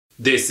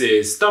This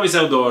is Tommy's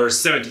Outdoors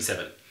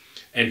 77.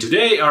 And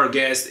today our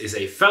guest is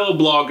a fellow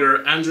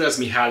blogger, Andreas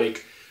Michalik,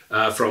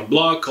 from a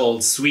blog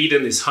called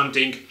Sweden is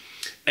Hunting.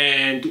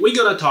 And we're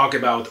gonna talk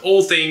about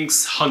all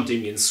things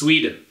hunting in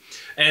Sweden.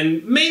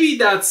 And maybe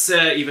that's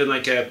even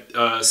like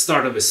a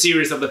start of a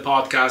series of the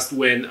podcast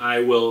when I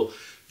will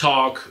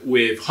talk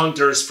with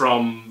hunters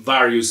from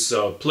various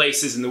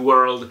places in the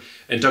world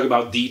and talk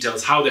about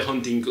details, how the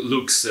hunting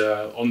looks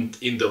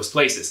in those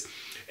places.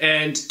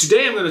 And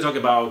today we're going to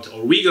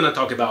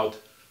talk about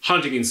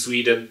hunting in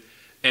Sweden.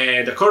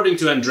 And according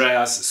to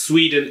Andreas,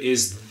 Sweden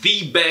is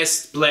the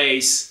best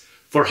place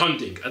for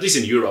hunting, at least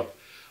in Europe.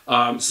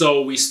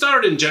 So we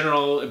start in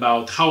general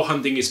about how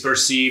hunting is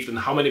perceived and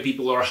how many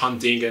people are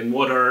hunting and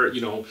what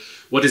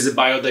is the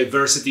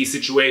biodiversity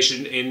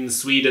situation in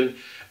Sweden.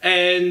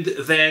 And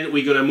then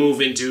we're gonna move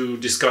into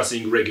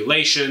discussing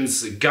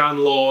regulations, gun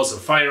laws or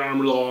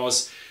firearm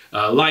laws,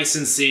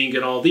 licensing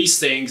and all these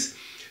things.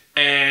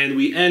 And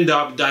we end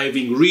up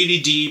diving really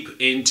deep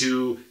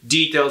into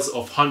details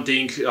of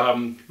hunting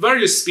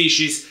various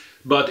species,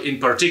 but in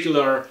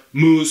particular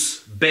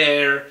moose,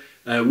 bear,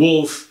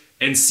 wolf,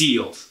 and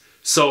seals.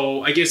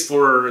 So I guess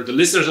for the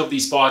listeners of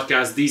these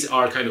podcasts, these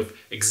are kind of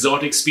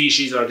exotic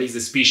species, or at least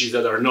the species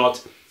that are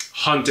not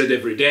hunted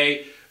every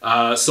day.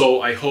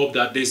 So I hope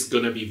that this is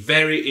going to be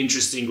very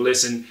interesting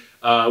listen.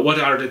 What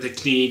are the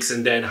techniques,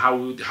 and then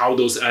how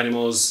those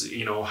animals,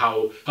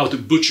 how to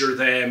butcher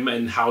them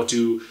and how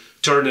to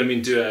turn them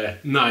into a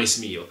nice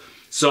meal.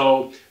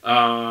 So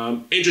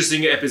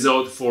interesting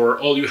episode for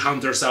all you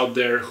hunters out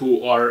there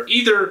who are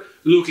either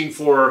looking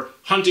for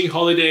hunting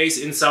holidays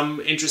in some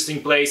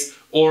interesting place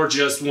or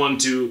just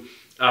want to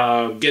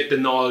get the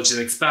knowledge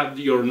and expand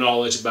your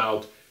knowledge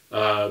about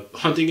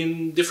hunting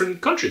in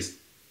different countries.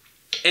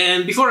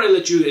 And before I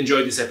let you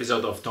enjoy this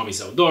episode of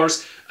Tommy's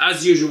Outdoors,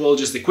 as usual,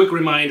 just a quick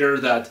reminder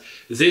that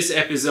this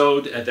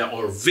episode,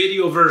 or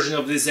video version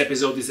of this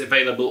episode, is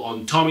available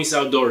on Tommy's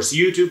Outdoors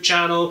YouTube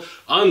channel,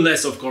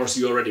 unless, of course,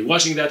 you're already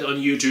watching that on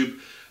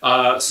YouTube.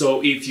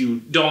 So if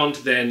you don't,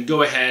 then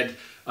go ahead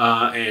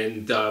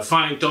and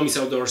find Tommy's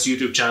Outdoors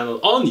YouTube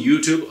channel on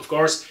YouTube, of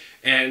course,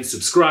 and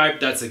subscribe.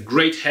 That's a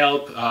great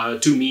help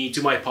to me,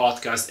 to my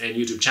podcast and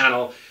YouTube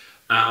channel.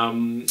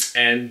 And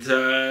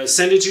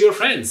send it to your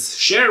friends.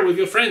 Share with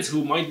your friends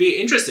who might be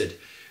interested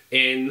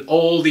in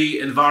all the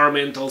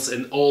environmentals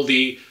and all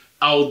the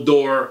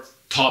outdoor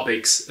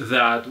topics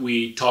that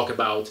we talk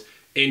about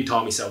in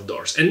Tommy's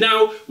Outdoors. And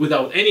now,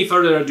 without any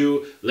further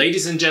ado,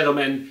 ladies and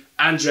gentlemen,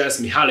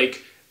 Andreas Michalik,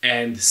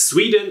 and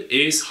Sweden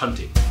is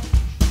Hunting.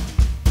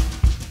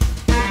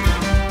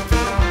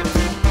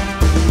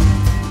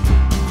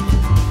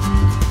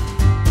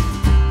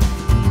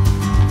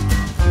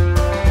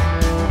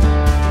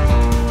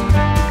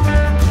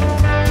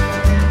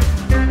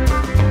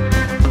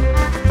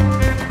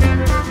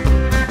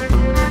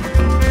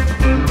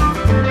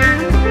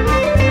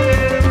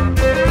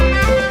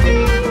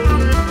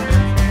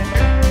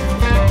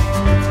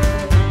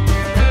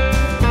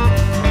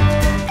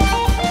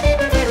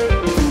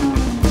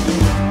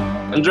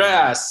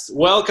 Andreas,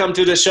 welcome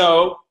to the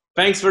show.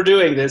 Thanks for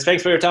doing this.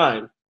 Thanks for your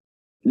time.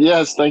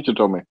 Yes, thank you,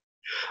 Tommy.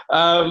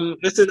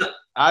 Listen,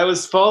 I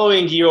was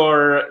following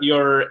your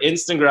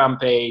Instagram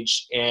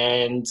page,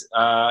 and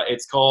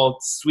it's called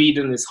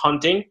Sweden is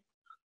Hunting.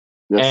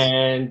 Yes.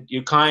 And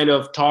you're kind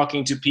of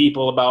talking to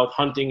people about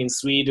hunting in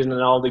Sweden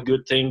and all the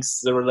good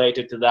things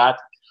related to that.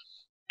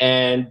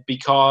 And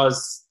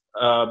because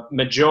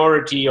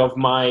majority of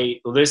my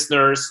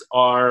listeners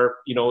are,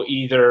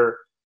 either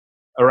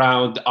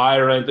around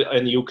Ireland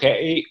and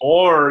UK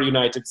or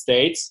United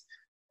States,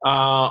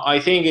 I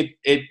think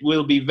it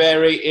will be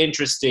very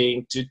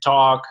interesting to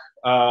talk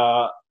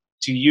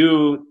to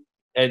you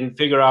and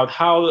figure out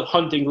how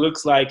hunting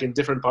looks like in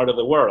different parts of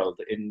the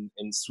world, in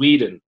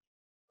Sweden.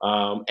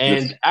 And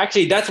yes.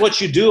 Actually, that's what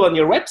you do on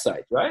your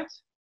website, right?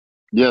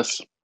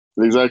 Yes,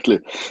 exactly.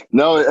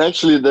 No,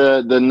 actually,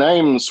 the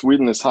name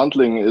Sweden is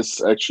Hunting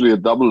is actually a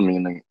double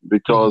meaning,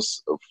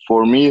 because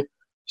for me,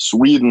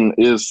 Sweden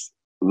is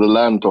the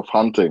land of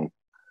hunting.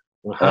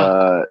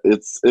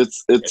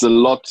 It's a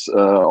lot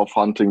of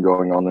hunting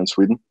going on in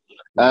Sweden,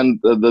 and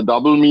the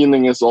double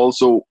meaning is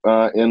also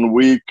in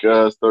week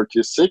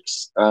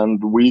 36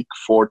 and week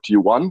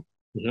 41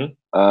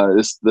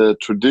 is the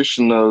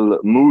traditional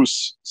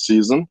moose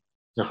season,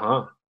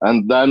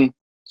 and then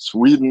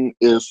Sweden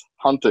is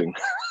hunting.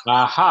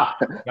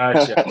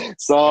 Gotcha.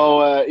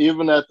 So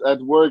even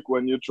at work,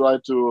 when you try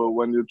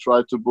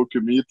to book a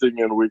meeting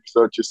in week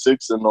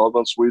 36 in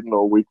northern Sweden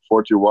or week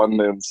 41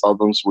 in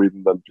southern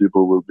Sweden, then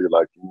people will be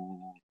like,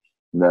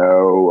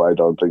 no, I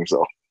don't think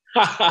so.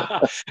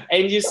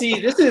 And you see,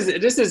 this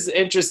is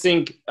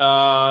interesting thing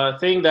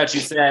that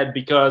you said,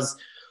 because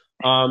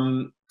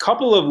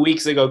couple of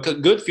weeks ago,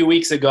 good few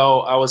weeks ago,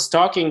 I was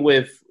talking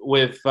with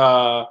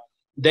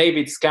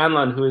David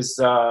Scanlon, who is,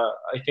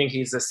 I think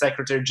he's the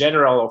Secretary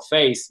General of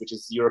FACE, which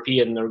is the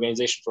European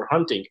Organization for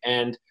Hunting.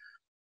 And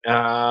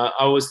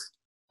I was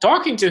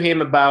talking to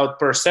him about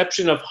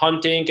perception of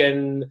hunting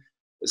and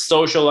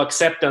social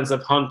acceptance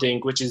of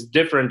hunting, which is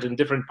different in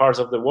different parts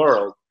of the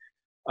world.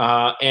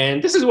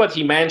 And this is what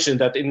he mentioned,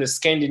 that in the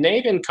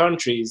Scandinavian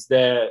countries,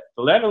 the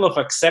level of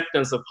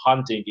acceptance of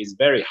hunting is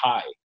very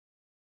high.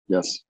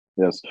 Yes,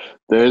 yes.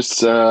 There's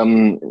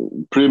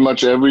pretty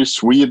much every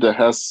Swede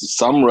has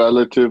some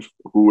relative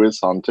who is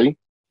hunting.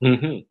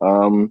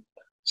 Mm-hmm.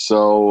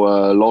 So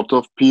a lot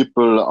of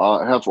people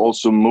have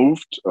also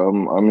moved.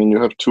 I mean,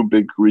 you have two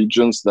big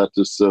regions, that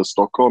is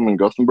Stockholm and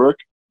Gothenburg.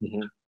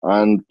 Mm-hmm.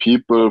 And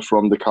people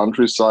from the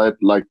countryside,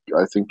 like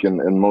I think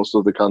in most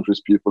of the countries,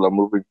 people are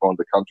moving from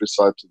the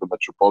countryside to the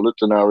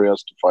metropolitan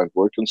areas to find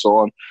work and so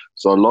on.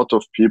 So a lot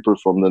of people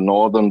from the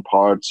northern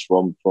parts,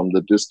 from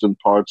the distant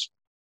parts,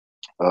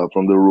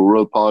 from the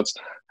rural parts,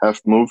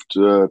 have moved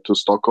to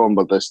Stockholm,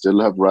 but they still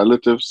have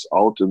relatives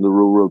out in the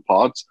rural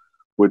parts,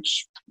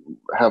 which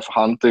have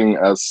hunting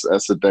as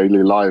a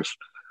daily life.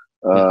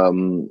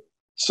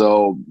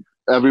 So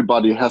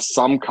everybody has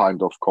some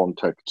kind of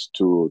contact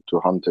to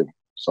hunting.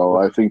 So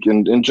I think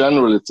in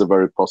general it's a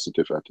very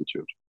positive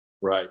attitude.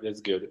 Right,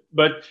 that's good.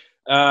 But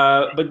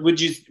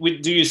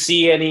do you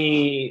see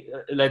any,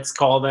 let's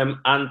call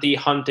them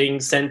anti-hunting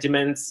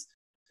sentiments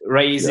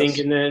raising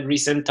in the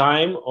recent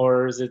time,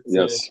 or is it?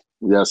 Yes.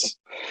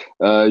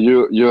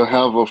 You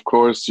have, of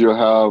course, you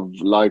have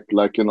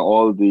like in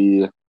all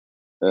the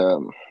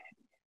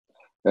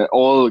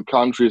all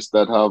countries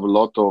that have a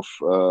lot of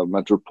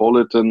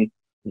metropolitan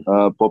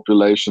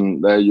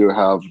population. There you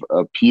have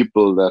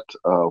people that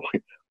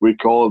we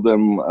call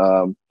them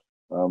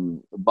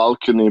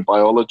balcony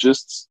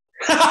biologists.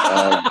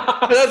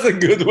 That's a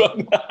good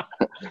one.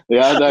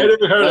 Yeah,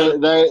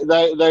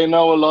 they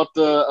know a lot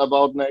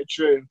about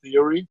nature in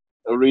theory,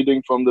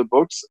 reading from the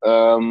books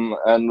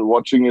and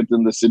watching it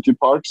in the city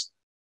parks.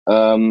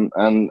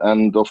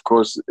 And of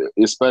course,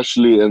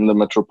 especially in the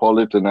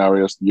metropolitan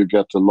areas, you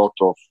get a lot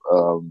of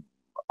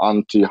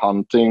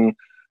anti-hunting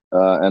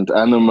and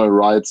animal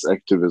rights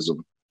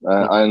activism.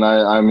 And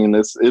I mean,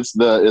 it's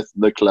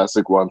the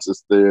classic ones.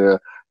 It's the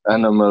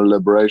Animal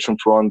Liberation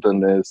Front,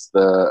 and it's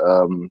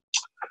the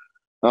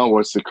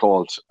what's it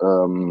called?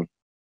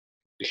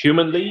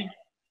 Human League?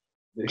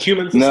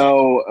 Human Society?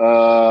 No,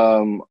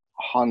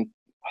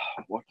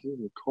 what is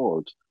it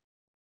called?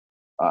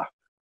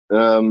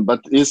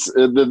 But is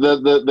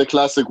the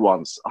classic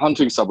ones,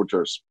 hunting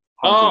saboteurs.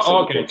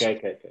 Okay.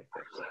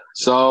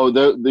 So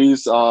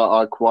these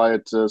are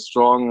quite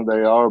strong.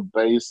 They are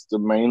based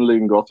mainly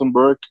in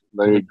Gothenburg.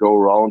 They go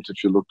around.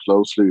 If you look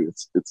closely,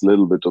 it's a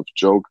little bit of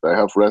joke. They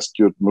have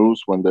rescued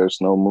moose when there's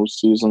no moose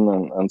season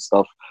and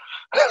stuff.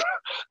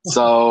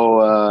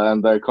 So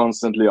and they're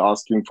constantly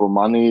asking for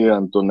money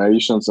and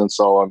donations and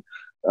so on.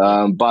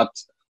 But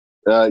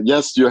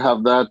yes, you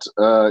have that.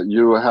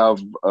 You have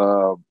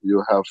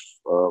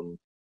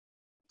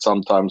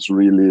sometimes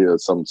really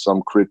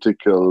some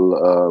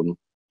critical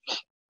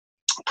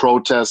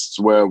protests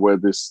where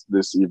this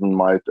even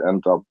might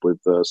end up with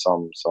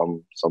some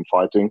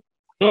fighting.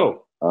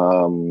 Oh.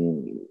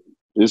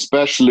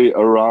 Especially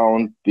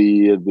around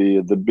the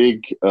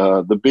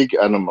big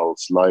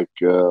animals like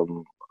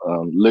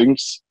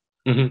lynx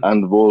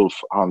and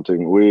wolf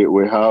hunting.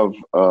 We have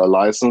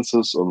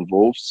licenses on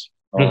wolves.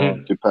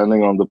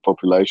 Depending on the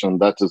population,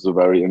 that is a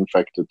very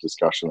infected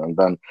discussion, and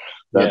then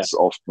that's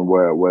often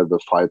where the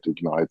fight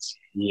ignites.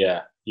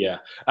 Yeah.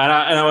 And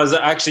I was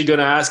actually going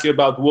to ask you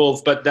about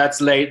wolf, but that's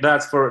late.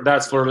 That's for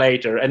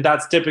later, and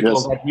that's typical.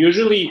 Yes. But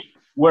usually,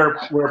 where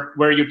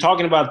you're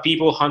talking about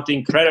people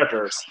hunting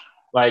predators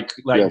like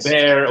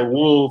bear, or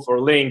wolf,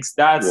 or lynx,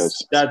 that's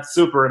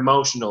super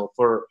emotional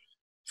for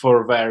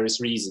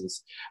various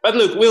reasons. But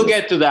look, we'll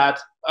get to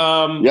that.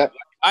 I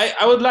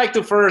would like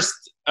to first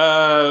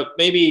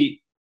maybe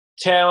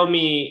tell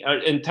me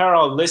and tell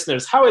our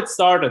listeners how it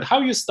started, how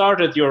you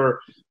started your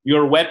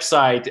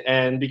website,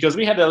 and because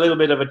we had a little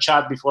bit of a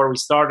chat before we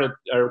started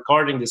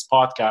recording this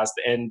podcast,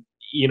 and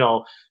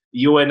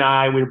you and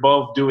I, we're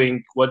both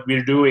doing what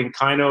we're doing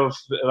kind of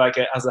like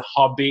as a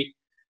hobby,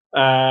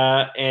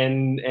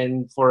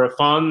 and for a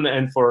fun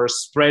and for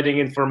spreading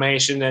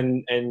information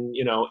and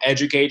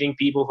educating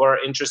people who are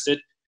interested.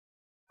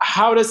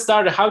 How did it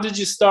start? How did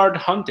you start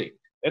hunting?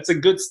 That's a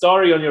good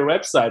story on your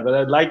website, but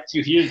I'd like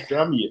to hear it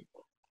from you.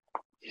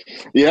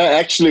 Yeah,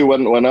 actually,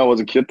 when I was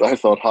a kid, I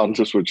thought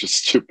hunters were just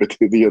stupid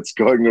idiots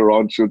going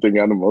around shooting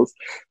animals.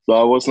 So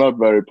I was not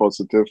very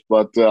positive,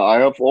 but I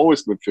have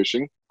always been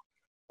fishing.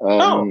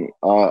 And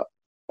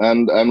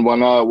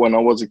when I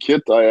was a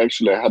kid, I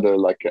actually had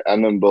an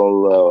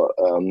animal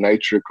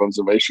nature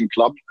conservation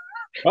club.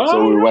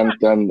 So we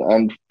went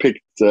and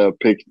picked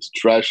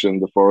trash in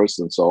the forest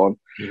and so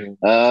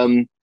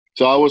on.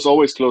 So I was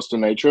always close to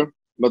nature.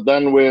 But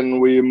then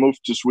when we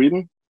moved to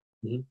Sweden,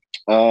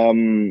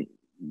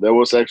 there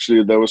was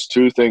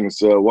two things.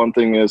 One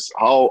thing is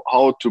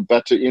how to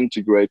better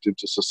integrate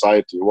into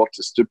society. What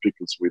is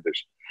typical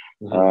Swedish?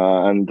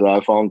 And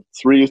I found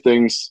three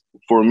things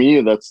for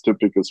me that's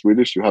typical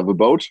Swedish. You have a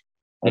boat.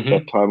 At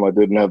that time, I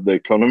didn't have the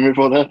economy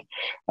for that.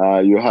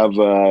 You have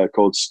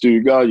called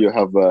stuga. You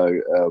have a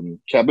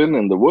cabin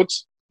in the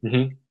woods.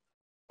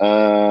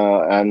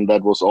 And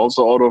that was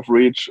also out of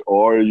reach.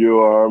 Or you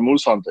are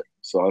moose hunting.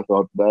 So I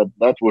thought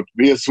that would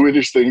be a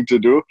Swedish thing to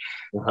do.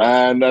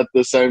 And at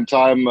the same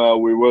time,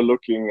 we were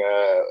looking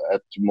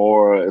at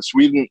more.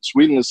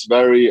 Sweden is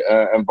very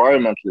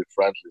environmentally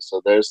friendly,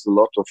 so there's a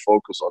lot of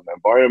focus on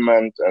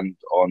environment and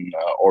on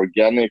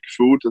organic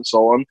food and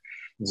so on.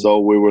 So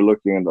we were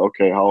looking at,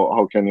 okay,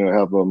 how can you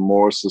have a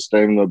more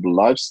sustainable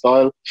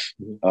lifestyle?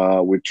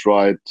 We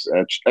tried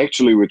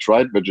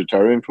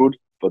vegetarian food,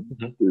 but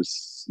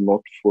it's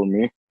not for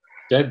me.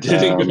 That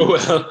didn't go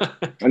well.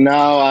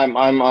 No,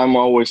 I'm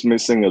always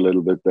missing a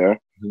little bit there.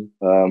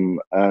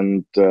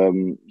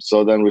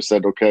 So then we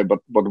said, okay,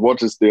 but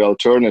what is the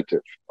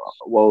alternative?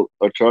 Well,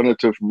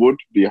 alternative would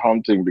be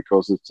hunting,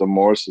 because it's a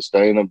more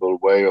sustainable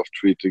way of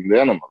treating the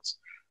animals,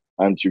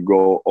 and you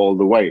go all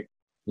the way.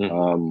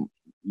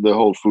 The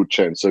whole food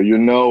chain. So you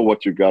know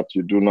what you got.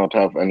 You do not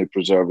have any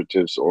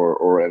preservatives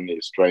or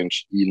any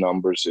strange E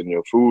numbers in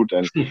your food.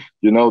 And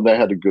you know they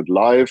had a good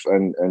life,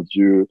 and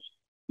you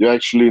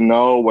actually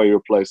know where you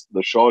placed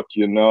the shot.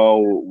 You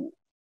know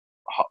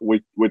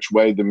which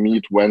way the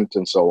meat went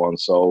and so on.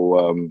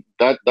 So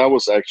that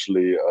was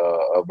actually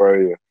a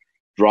very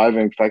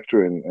driving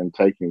factor in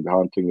taking the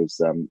hunting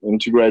exam,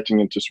 integrating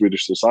into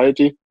Swedish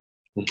society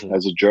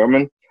as a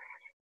German.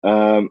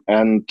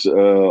 And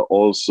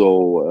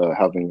also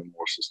having a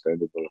more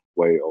sustainable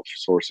way of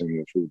sourcing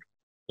your food.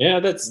 Yeah,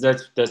 that's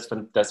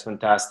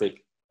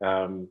fantastic.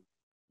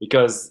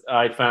 Because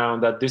I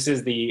found that this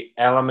is the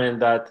element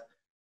that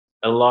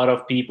a lot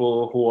of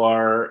people who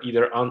are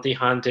either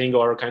anti-hunting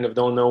or kind of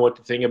don't know what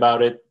to think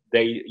about it,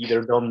 they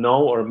either don't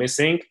know or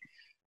missing.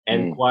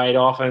 And quite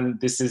often,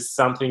 this is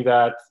something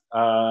that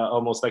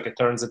almost like it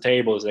turns the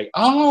table. It's like,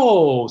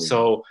 oh,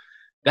 so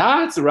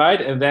that's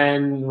right. And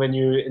then when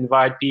you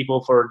invite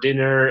people for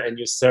dinner and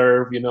you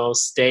serve,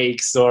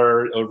 steaks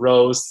or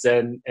roasts,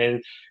 and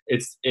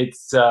it's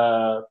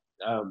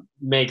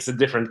makes a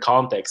different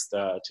context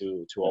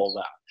to all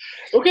that.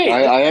 Okay.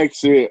 I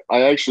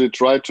actually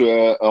try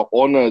to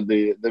honor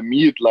the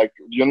meat. Like,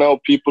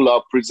 people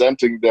are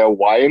presenting their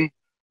wine.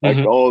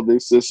 Like, oh,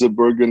 this is a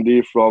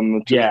Burgundy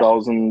from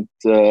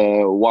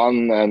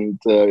 2001, and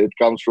it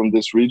comes from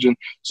this region.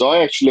 So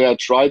I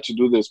try to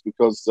do this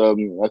because I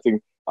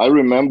think I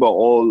remember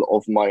all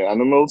of my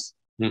animals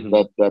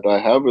that I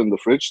have in the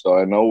fridge, so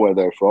I know where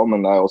they're from,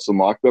 and I also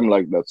mark them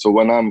like that. So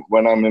when I'm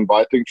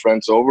inviting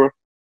friends over,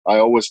 I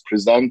always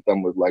present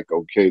them with like,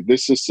 okay,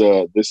 this is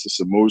a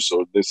moose,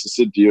 or this is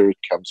a deer. It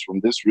comes from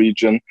this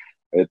region.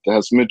 It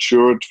has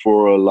matured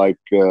for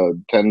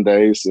 10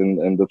 days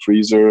in the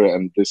freezer,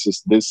 and this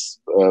is this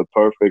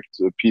perfect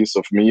piece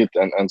of meat,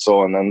 and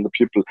so on. And the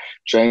people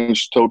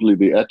change totally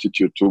the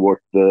attitude toward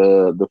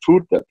the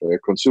food that they're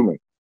consuming.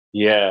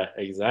 Yeah,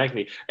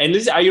 exactly. And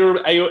are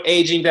you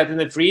aging that in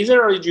the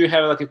freezer, or do you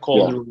have like a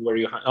cold room where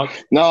you?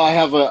 Okay. No, I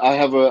have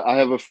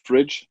a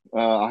fridge.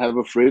 I have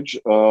a fridge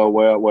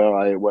where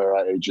I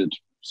age it.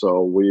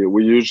 So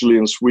we usually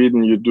in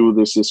Sweden you do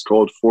this is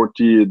called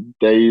 40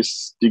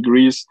 days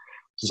degrees.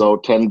 So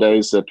 10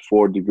 days at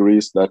 4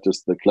 degrees. That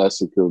is the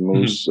classical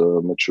moose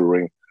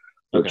maturing,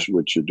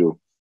 which you do.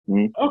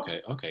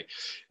 Okay.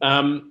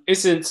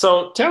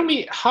 So tell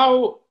me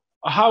how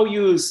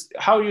you this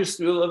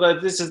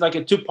is like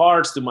a two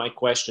parts to my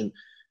question,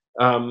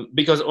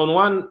 because on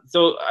one,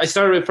 so I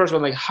started with first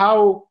one, like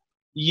how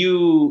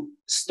you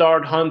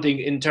start hunting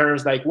in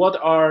terms like what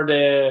are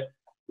the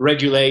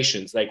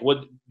regulations, like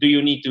what do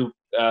you need to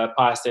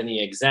pass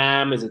any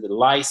exam, is it a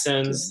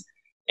license,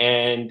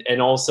 and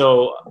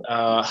also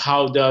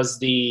how does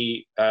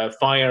the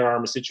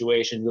firearm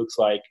situation looks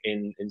like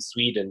in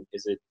Sweden?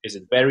 Is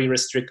it very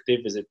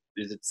restrictive, is it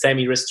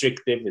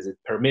semi-restrictive, is it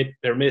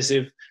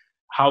permissive?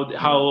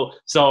 How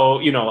so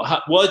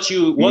what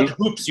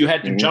hoops you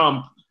had to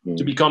jump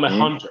to become a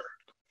hunter?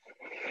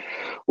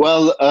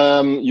 Well,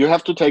 you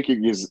have to take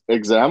an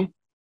exam,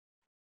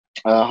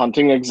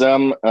 hunting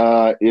exam.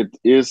 It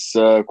is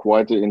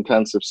quite an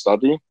intensive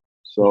study.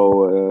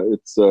 So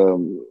it's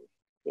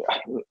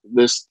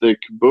this thick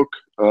book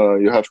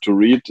you have to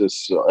read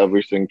is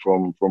everything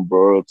from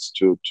birds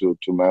to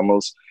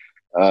mammals.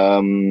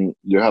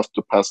 You have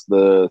to pass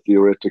the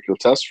theoretical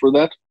test for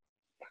that.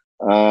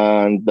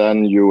 And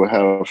then you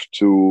have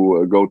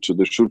to go to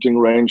the shooting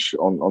range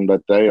on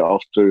that day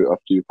after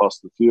you pass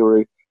the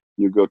theory.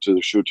 You go to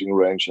the shooting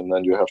range, and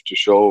then you have to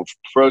show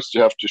a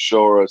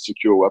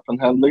secure weapon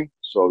handling.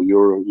 So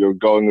you're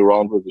going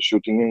around with the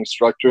shooting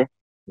instructor,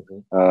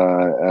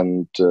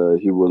 and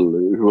he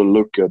will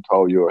look at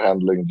how you're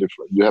handling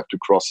different. You have to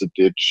cross a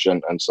ditch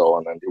and so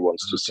on, and he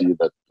wants to see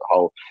that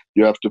how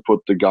you have to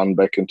put the gun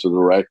back into the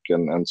rack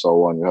and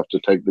so on. You have to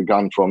take the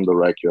gun from the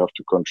rack. You have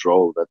to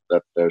control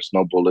that there's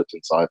no bullet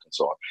inside and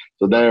so on.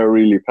 So they are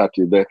really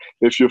petty.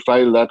 If you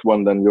fail that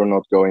one, then you're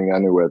not going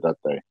anywhere that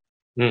day.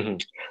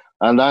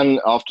 And then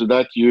after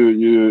that,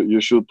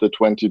 you shoot the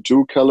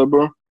 .22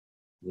 caliber,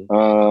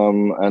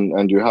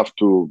 and you have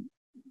to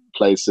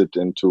place it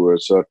into a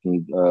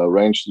certain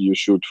range. You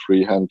shoot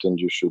freehand and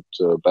you shoot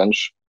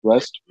bench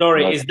rest.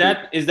 Sorry, is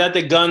that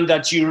the gun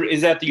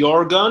is that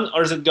your gun,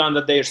 or is it gun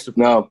that they are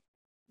supplying? No,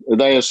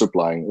 they are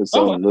supplying. It's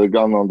the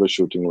gun on the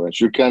shooting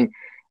range. You can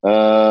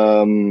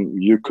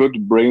You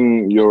could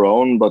bring your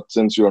own, but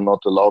since you're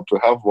not allowed to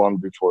have one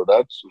before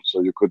that,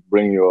 so you could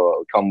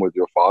come with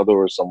your father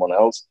or someone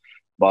else,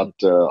 but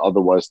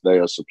otherwise they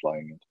are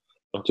supplying it.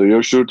 Okay. So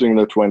you're shooting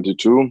the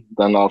 22.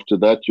 Then after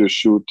that, you're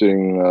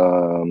shooting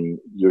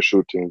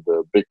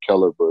the big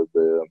caliber.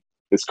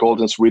 It's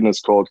called in Sweden.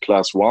 It's called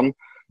Class 1,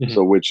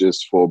 so which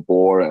is for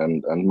boar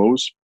and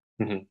moose.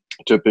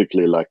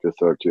 Typically like a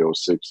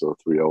 30-06 or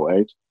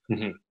 308.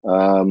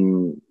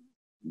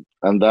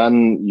 And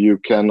then you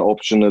can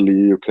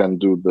optionally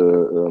do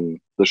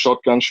the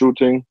shotgun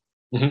shooting,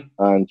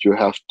 and you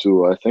have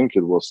to. I think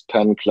it was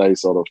 10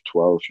 clays out of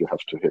 12 you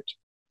have to hit.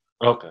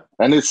 Okay.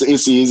 And it's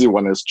easy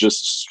when it's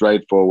just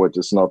straightforward.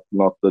 It's not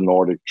the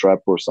Nordic trap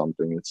or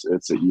something.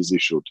 It's an easy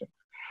shooting.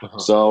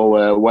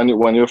 So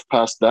when you've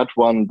passed that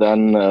one,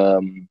 then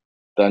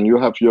you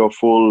have your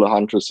full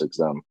hunter's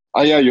exam.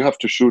 Yeah, you have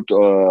to shoot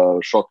a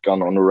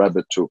shotgun on a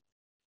rabbit too.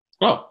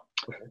 Oh.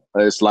 Okay.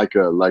 It's like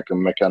a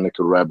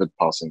mechanical rabbit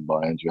passing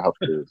by, and you have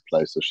to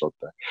place a shot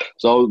there.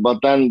 So,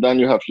 but then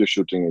you have your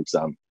shooting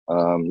exam,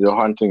 your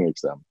hunting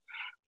exam.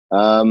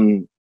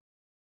 And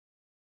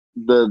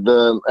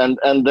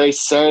they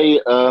say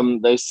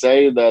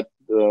that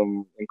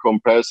in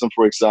comparison,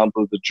 for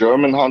example, the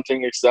German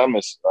hunting exam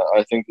is,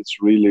 I think it's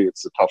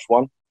a tough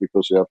one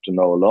because you have to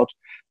know a lot.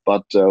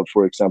 But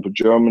for example,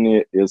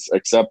 Germany is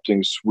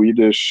accepting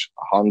Swedish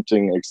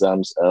hunting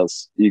exams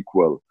as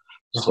equal.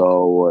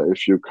 So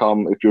if you're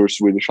a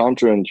Swedish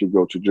hunter and you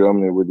go to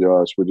Germany with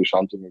your Swedish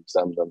hunting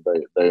exam, then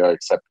they are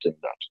accepting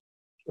that.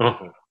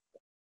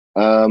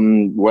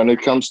 When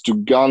it comes to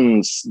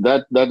guns,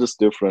 that is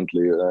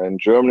differently. In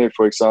Germany,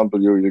 for example,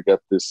 you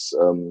get this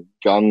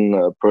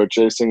gun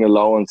purchasing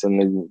allowance, and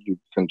then you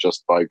can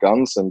just buy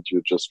guns and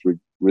you just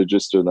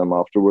register them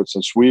afterwards.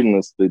 In Sweden,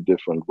 it's the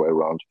different way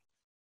around.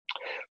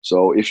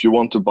 So if you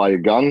want to buy a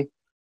gun,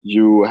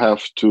 you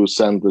have to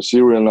send the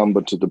serial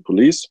number to the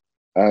police,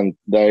 and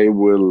they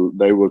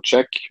will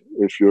check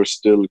if you're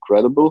still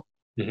credible,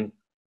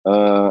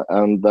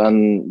 and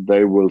then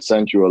they will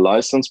send you a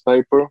license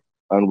paper,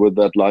 and with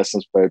that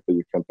license paper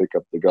you can pick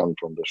up the gun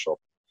from the shop.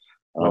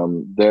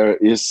 There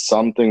is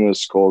something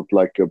that's called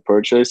like a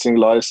purchasing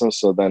license.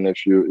 So then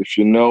if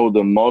you know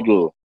the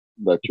model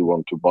that you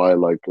want to buy,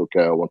 like,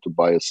 okay, I want to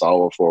buy a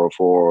Sauer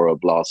 404 or a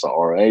Blasa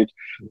R8,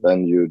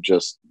 then you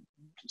just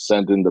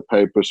send in the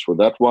papers for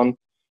that one.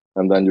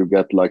 And then you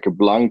get like a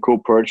blanco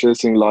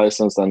purchasing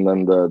license, and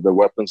then the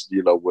weapons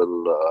dealer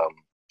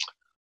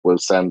will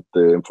send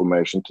the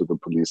information to the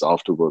police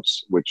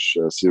afterwards, which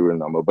serial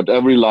number. But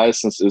every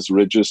license is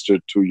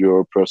registered to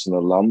your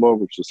personal number,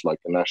 which is like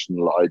a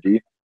national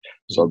ID.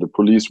 So the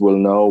police will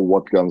know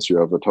what guns you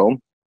have at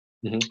home.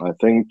 I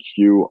think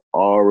you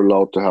are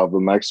allowed to have a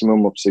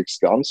maximum of 6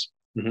 guns,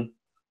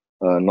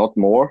 not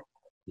more,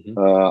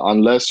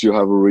 unless you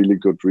have a really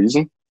good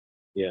reason.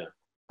 Yeah.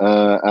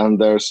 And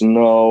there's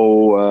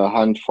no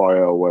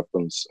hand-fire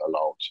weapons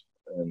allowed.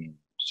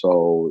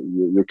 So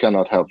you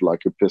cannot have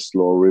like a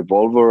pistol or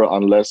revolver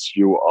unless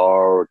you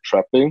are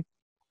trapping.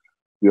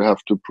 You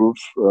have to prove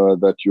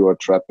that you are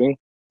trapping.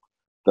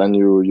 Then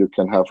you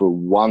can have a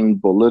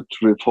 1-bullet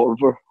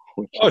revolver.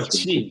 Oh,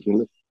 gee.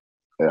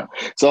 Yeah.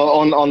 So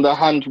on the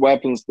hand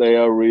weapons, they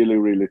are really,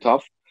 really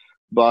tough.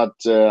 But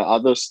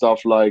other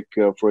stuff like,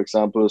 for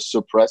example, a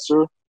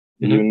suppressor,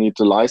 you need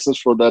a license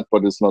for that,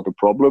 but it's not a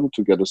problem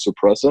to get a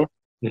suppressor.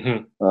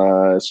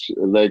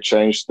 They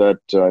changed that,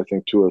 I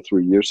think, 2 or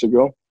 3 years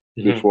ago.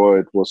 Before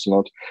it was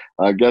not.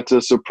 Get a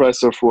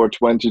suppressor for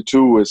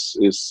 22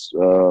 is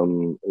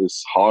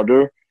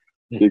harder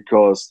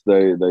because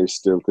they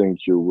still think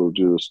you will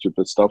do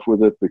stupid stuff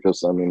with it,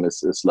 because I mean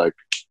it's like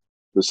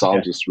the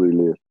sound is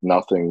really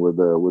nothing with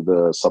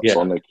the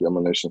subsonic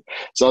ammunition.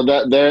 So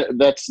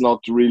that's not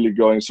really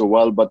going so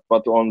well. But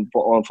on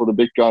for the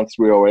big gun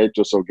 308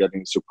 or so,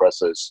 getting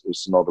suppressor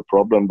is not a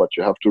problem, but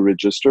you have to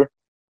register.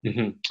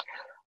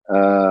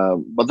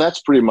 But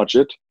that's pretty much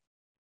it.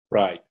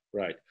 Right.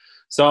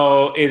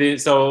 So it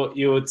is. So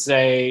you would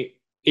say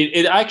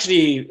it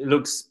actually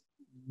looks,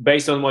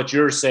 based on what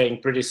you're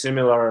saying, pretty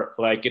similar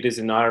like it is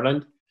in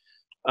Ireland.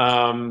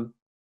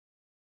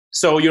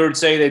 So you would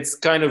say that it's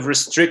kind of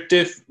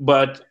restrictive,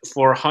 but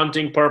for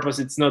hunting purpose,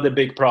 it's not a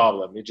big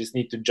problem. You just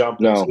need to jump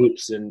those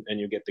hoops and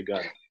you get the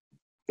gun.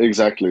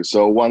 Exactly.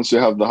 So once you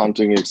have the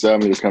hunting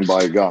exam, you can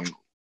buy a gun.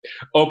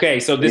 Okay,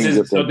 so this is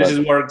a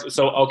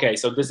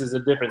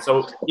difference.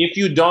 So if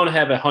you don't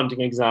have a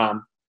hunting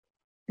exam,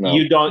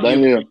 you don't.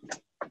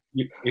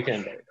 You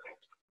can buy it.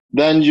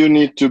 Then you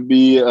need to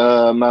be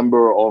a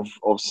member of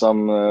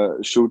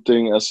some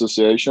shooting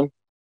association.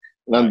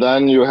 And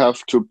then you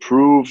have to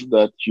prove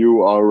that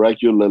you are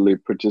regularly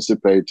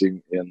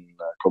participating in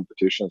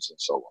competitions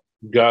and so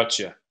on.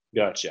 Gotcha.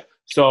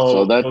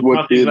 So that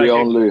would be the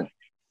only...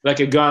 Like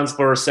a guns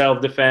for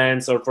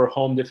self-defense or for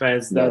home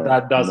defense,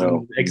 that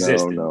doesn't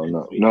exist.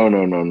 No.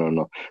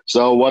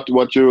 So what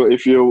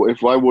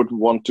if I would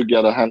want to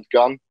get a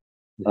handgun,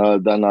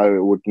 then I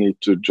would need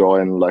to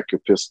join like a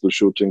pistol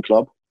shooting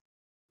club.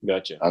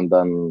 Gotcha. And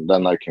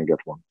then I can get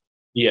one.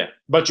 Yeah,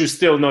 but you're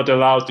still not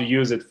allowed to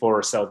use it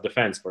for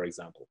self-defense, for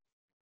example.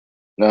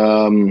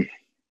 Are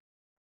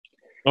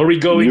we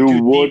going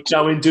too deep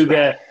now into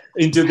the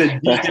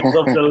details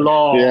of the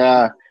law?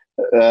 Yeah,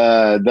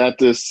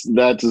 that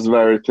is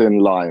very thin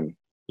line.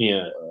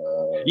 Yeah.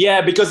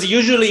 Yeah, because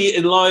usually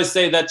in lawyers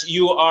say that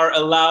you are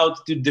allowed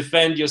to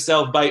defend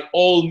yourself by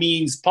all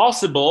means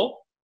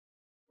possible,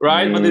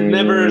 right? But it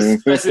never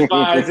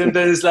specifies, and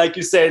then it's like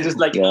you say, just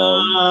like, you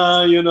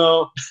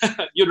know,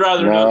 you'd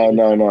rather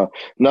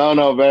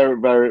no, very,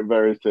 very,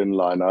 very thin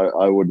line.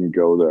 I wouldn't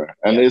go there.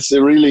 And it's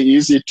really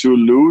easy to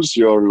lose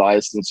your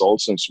license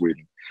also in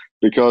Sweden,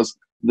 because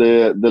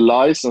the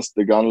license,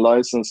 the gun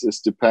license, is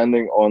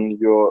depending on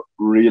your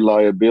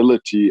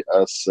reliability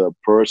as a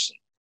person.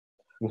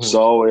 Mm-hmm.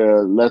 So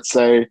let's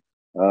say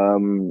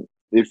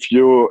if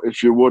you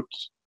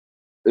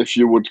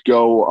would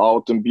go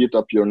out and beat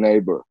up your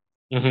neighbor,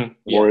 mm-hmm.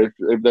 or if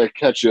they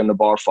catch you in a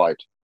bar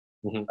fight,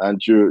 mm-hmm.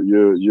 and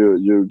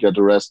you get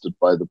arrested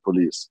by the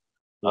police,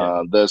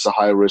 there's a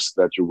high risk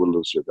that you will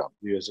lose your gun.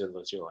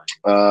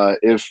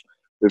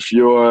 If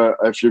you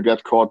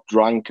get caught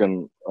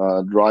drunken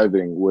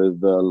driving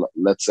with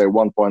let's say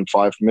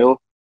 1.5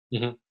 mil,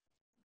 mm-hmm.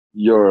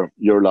 your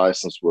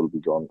license will be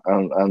gone,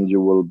 and you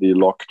will be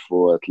locked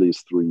for at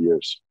least 3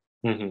 years.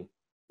 Mm-hmm.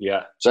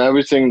 Yeah. So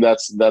everything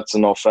that's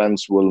an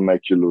offense will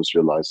make you lose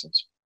your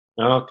license.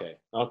 Okay.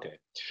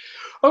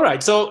 All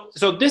right. So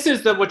this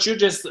is what you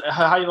just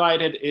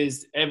highlighted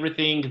is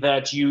everything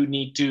that you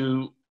need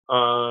to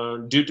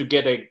do to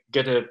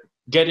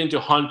get into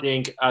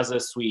hunting as a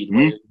Swede,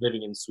 mm-hmm.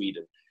 living in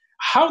Sweden.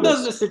 How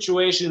does the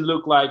situation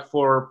look like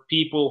for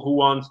people who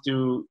want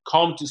to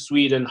come to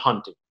Sweden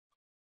hunting?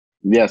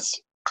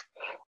 Yes.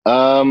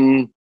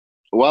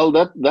 Well,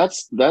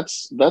 that's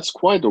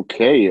quite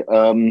okay.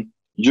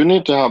 You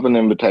need to have an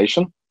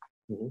invitation,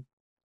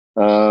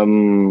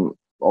 mm-hmm.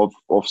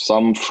 Of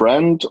some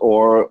friend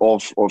or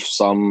of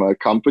some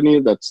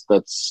company that's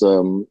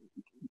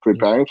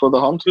preparing for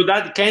the hunt. So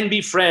that can be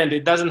friend.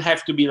 It doesn't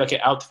have to be like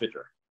an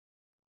outfitter.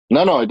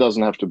 No, it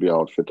doesn't have to be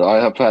outfitter. I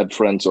have had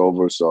friends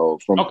over, so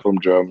from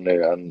Germany,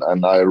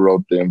 and I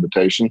wrote the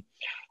invitation.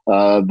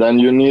 Then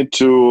you need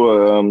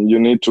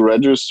to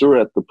register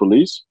at the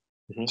police.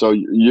 Mm-hmm. So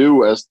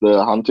you, as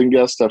the hunting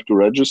guest, have to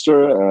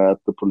register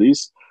at the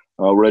police.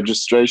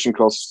 Registration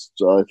costs,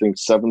 I think,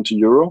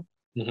 €70.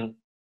 Mm-hmm.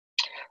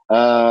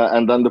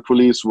 And then the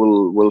police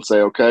will say,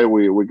 okay,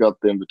 we got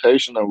the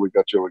invitation and we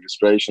got your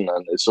registration,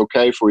 and it's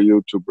okay for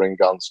you to bring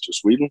guns to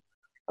Sweden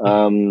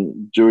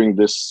during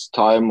this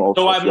time of.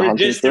 So I'm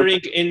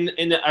registering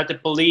at the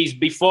police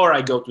before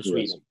I go to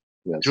Sweden.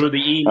 Yes. Through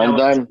the email. And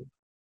then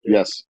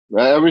yes,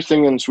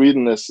 everything in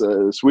Sweden is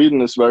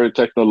very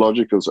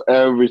technological, so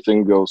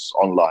everything goes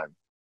online.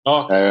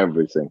 Okay.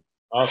 Everything.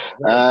 Okay.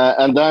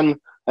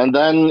 And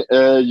then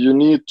you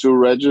need to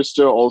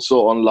register also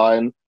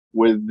online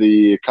with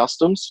the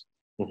customs,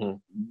 mm-hmm.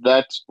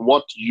 that's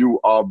what you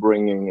are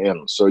bringing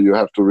in. So you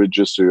have to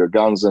register your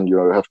guns and you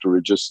have to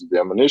register the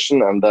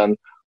ammunition, and then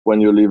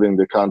when you're leaving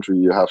the country,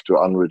 you have to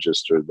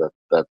unregister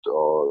that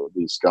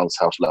these guns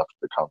have left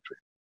the country.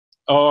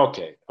 Oh,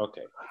 okay.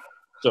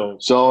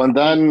 So and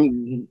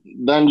then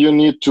you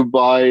need to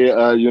buy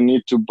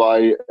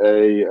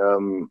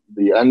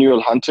the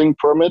annual hunting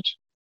permit.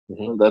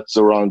 Mm-hmm. That's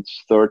around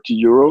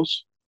 €30.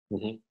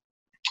 Mm-hmm.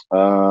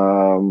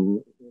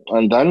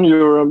 And then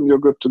you're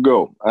good to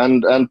go.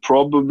 And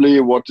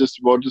probably what is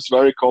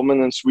very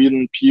common in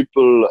Sweden,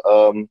 people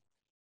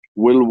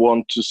will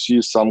want to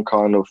see some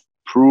kind of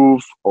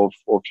proof of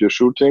your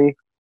shooting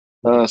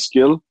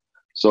skill.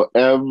 So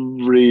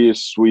every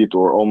Swede,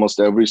 or almost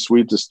every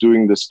Swede, is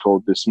doing this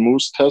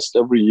moose test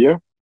every year.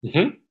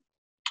 Mm-hmm.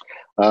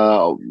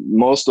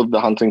 Most of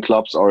the hunting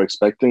clubs are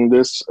expecting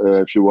this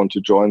if you want to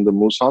join the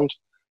moose hunt.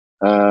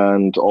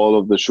 And all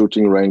of the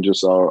shooting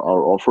ranges are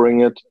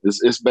offering it.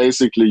 It's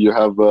basically you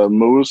have a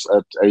moose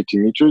at 80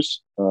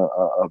 meters,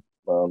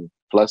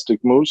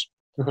 plastic moose,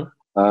 mm-hmm.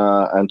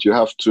 And you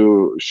have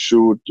to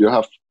shoot. You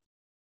have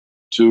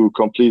to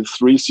complete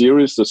 3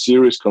 series. The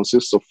series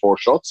consists of 4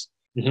 shots.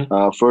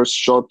 Mm-hmm. First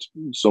shot,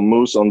 so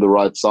moose on the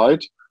right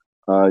side.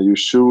 You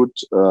shoot,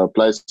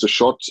 place the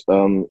shot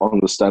on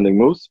the standing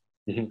moose.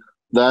 Mm-hmm.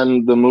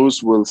 Then the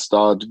moose will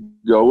start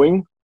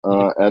going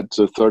at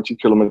 30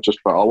 kilometers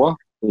per hour.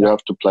 You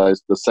have to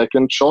place the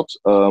second shot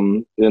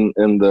in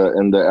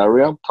the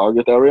area,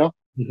 target area.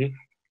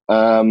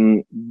 Mm-hmm.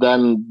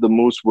 Then the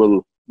moose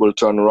will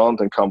turn around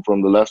and come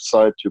from the left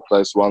side. You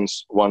place one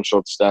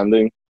shot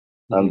standing,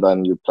 mm-hmm. and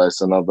then you place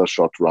another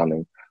shot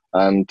running.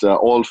 And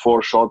all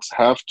 4 shots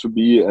have to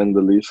be in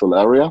the lethal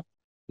area.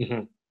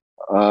 Mm-hmm.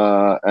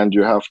 And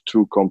you have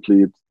to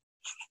complete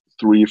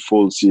 3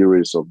 full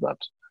series of that.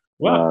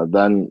 Wow.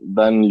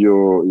 Then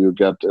you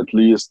get at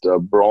least a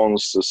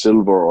bronze, a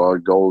silver, or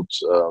a gold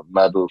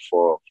medal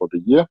for the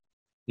year.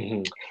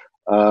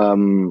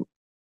 Mm-hmm.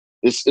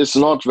 It's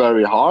not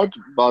very hard,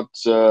 but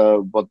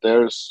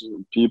there's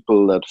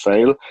people that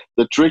fail.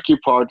 The tricky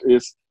part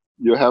is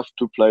you have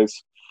to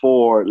place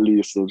 4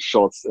 lethal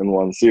shots in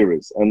one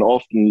series, and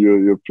often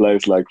you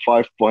place like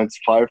 5 points,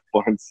 5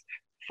 points,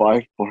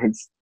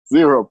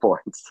 5.0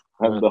 points,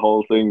 and the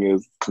whole thing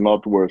is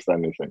not worth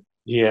anything.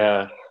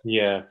 Yeah.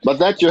 But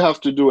that you have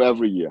to do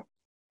every year.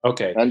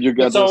 Okay. And you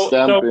get a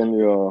stamp in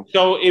your.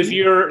 So if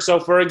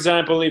for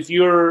example, if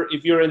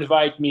you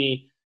invite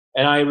me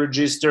and I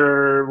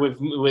register with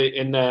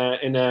in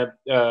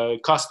a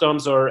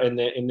customs or in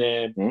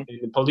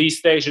the police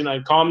station,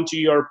 I come to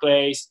your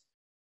place,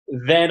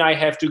 then I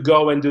have to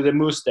go and do the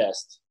moose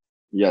test.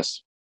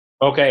 Yes.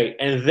 Okay,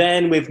 and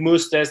then with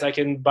moose test, I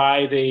can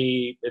buy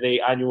the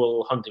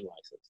annual hunting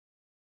license.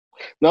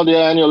 No, the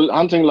annual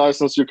hunting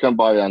license you can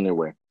buy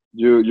anyway.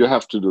 You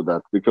have to do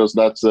that because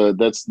that's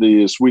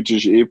the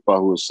Swedish EPA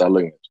who's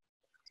selling it.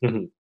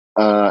 Mm-hmm.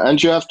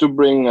 And you have to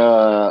bring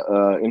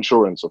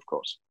insurance, of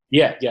course.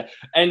 Yeah.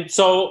 And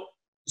so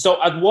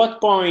at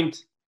what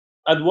point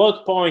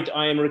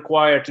I am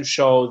required to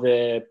show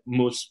the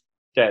moose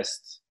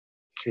test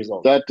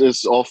result? That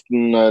is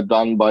often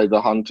done by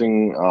the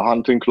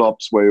hunting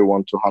clubs where you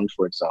want to hunt,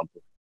 for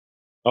example.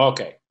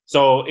 Okay.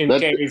 So in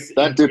case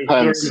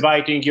you're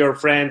inviting your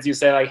friends, you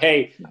say like,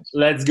 hey,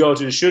 let's go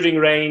to the shooting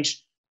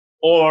range.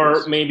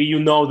 Or maybe you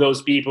know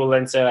those people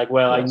and say like,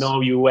 well, I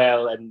know you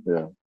well. And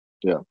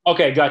yeah.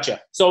 Okay,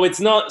 gotcha. So it's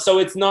not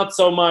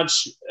so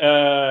much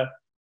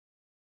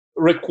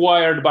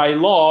required by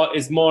law.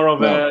 It's more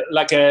of a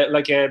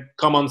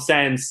common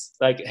sense.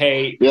 Like,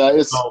 hey,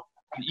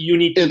 you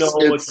need to know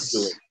what you're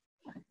doing.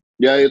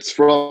 Yeah, it's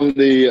from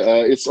the.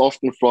 It's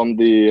often from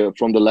the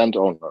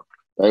landowner.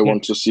 They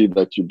want to see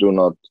that you do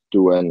not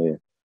do any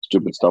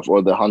stupid stuff,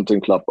 or the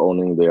hunting club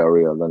owning the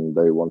area. Then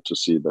they want to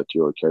see that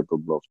you're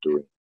capable of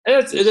doing.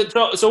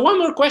 So one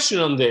more question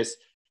on this: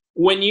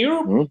 when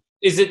you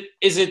is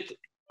it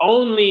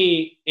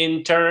only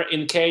in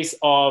case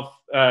of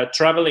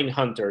traveling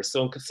hunters,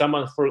 so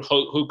someone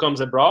who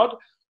comes abroad,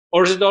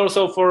 or is it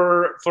also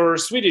for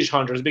Swedish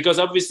hunters? Because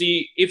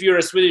obviously, if you're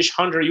a Swedish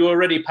hunter, you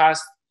already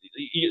passed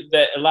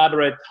the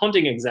elaborate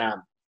hunting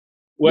exam.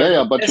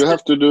 But you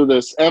have to do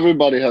this.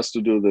 Everybody has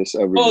to do this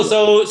every year.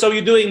 So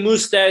you're doing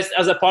moose test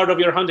as a part of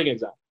your hunting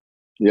exam.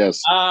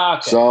 Yes.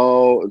 Okay.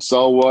 So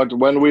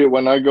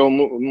when I go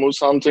moose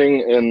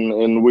hunting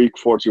in week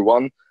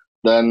 41,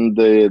 then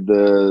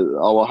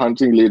our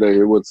hunting leader,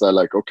 he would say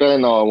like, okay,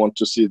 now I want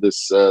to see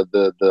this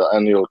the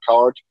annual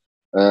card,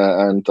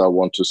 and I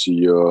want to see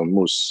your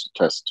moose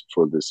test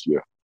for this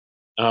year.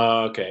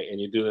 Okay, and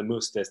you do the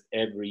moose test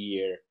every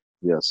year.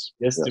 Yes.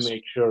 Just to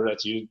make sure that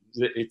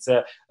it's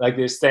like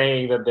they're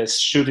saying that the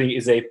shooting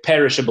is a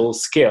perishable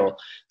skill.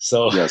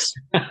 So yes.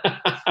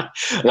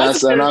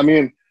 Yes, and I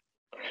mean,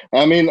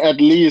 at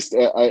least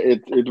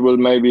it will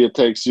maybe it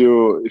takes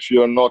you, if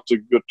you're not a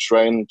good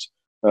trained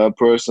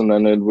person,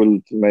 and it will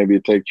maybe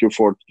take you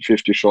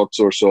 50 shots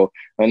or so,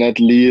 and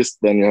at least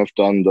then you have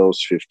done those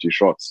 50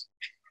 shots.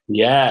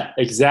 Yeah,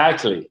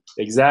 exactly.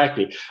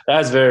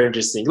 That's very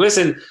interesting.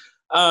 Listen,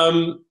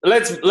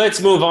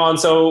 let's move on.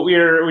 So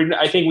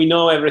I think we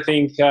know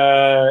everything.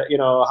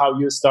 How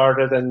you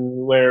started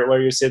and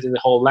where you sit in the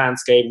whole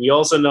landscape. We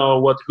also know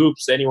what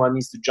hoops anyone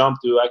needs to jump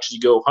to actually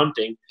go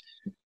hunting.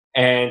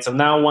 And so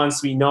now,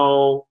 once we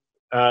know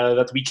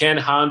that we can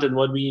hunt and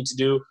what we need to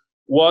do,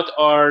 what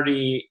are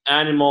the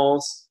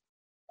animals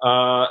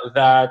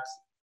that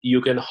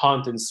you can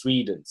hunt in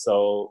Sweden?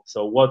 So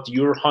what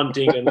you're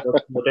hunting and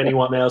what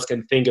anyone else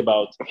can think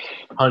about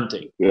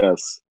hunting.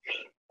 Yes.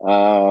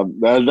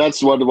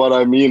 That's what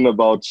I mean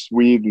about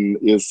Sweden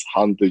is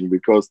hunting,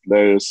 because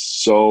there is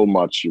so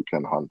much you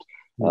can hunt.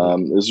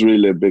 It's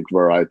really a big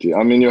variety.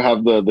 I mean, you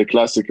have the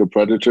classical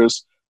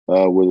predators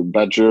with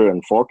badger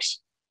and fox.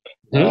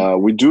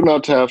 We do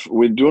not have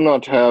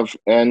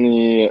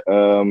any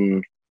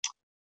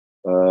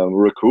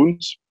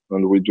raccoons,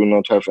 and we do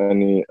not have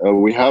any.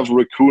 We have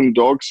raccoon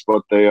dogs,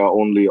 but they are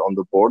only on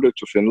the border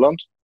to Finland.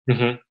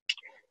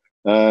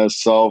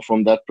 So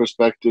from that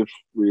perspective,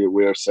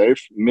 we are safe.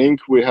 Mink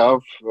we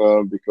have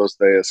because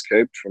they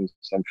escaped from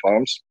some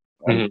farms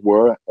and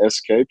were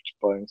escaped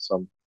by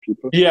some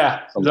people.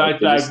 Yeah, like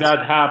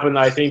that happened.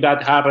 I think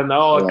that happened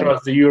all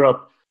across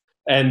Europe,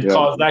 and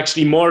caused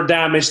actually more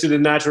damage to the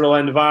natural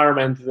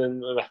environment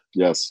than.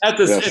 It's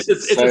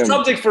a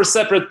subject for a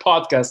separate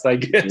podcast, I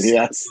guess.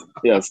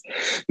 Yes.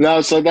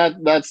 Now, so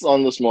that's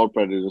on the small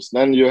predators.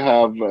 Then you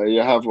have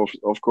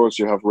of course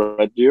you have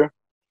red deer.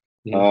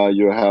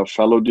 You have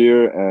fallow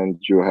deer,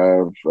 and you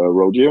have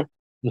roe deer.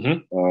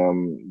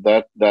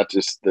 That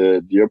is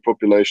the deer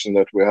population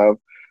that we have.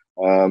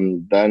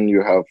 Then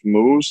you have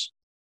moose.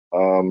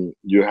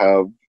 You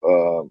have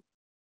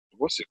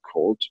what's it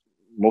called?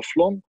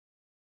 Mouflon.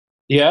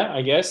 Yeah,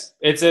 I guess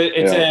it's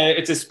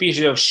a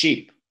species of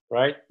sheep,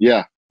 right?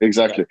 Yeah,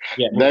 exactly.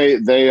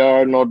 They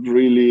are not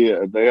really.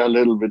 They are a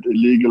little bit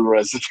illegal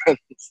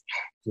residents.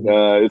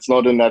 It's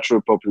not a natural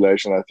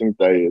population. I think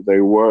they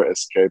were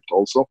escaped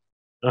also.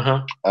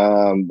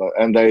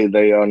 And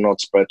they are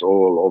not spread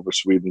all over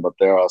Sweden, but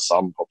there are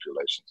some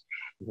populations.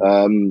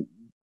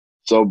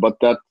 But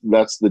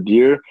that's the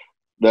deer.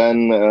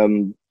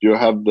 Then you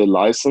have the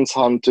license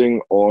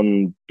hunting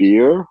on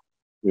bear.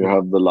 You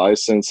have the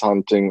license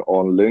hunting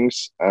on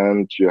lynx,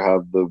 and you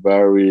have the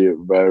very,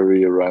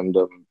 very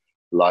random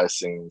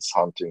license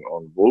hunting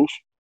on wolf.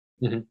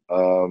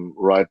 Mm-hmm.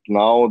 Right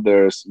now,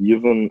 there's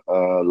even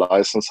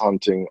license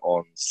hunting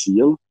on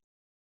seal,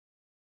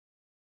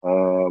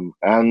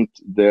 and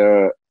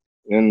there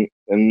in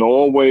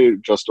Norway,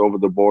 just over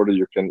the border,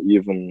 you can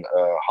even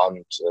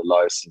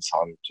license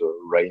hunt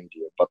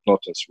reindeer, but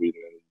not in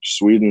Sweden. In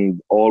Sweden,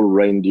 all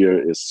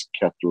reindeer is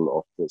cattle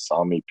of the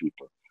Sami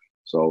people,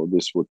 so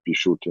this would be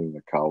shooting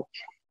a cow.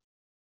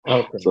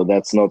 Okay. So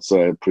that's not so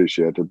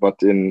appreciated. But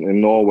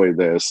in Norway,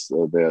 there's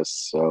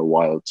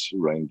wild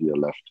reindeer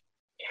left.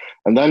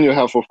 And then you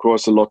have, of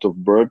course, a lot of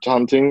bird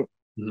hunting.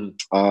 Mm-hmm.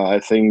 I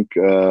think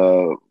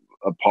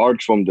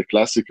apart from the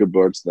classical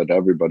birds that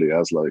everybody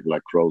has,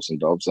 like crows and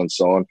doves and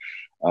so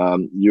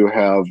on, you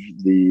have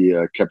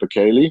the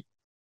capercaillie,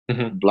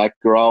 Mm-hmm. black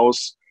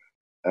grouse,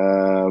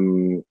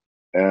 and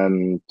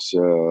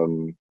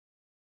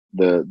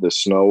the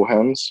snow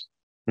hens.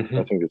 Mm-hmm.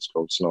 I think it's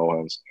called snow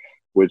hens,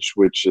 which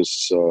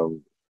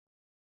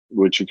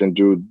you can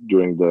do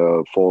during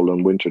the fall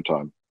and winter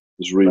time.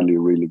 It's really,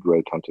 really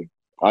great hunting.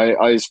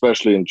 I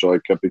especially enjoy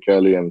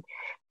capercaillie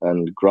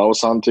and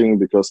grouse hunting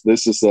because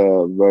this is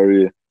a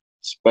very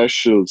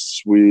special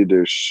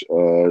Swedish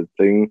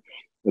thing.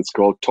 It's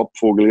called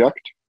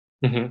toppfågeljakt,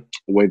 Mm-hmm.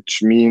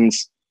 which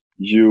means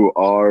you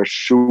are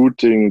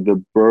shooting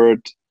the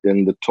bird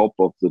in the top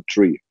of the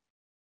tree.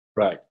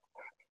 Right.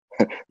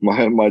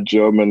 My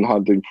German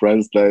hunting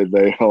friends,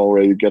 they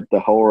already get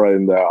the horror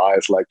in their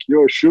eyes, like,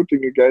 you're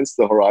shooting against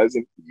the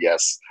horizon.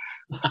 Yes.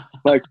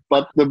 Like,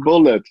 but the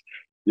bullet.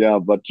 Yeah,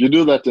 but you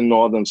do that in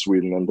northern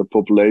Sweden, and the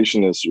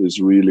population is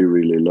really,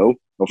 really low.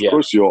 Of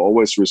course, you're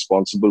always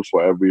responsible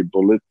for every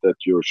bullet that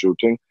you're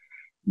shooting,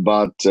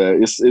 but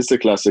it's a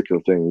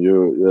classical thing.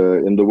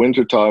 You in the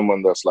winter time,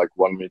 when there's like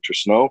 1 meter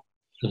snow,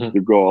 mm-hmm.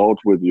 you go out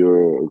with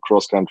your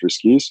cross-country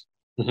skis,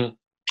 mm-hmm.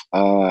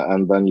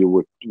 And then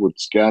you would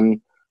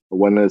scan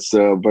when it's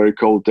a very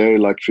cold day,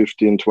 like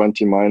 15,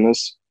 20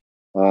 minus,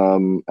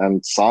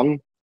 and sun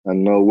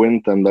and no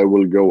wind, and they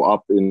will go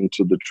up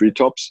into the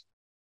treetops.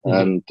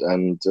 Mm-hmm.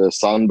 and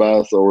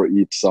sunbath or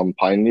eat some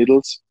pine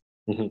needles,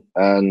 mm-hmm.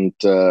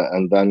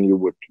 and then you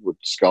would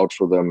scout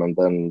for them, and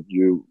then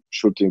you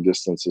shooting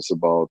distance is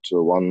about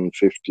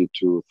 150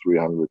 to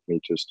 300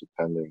 meters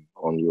depending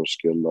on your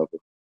skill level.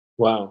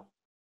 Wow.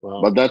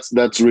 But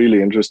that's really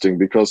interesting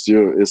because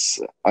you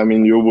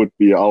would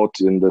be out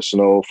in the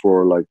snow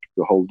for like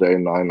the whole day,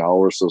 9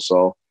 hours or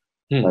so,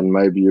 and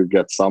maybe you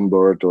get some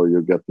bird or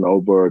you get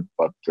no bird,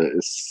 but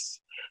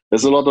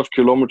there's a lot of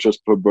kilometers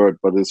per bird,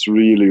 but it's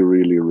really,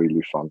 really,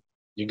 really fun.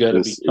 You gotta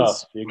be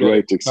tough.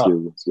 Great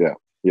experience. Tough.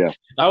 Yeah.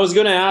 I was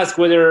gonna ask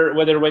whether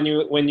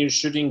when you're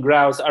shooting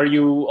grouse, are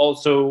you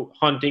also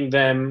hunting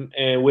them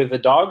with the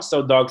dogs?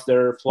 So dogs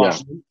they're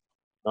flushing.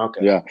 Yeah.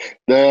 Okay. Yeah.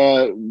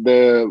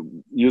 The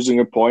using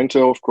a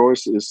pointer, of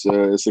course, is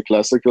a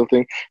classical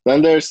thing.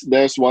 Then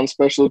there's one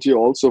specialty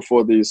also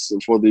for these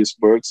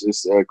birds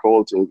is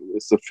called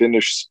it's the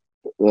Finnish.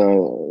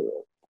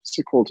 What's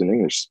it called in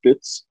English?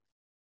 Spitz.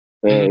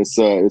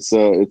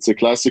 It's a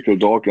classical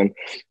dog, and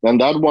then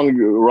that one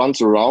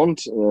runs around,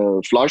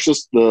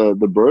 flushes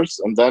the birds,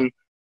 and then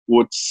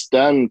would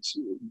stand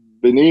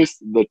beneath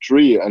the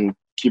tree and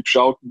keep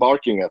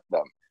barking at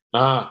them.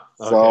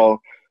 Okay.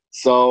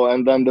 So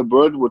and then the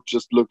bird would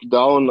just look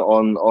down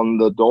on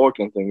the dog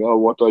and think, oh,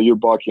 what are you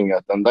barking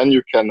at? And then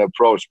you can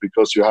approach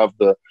because you have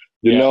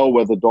know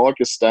where the dog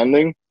is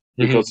standing,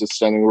 because it's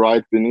standing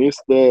right beneath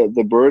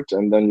the bird,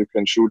 and then you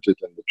can shoot it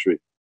in the tree.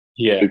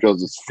 Yeah,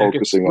 because it's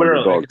focusing on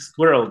the dog. Like a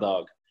squirrel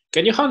dog.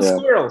 Can you hunt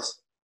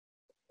squirrels?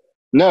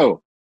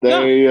 No,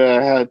 they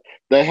had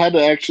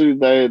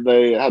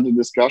a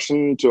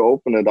discussion to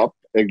open it up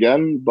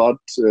again, but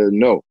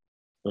no.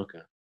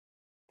 Okay.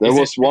 There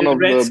was one of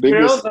the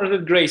biggest. Squirrels or the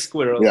gray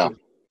squirrels? Yeah,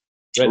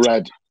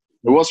 red.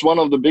 It was one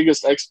of the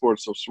biggest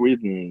exports of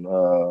Sweden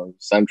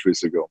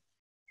centuries ago.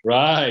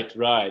 Right.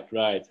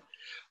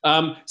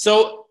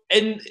 So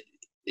and.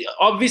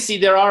 Obviously,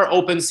 there are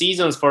open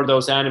seasons for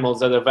those animals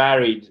that are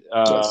varied.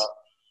 Yes.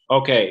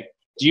 Okay.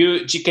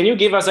 Can you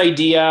give us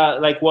idea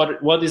like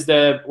what is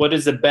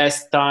the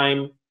best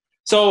time?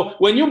 So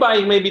when you're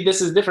buying, maybe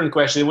this is a different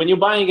question. When you're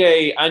buying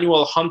a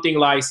annual hunting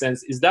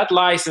license, is that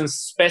license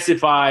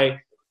specify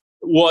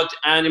what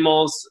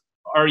animals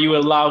are you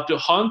allowed to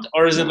hunt,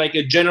 or is it like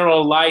a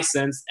general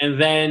license and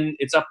then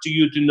it's up to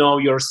you to know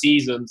your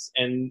seasons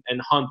and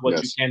hunt what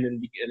you can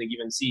in a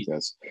given season?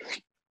 Yes.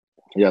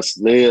 Yes,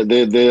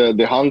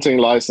 the hunting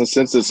license,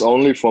 since it's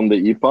only from the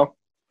IPA,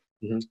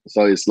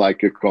 so it's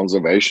like a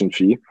conservation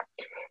fee.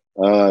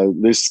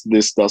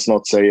 This does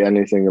not say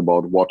anything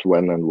about what,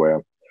 when, and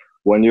where.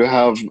 When you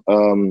have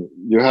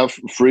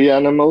free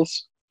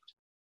animals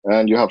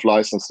and you have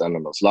licensed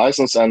animals.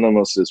 Licensed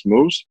animals is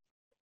moose,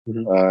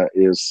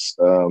 is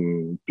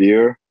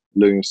bear,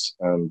 lynx,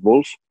 and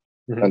wolf,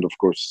 and of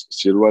course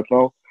seal right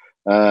now.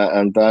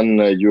 And then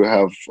you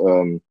have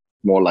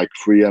more like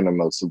free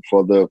animals.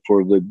 For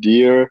the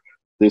deer,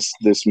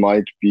 this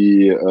might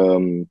be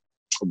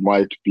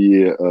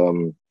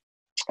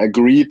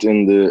agreed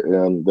in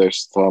the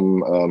there's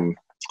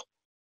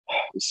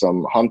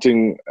some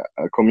hunting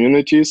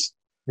communities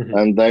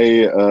and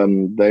they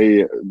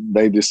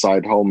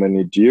decide how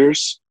many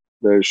deers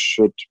there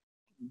should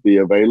be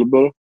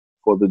available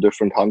for the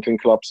different hunting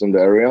clubs in the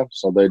area.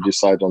 So they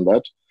decide on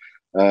that.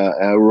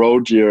 A roe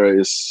deer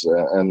is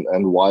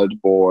and wild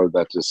boar,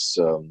 that is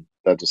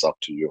up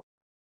to you.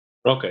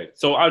 Okay,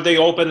 so are they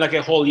open like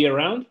a whole year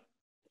round?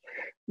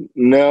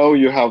 No,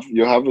 you have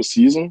a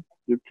season.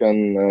 You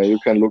can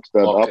look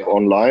that up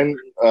online.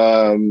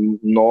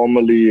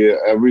 Normally,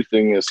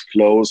 everything is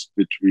closed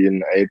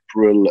between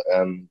April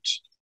and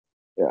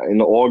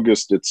in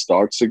August it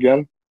starts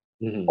again.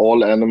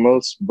 All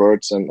animals,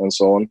 birds, and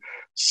so on.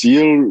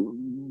 Seal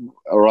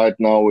right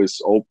now is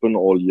open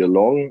all year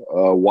long.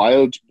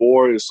 Wild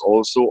boar is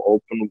also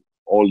open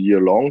all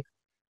year long,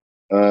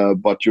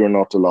 but you're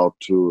not allowed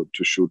to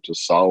shoot a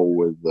sow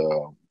with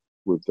the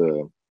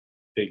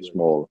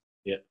small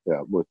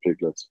with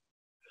piglets.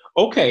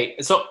 Okay,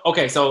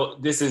 so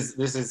this is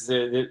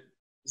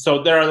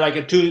so there are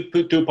like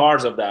two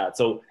parts of that.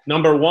 So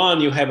number one,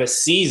 you have a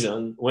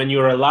season when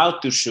you're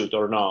allowed to shoot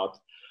or not,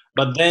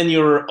 but then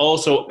you're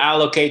also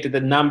allocated a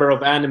number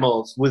of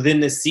animals within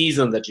the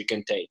season that you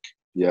can take.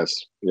 Yes.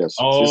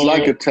 Oh. It's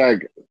like a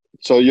tag.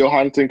 So your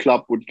hunting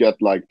club would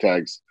get like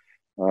tags.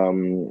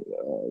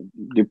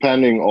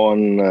 Depending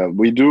on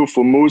we do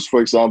for moose, for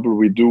example,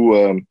 we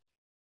do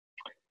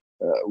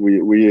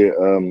we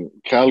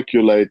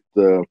calculate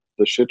the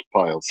shit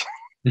piles.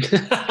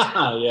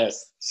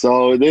 Yes.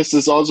 So this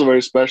is also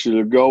very special.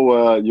 You go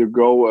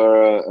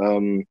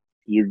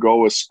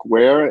a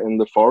square in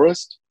the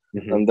forest,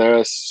 and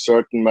there's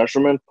certain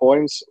measurement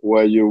points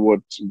where you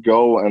would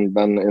go, and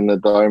then in a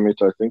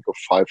diameter, I think of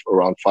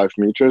around 5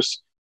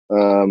 meters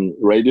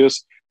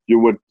radius, you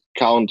would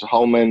count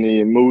how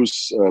many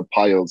moose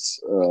piles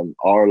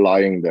are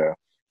lying there,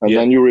 and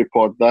then you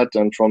report that,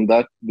 and from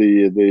that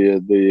the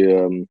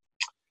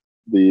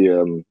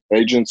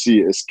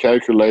agency is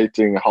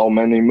calculating how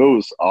many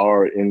moose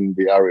are in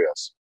the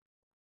areas.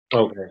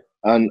 Okay.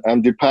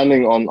 And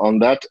depending on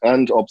that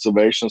and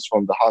observations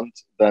from the hunt,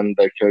 then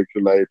they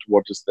calculate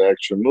what is the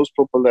actual moose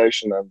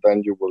population, and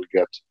then you will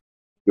get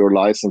your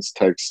license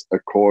tags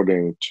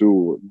according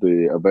to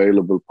the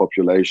available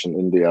population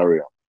in the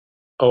area.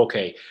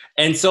 Okay.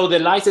 And so the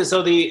license,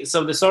 so the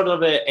sort of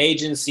the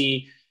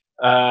agency,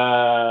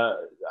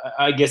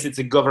 I guess it's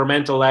a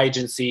governmental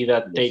agency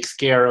that takes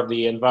care of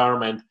the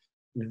environment.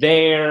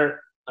 They're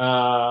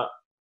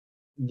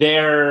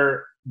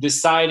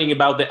deciding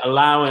about the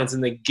allowance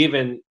in the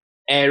given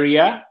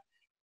area,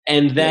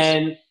 and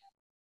then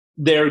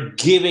they're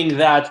giving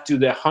that to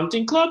the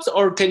hunting clubs,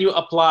 or can you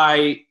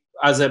apply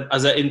as an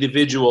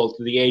individual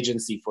to the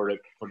agency for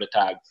the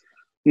tags?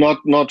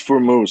 Not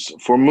for moose.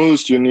 For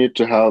moose, you need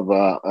to have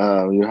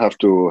you have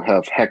to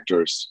have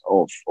hectares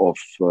of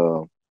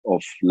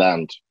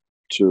land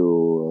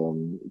to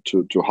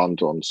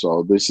hunt on.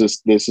 So this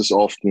is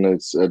often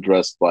it's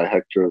addressed by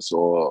hectares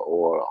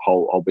or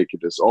how big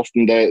it is.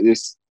 Often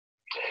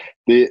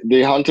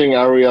the hunting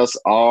areas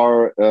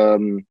are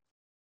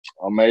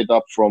made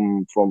up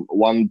from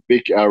one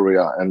big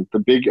area, and the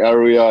big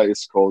area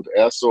is called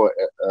ERSO.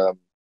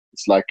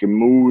 It's like a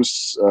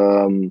moose.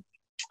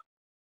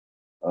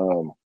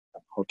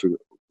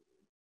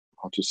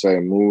 How to say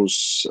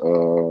moose?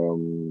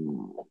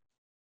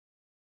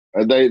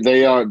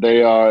 They are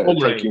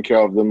taking care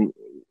of them.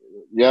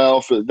 Yeah,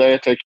 they are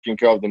taking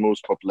care of the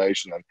moose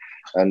population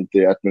and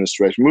the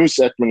administration, moose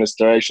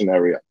administration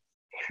area,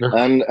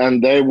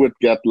 and they would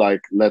get,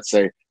 like, let's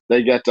say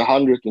they get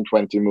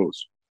 120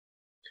 moose.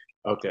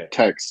 Okay.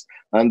 Tags,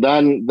 and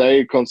then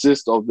they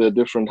consist of the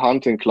different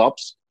hunting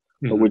clubs,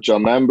 which are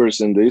members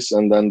in this,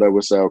 and then they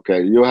will say,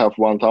 okay, you have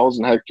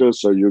 1,000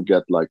 hectares, so you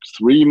get like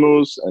 3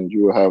 moose, and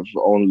you have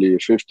only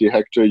 50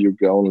 hectares, you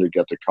can only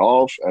get a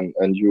calf,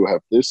 and you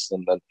have this,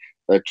 and then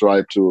they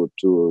try to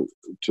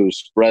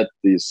spread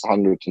these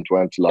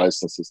 120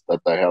 licenses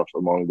that they have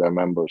among their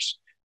members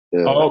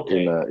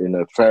in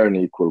a fair and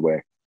equal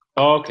way.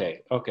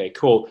 Okay,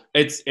 cool.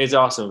 It's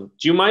awesome.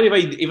 Do you mind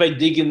if I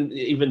dig in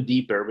even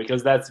deeper,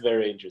 because that's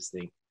very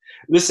interesting?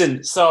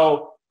 Listen,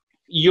 so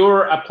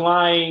you're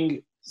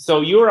applying.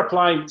 So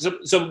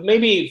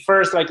maybe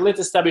first, like, let's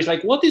establish,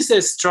 like, what is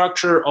the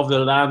structure of the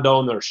land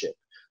ownership?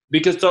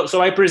 Because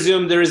so I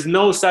presume there is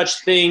no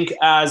such thing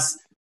as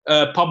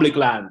public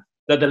land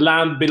that the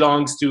land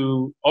belongs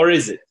to, or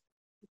is it?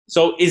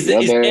 So is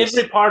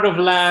every part of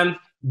land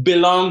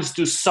belongs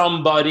to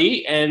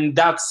somebody, and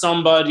that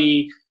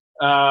somebody,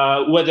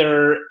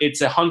 whether it's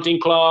a hunting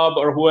club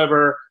or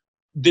whoever,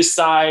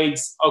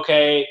 decides,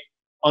 okay,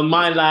 on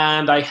my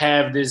land I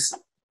have this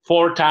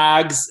 4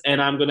 tags,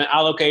 and I'm going to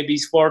allocate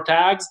these 4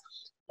 tags?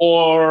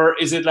 Or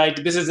is it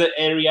like, this is an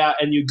area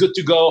and you're good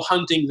to go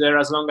hunting there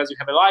as long as you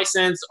have a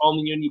license,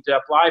 only you need to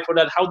apply for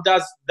that? How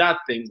does that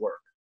thing work?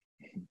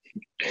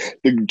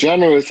 The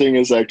general thing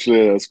is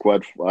actually, I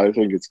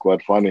think it's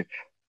quite funny.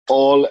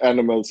 All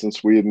animals in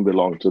Sweden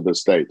belong to the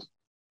state,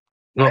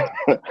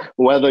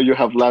 whether you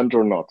have land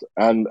or not.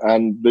 And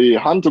the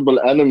huntable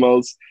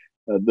animals,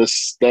 the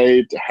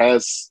state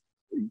has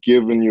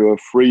given you a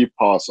free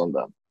pass on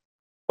them.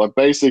 but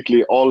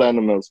basically all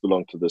animals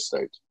belong to the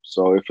state.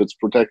 So if it's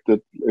protected,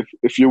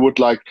 if you would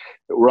like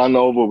run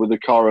over with a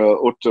car a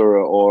otter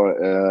or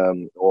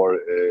a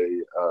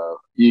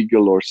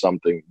eagle or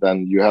something,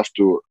 then you have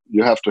to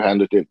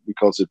hand it in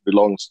because it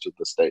belongs to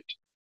the state.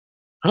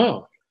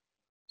 Oh,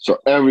 so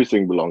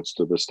everything belongs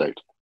to the state.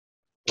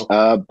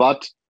 Okay.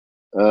 But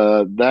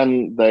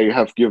then they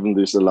have given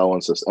these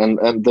allowances, and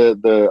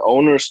the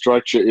owner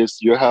structure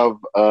is you have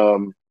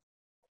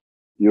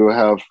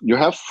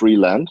free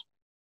land,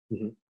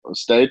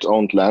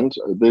 state-owned land.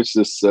 This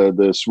is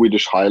the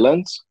Swedish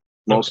Highlands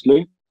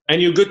mostly.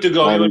 And you're good to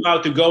go. You're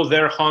allowed to go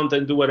there, hunt,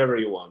 and do whatever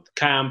you want.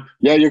 Camp.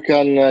 Yeah, you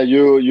can.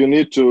 You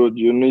need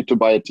to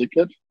buy a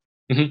ticket.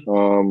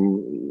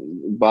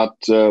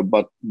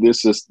 But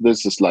this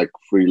is like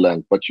free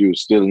land, but you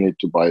still need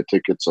to buy a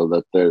ticket so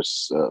that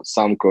there's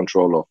some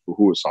control of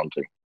who is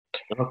hunting.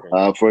 Okay.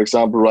 For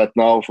example, right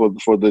now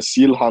for the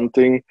seal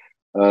hunting,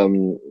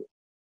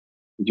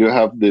 you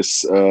have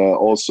this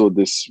also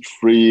this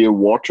free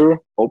water,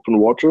 open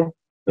water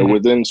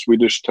within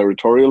Swedish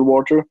territorial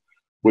water,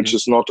 which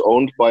is not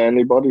owned by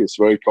anybody. It's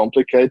very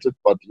complicated,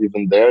 but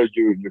even there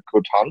you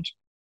could hunt.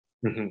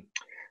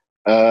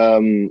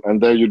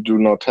 And there you do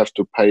not have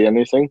to pay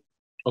anything.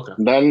 Okay.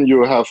 Then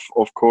you have,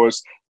 of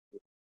course,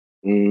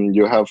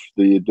 you have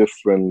the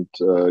different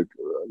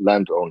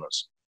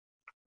landowners.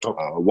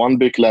 Okay. One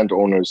big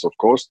landowner is, of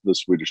course, the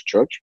Swedish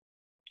church.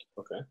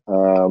 Okay.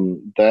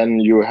 Then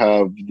you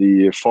have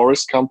the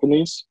forest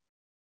companies.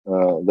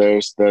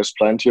 There's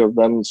plenty of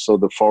them. So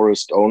the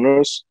forest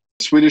owners.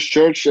 The Swedish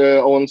church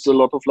owns a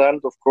lot of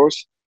land, of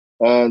course.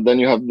 Then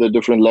you have the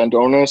different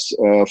landowners,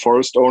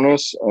 forest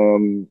owners.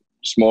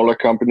 Smaller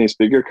companies,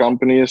 bigger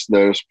companies.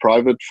 There's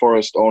private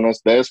forest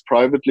owners. There's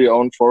privately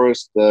owned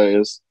forest. There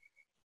is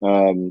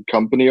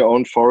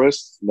company-owned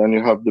forests. Then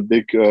you have the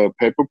big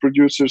paper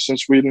producers in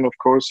Sweden, of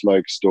course,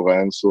 like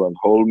Stora Enso and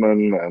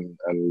Holmen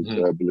and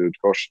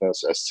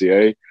Billerud-Korsnäs,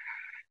 SCA.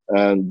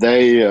 And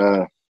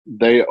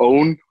they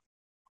own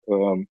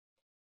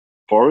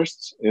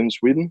forests in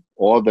Sweden,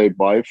 or they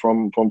buy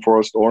from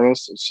forest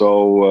owners.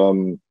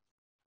 So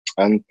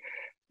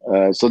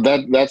so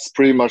that's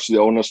pretty much the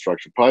owner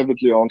structure: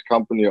 privately owned,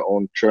 company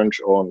owned, church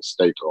owned,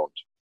 state owned.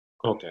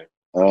 Okay.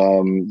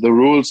 The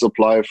rules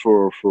apply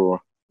for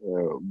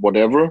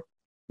whatever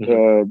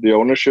the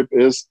ownership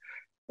is,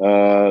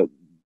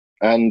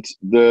 and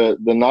the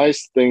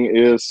nice thing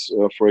is,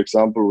 for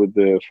example, with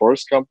the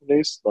forest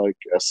companies like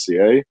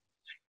SCA,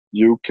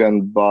 you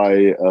can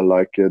buy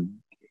like a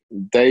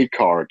day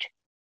card.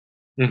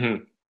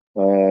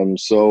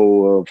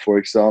 So for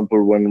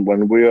example,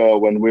 when we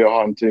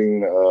are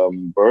hunting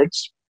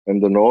birds in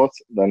the north,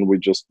 then we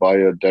just buy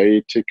a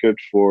day ticket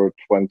for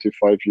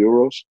 25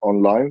 euros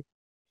online.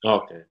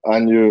 Okay.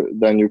 And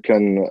you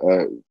can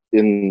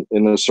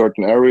in a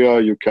certain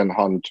area you can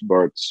hunt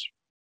birds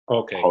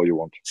how you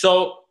want.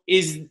 So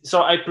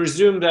I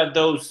presume that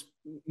those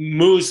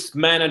moose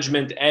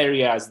management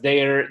areas,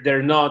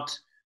 they're not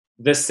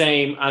the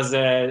same as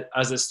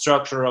a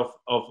structure of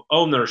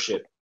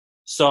ownership.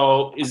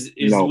 So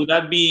No. would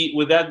that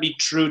be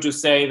true to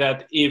say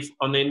that if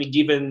on any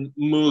given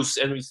moose,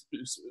 and we're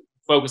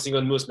focusing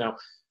on moose now,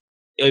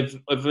 if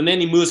in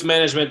any moose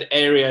management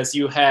areas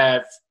you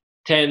have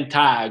 10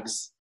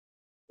 tags,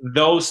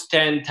 those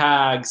 10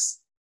 tags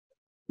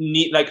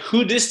need, like,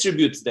 who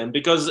distributes them?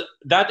 Because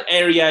that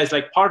area is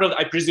like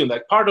I presume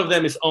like part of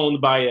them is owned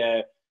by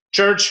a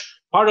church,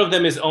 part of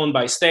them is owned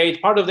by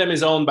state, part of them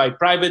is owned by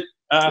private.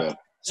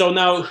 So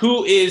now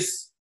who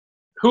is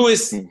who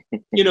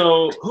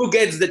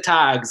gets the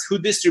tags? Who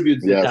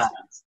distributes the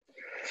tags?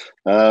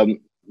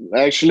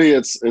 Actually,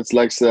 it's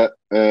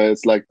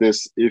like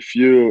this. If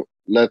you,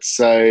 let's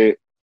say,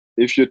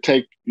 if you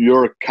take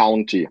your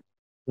county,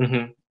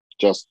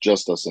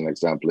 just as an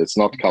example, it's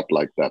not cut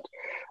like that,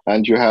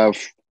 and you have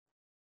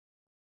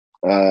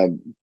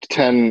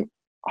 10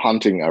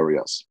 hunting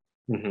areas.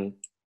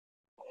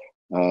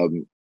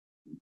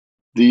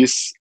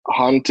 These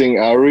hunting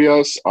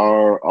areas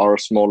are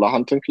smaller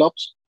hunting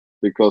clubs,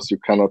 because you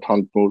cannot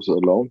hunt moose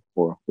alone,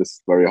 or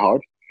it's very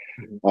hard.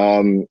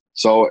 And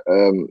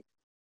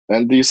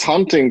these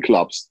hunting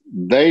clubs,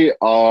 they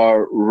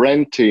are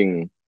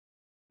owning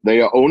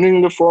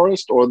the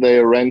forest, or they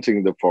are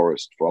renting the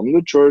forest from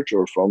the church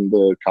or from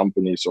the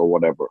companies or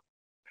whatever.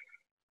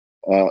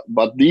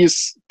 But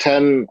these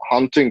 10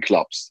 hunting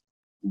clubs,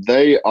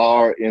 they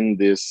are in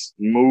this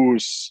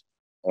moose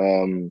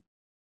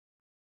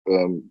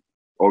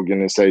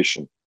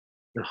organization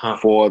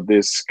for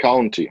this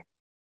county.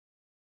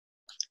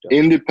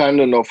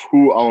 Independent of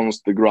who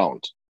owns the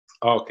ground.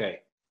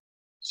 Okay.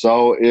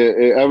 So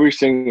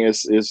everything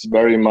is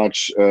very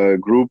much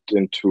grouped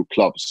into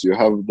clubs. You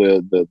have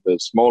the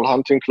small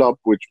hunting club,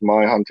 which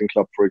my hunting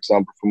club, for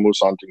example, for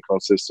moose hunting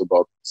consists of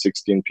about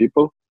 16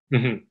 people.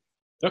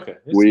 Okay.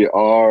 We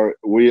are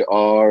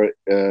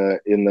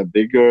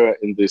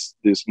in this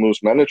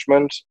moose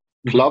management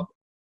club.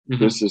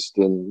 This is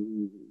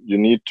you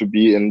need to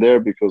be in there,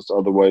 because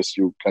otherwise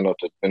you cannot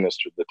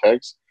administer the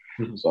tags.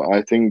 So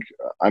I think,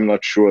 I'm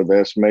not sure,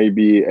 there's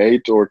maybe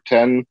 8 or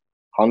 10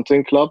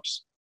 hunting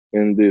clubs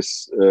in this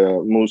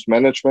moose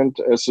management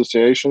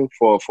association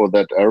for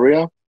that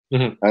area,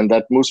 and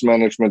that moose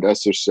management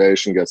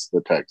association gets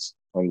the tags,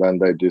 and then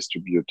they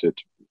distribute it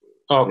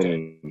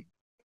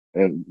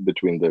in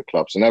between the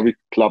clubs, and every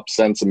club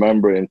sends a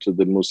member into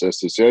the moose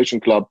association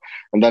club,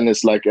 and then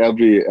it's like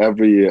every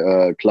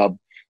club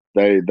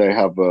they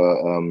have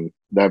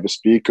a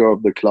speaker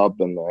of the club,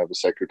 and they have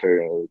a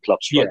secretary of the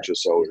club structure.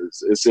 So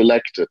it's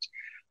elected.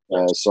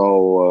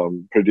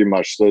 Pretty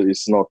much, so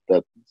it's not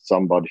that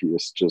somebody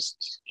is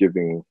just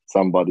giving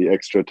somebody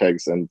extra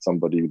tags and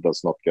somebody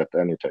does not get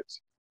any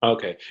tags.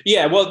 Okay.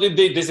 Yeah. Well,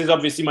 this is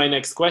obviously my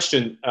next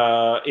question.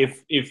 If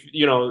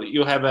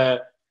you have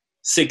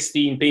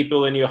 16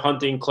 people in your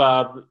hunting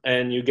club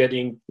and you're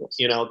getting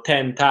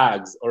 10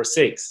 tags or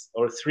 6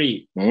 or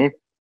 3,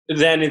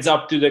 then it's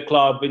up to the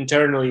club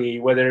internally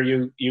whether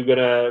you're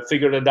gonna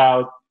figure it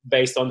out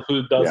based on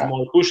who does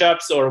more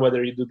push-ups, or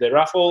whether you do the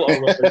raffle, or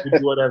whether you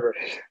do whatever.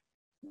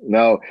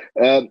 No,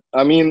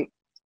 I mean,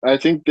 I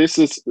think this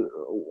is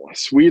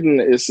Sweden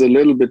is a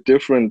little bit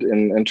different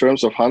in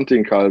terms of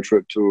hunting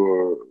culture to,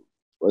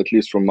 at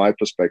least from my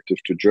perspective,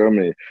 to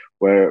Germany,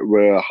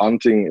 where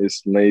hunting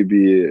is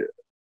maybe,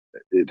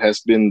 it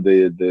has been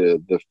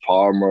the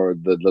farmer,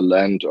 the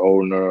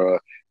landowner.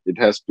 It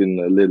has been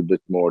a little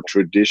bit more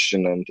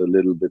tradition and a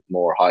little bit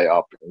more high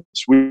up. In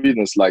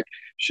Sweden, it's like,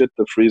 shit,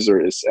 the freezer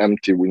is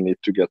empty. We need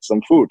to get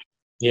some food.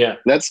 Yeah.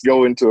 Let's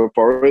go into a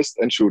forest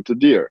and shoot a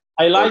deer.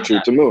 I like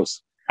shoot a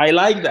moose. I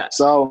like that.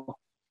 So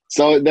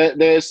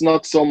there's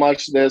not so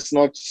much. It's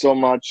not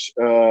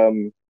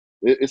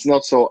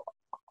so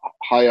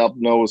high up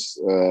nose.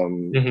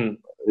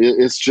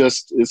 It's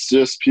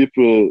just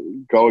people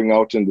going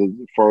out in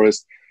the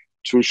forest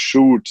to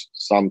shoot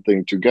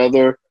something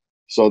together,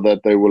 so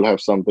that they will have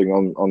something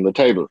on the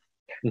table.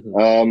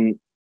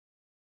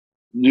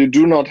 You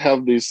do not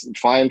have these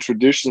fine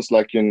traditions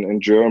like in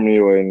Germany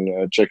or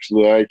in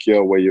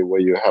Czechoslovakia, where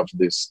you have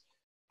this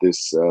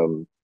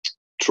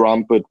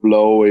trumpet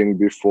blowing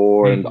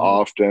before and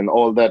after and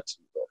all that.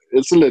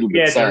 It's a little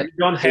bit sad. You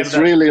don't have it's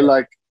that really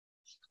like,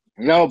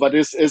 no, but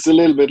it's a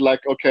little bit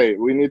like, okay,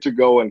 we need to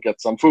go and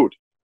get some food.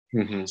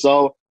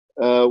 So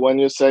when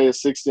you say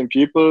 16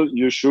 people,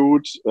 you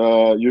shoot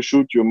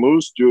your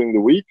moose during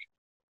the week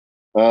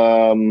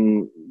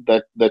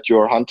that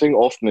you're hunting.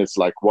 Often it's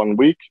like 1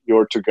 week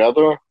you're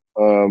together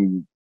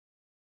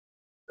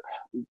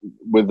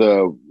with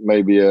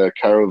maybe a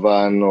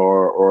caravan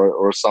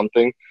or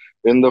something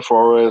in the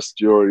forest.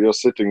 You're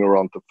sitting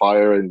around the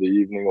fire in the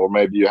evening, or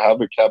maybe you have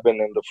a cabin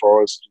in the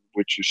forest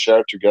which you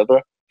share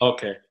together.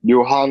 Okay.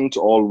 You hunt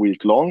all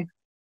week long.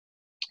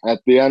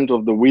 At the end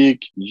of the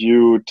week,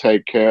 you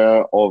take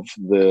care of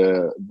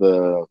the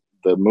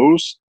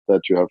moose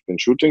that you have been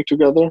shooting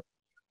together,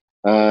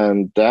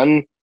 and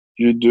then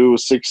you do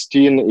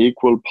 16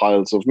 equal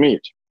piles of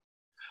meat.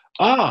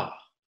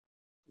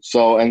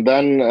 So, and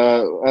then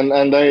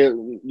and they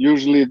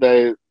usually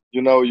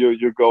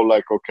you go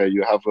like, okay,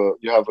 you have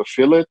a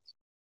fillet.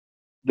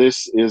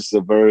 This is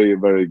a very,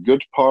 very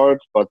good part,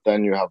 but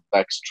then you have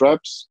back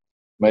straps,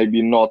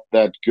 maybe not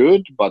that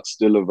good, but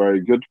still a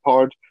very good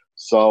part.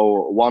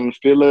 So one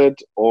fillet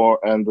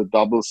and the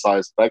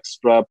double-sized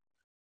backstrap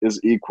is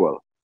equal.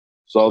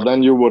 So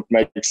then you would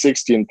make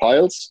 16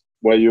 piles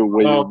where you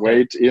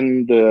weight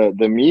in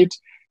the meat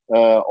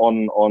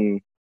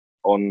on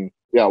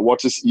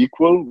what is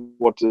equal,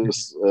 what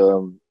is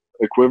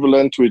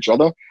equivalent to each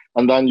other,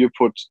 and then you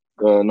put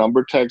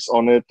number tags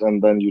on it,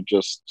 and then you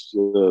just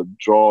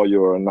draw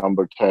your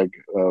number tag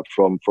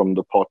from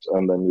the pot,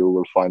 and then you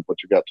will find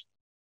what you get.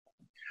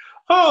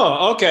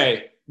 Oh,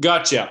 okay.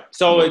 Gotcha.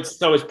 So it's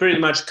pretty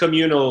much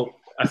communal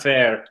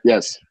affair.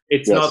 Yes.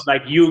 It's not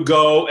like you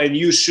go and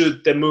you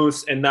shoot the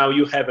moose and now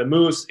you have a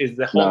moose. It's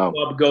the whole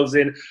club goes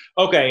in.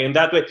 Okay, in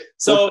that way.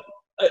 So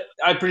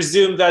I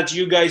presume that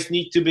you guys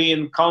need to be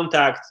in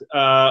contact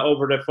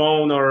over the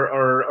phone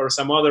or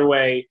some other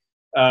way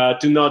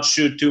to not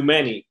shoot too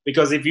many.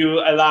 Because if you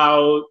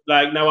allow,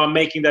 like, now I'm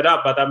making that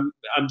up, but I'm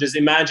just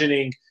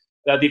imagining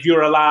that if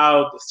you're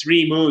allowed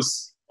 3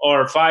 moose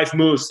or 5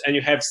 moose and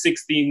you have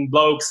 16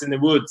 blokes in the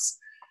woods,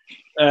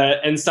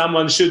 and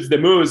someone shoots the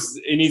moose,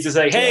 it needs to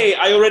say, "Hey,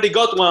 I already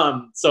got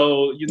one,"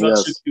 so you not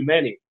shoot too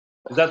many.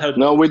 Is that how?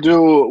 No, we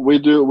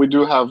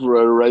do have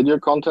radio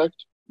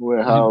contact. We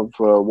have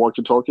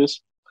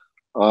walkie-talkies,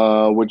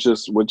 which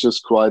is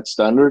quite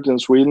standard in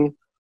Sweden.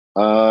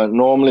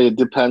 Normally, it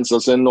depends.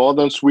 As in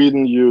northern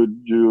Sweden, you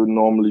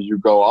normally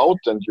go out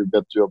and you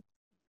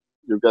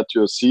get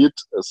your seat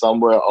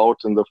somewhere out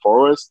in the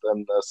forest,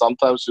 and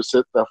sometimes you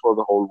sit there for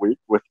the whole week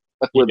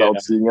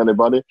without seeing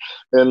anybody.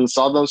 In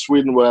southern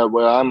Sweden,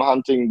 where I'm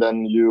hunting,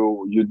 then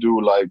you do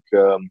like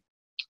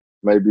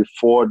maybe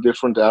 4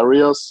 different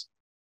areas,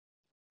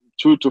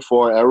 2 to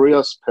 4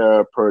 areas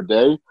per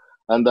day,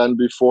 and then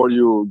before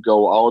you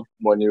go out,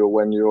 when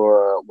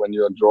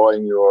you're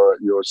drawing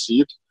your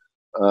seat,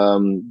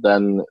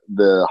 then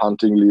the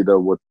hunting leader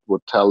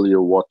would tell you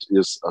what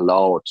is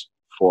allowed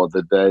for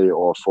the day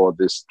or for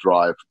this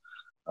drive.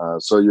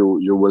 So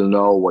you will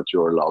know what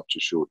you're allowed to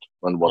shoot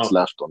and what's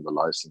left on the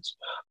license.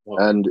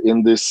 And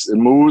in this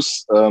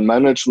moose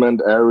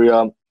management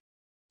area,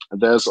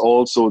 there's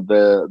also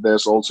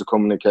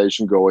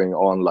communication going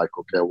on, like,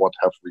 okay, what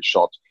have we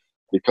shot?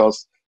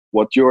 Because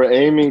what you're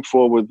aiming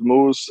for with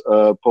moose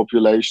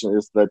population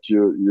is that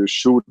you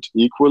shoot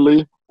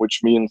equally,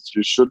 which means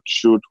you should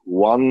shoot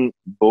one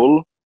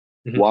bull,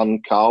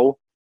 one cow,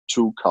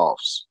 two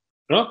calves.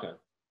 Okay.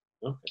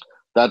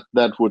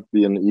 That would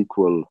be an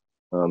equal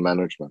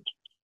management.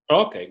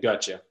 Okay,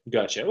 gotcha.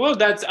 Well,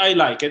 I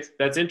like it.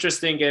 That's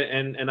interesting,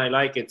 and I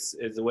like it's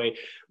a way.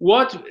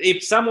 What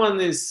if someone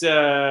is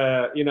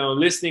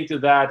listening to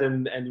that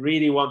and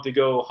really want to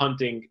go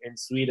hunting in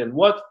Sweden?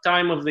 What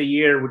time of the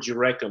year would you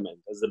recommend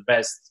as the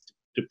best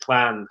to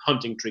plan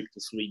hunting trip to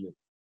Sweden?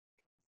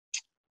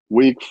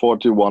 Week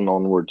 41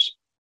 onwards.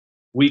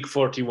 Week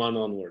 41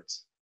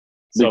 onwards.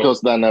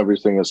 Because then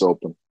everything is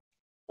open.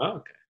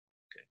 Okay.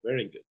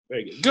 Very good.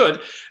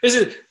 Good.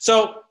 Listen,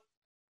 so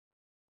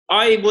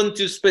I want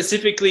to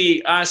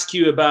specifically ask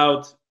you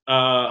about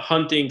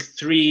hunting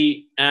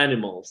 3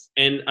 animals,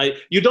 and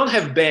you don't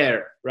have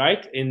bear,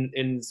 right?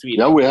 In Sweden.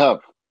 Yeah, we have.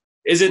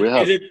 Is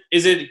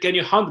it? Can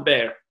you hunt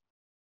bear?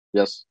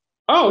 Yes.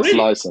 Oh, it's really?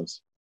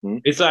 Licensed.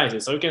 It's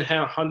licensed, so you can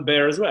hunt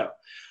bear as well.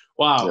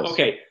 Wow. Yes.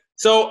 Okay.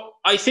 So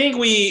I think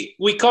we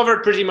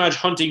covered pretty much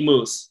hunting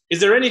moose. Is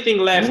there anything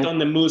left on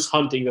the moose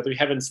hunting that we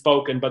haven't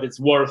spoken, but it's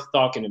worth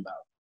talking about?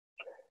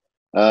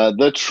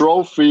 The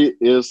trophy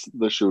is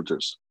the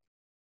shooters.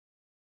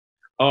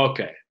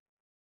 Okay.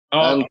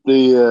 And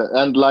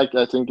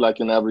I think like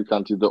in every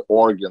country, the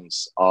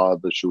organs are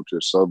the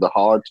shooters. So the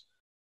heart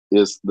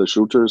is the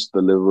shooters,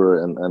 the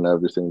liver and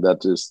everything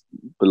that is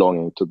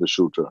belonging to the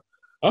shooter.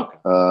 Okay.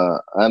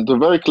 And the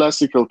very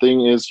classical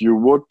thing is you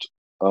would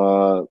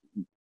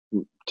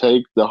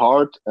take the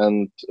heart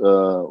and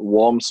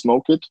warm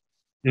smoke it,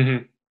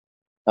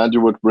 and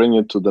you would bring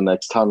it to the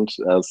next hunt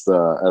as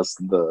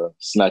the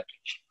snack.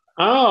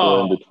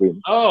 Oh, in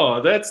between.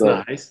 Oh, that's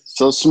nice.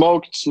 So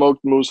smoked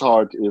moose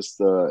heart is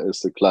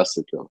the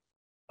classical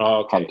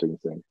hunting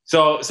thing.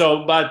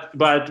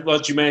 But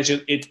what you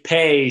mentioned, it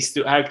pays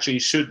to actually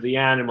shoot the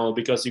animal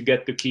because you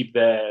get to keep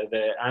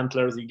the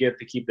antlers, you get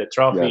to keep the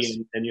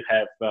trophy, and you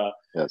have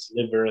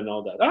liver and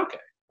all that. Okay.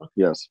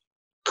 Yes.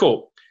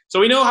 Cool. So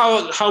we know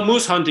how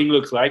moose hunting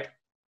looks like.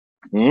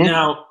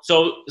 Now,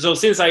 so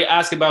since I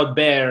asked about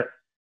bear,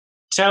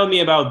 tell me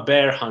about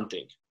bear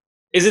hunting.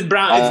 Is it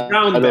brown? It's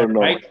brown bear,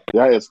 right?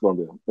 Yeah, it's brown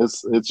bear.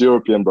 It's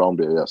European brown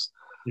bear. Yes.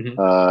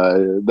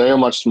 They are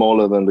much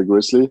smaller than the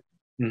grizzly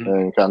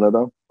in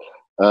Canada.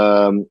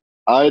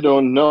 I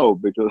don't know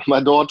because my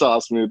daughter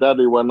asked me,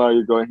 "Daddy, when are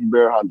you going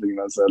bear hunting?"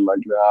 And I said, "Like,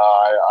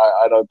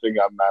 I don't think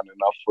I'm man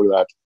enough for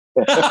that."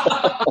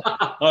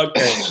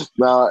 Okay.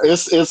 Now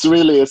it's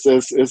really a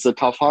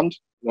tough hunt.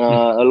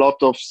 A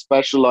lot of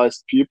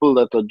specialized people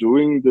that are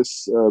doing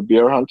this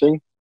bear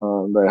hunting.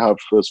 They have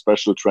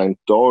special trained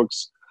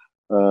dogs.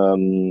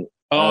 You're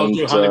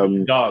hunting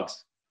with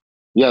dogs.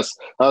 Yes.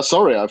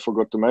 Sorry, I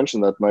forgot to mention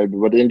that maybe.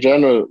 But in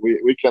general,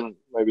 we can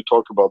maybe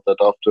talk about that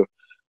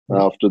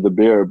after the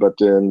bear. But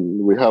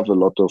we have a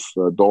lot of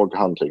dog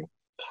hunting.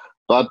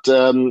 But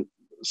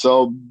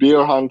so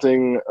bear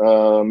hunting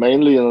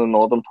mainly in the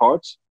northern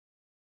parts.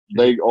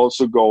 They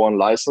also go on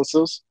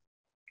licenses.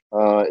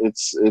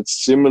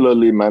 It's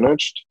similarly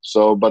managed.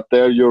 So, but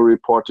there you're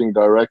reporting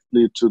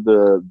directly to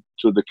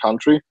the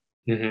country.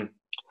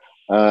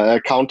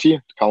 County,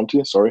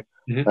 sorry.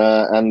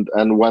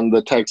 And when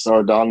the tags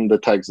are done, the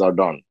tags are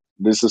done.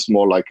 This is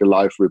more like a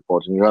live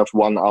reporting. You have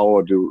 1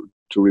 hour to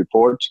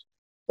report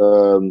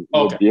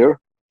with beer,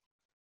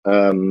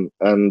 and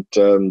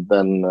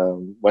then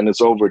when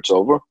it's over, it's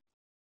over.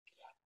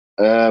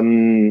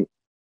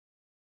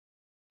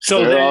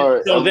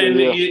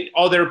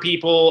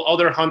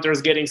 Other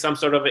hunters getting some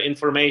sort of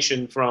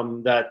information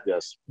from that.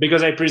 Yes.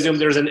 Because I presume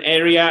there's an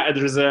area, and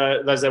there's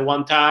a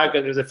 1 tag,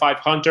 and there's a 5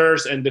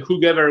 hunters, and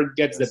whoever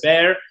gets the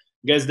bear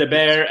gets the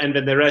bear, and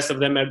then the rest of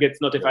them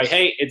gets notified.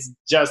 Hey, it's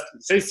just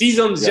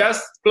season's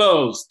just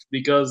closed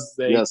because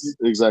they. Yes,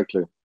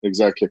 exactly,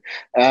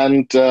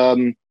 and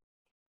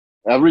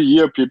every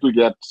year people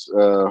get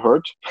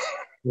hurt.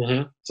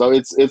 So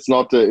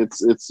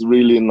it's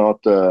really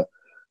not a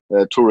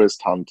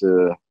tourist hunt.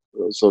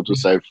 So to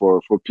say,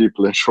 for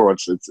people in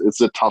shorts, it's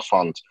a tough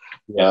hunt.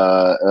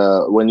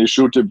 When you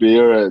shoot a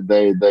bear,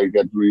 they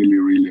get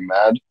really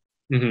mad.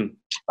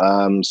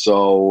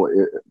 So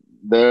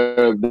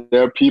there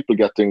are people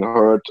getting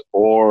hurt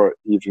or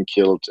even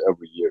killed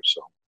every year.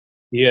 So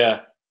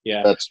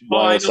that's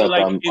why I know.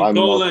 Like in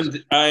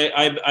Poland,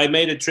 I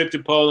made a trip to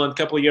Poland a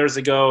couple of years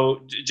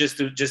ago just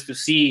to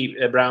see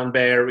a brown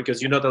bear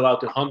because you're not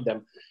allowed to hunt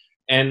them,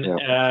 and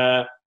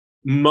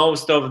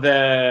most of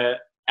the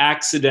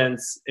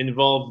accidents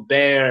involve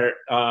bear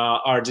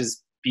are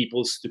just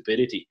people's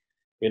stupidity,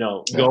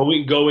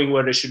 going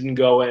where they shouldn't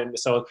go. And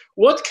so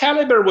what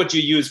caliber would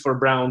you use for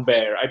brown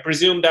bear? I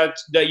presume that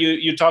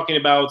you're talking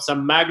about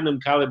some magnum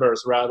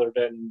calibers rather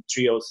than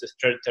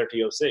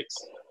 3006.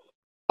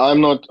 I'm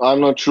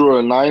not sure.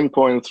 A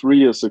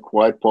 9.3 is a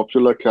quite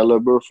popular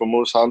caliber for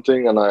moose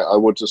hunting, and I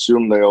would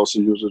assume they also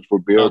use it for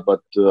beer,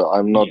 but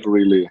I'm not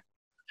really.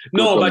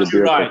 No, but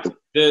you're right.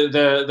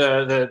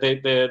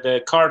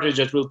 The cartridge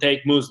that will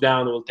take moose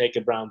down will take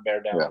a brown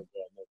bear down. Yeah.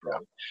 No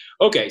problem.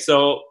 Okay,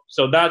 so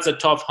that's a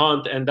tough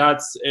hunt, and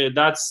that's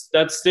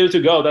still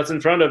to go. That's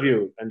in front of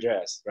you,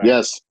 Andreas. Right?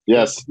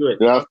 Yes. Good.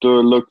 You have to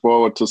look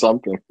forward to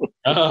something.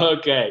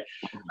 Okay.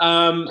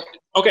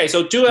 Okay.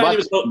 So two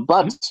animals.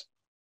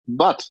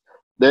 But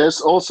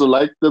there's also,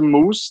 like the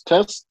moose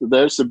test,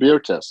 there's a beer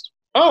test.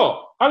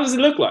 Oh, how does it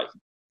look like?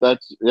 That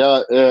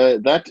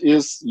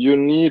is, you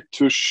need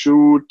to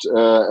shoot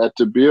at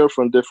the beer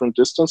from different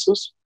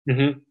distances.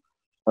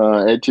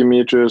 80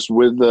 meters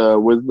with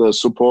the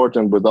support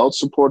and without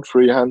support,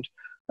 freehand.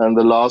 And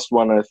the last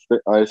one,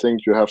 I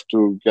think you have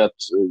to get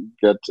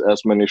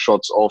as many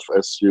shots off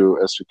as you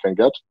can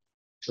get.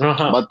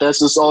 But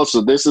this is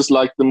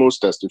like the moose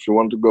test. If you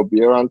want to go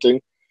beer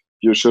hunting,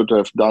 you should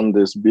have done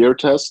this beer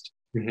test.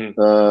 And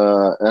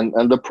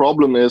the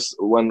problem is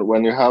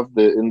when you have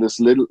in this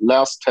little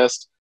last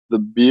test, the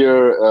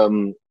beer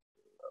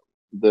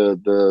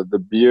the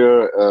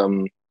beer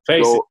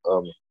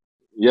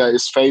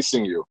is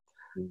facing you,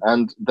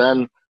 and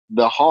then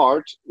the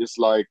heart is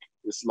like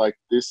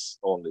this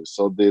only.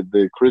 So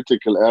the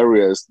critical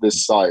area is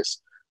this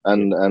size,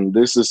 and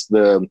this is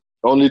the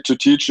only to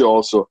teach you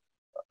also.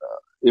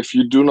 If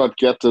you do not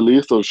get the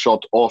lethal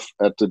shot off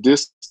at the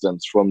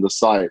distance from the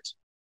side,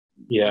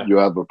 you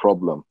have a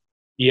problem.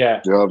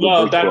 Yeah,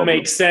 well, that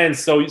makes sense.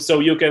 So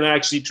you can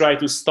actually try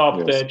to stop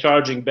the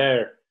charging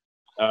bear.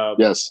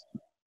 Yes.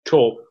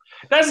 Cool.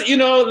 That's,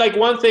 like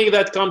one thing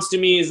that comes to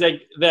me is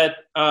like that.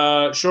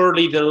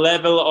 Surely the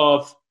level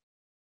of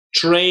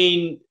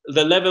training,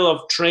 the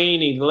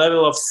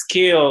level of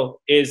skill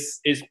is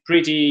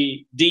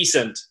pretty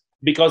decent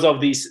because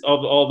of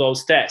all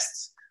those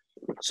tests.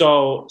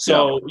 So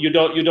you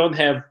don't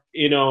have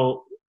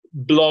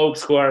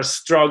blokes who are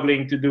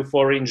struggling to do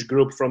 4-inch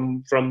group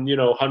from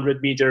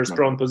 100 meters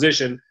prone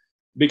position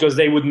because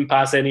they wouldn't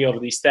pass any of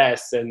these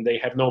tests and they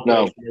have no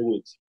place in the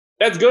woods.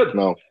 That's good.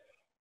 No,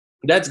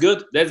 that's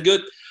good.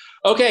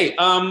 Okay,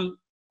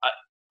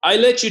 I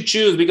let you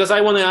choose because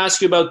I want to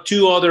ask you about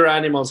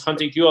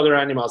hunting two other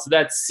animals.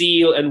 That's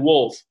seal and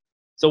wolf.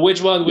 So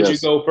which one would you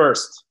go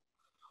first?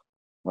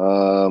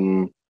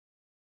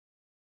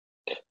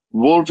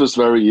 Wolf is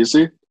very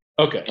easy.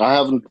 Okay. I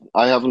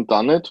haven't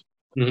done it.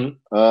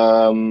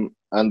 And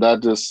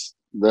that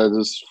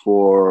is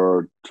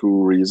for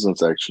two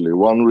reasons actually.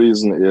 One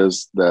reason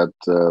is that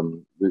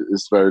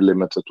it's very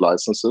limited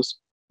licenses.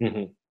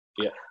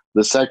 Yeah.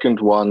 The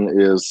second one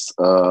is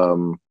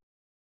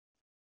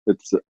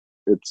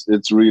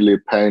it's really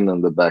pain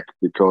in the back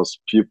because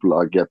people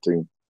are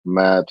getting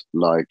mad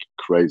like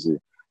crazy.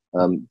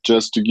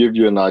 Just to give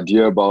you an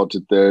idea about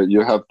it, there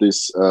you have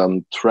this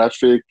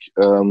traffic.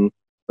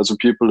 So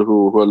people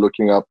who are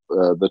looking up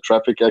the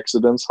traffic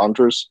accidents,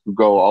 hunters who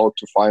go out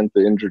to find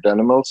the injured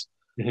animals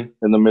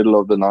in the middle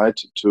of the night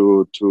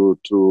to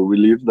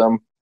relieve them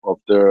of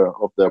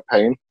their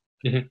pain.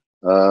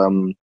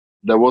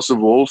 There was a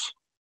wolf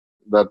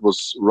that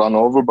was run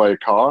over by a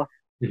car,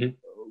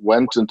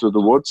 went into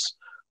the woods.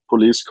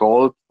 Police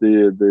called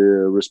the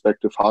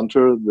respective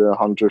hunter. The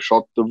hunter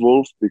shot the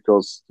wolf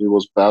because he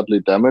was badly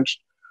damaged.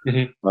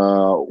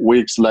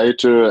 Weeks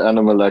later,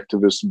 animal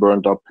activists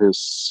burned up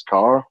his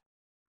car,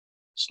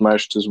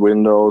 smashed his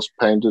windows,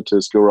 painted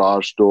his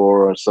garage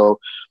door. So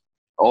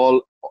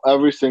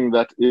everything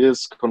that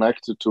is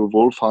connected to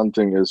wolf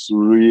hunting is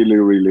really,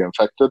 really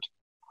infected.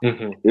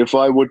 If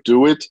I would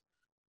do it,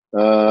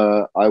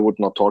 I would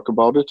not talk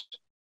about it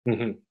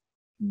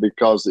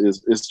because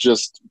it's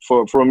just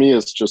for me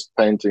it's just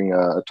painting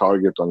a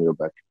target on your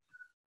back.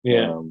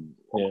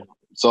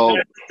 So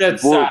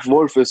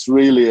wolf is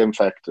really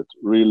infected,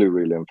 really,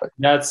 really infected.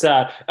 That's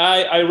sad.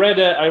 I read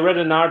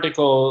an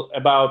article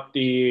about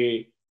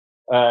a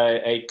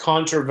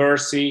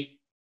controversy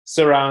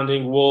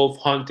surrounding wolf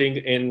hunting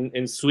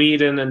in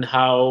Sweden and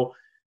how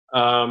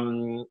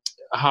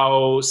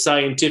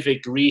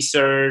scientific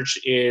research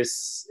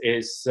is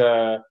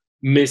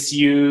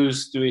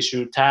misused to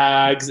issue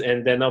tags,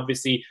 and then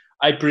obviously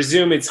I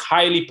presume it's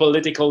highly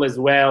political as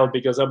well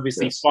because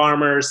obviously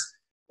farmers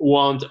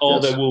want all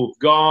the wolf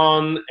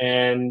gone,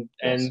 and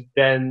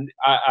then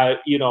I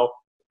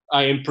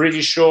am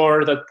pretty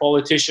sure that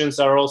politicians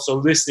are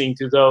also listening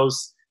to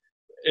those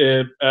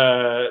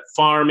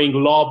farming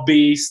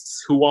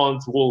lobbyists who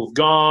want wolf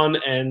gone,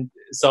 and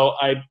so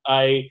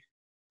I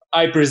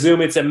presume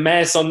it's a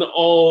mess on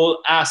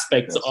all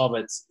aspects of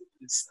it,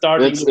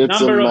 starting with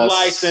number of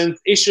license,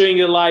 issuing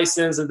a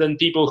license, and then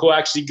people who are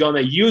actually gonna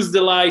use the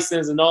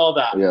license and all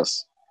that.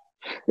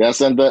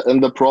 Yes, and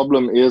the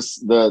problem is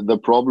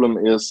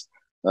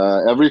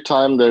every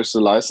time there's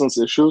a license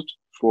issued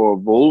for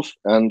wolf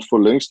and for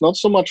lynx, not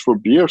so much for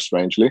beer,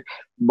 strangely,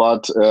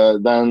 but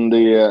then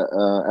the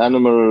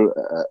animal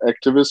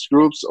activist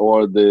groups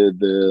or the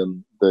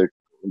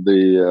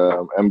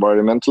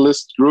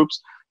environmentalist groups,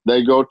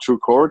 they go to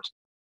court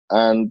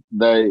and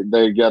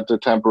they get a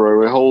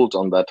temporary hold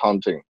on that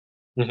hunting.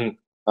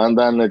 And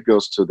then it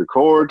goes to the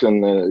court,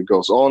 and it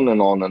goes on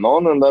and on and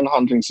on, and then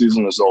hunting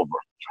season is over.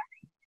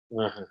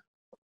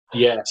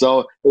 Yeah.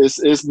 So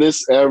is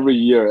this every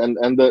year?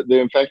 And the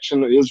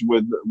infection is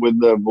with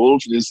the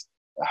wolves is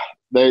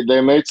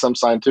they made some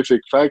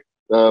scientific fact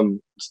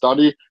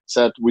study,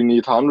 said we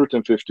need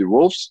 150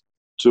 wolves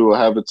to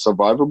have it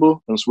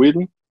survivable in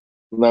Sweden.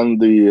 Then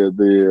the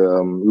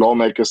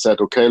lawmaker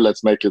said, okay,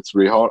 let's make it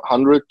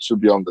 300 to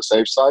be on the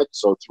safe side.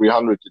 So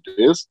 300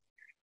 it is.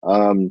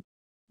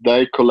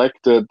 They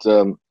collected,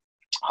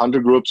 hunter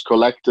groups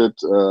collected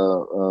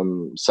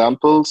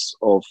samples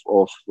of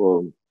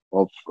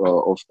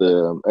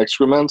the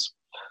excrements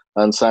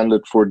and sent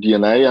it for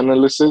DNA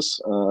analysis.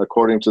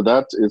 According to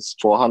that, it's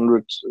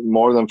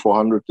more than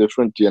 400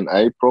 different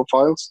DNA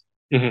profiles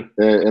in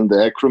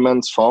the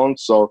excrements found.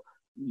 So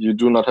you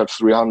do not have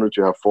 300,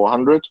 you have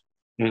 400.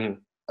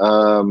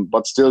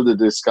 But still the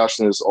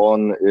discussion is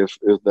on if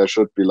there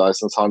should be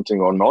licensed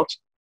hunting or not.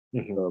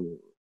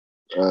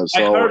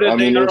 I heard that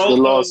they are if the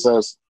law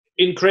says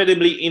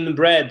incredibly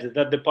inbred,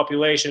 that the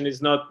population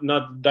is not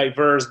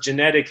diverse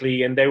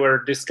genetically, and there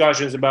were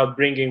discussions about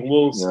bringing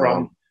wolves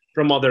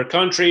from other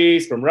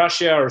countries, from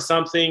Russia or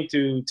something,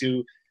 to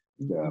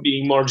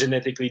being more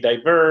genetically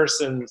diverse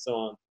and so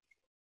on.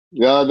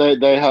 Yeah,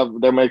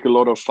 they make a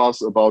lot of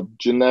fuss about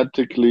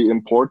genetically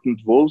important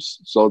wolves,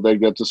 so they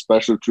get a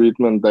special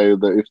treatment.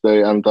 If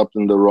they end up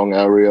in the wrong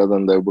area,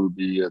 then they will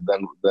be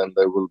then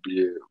they will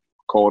be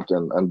caught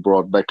and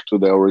brought back to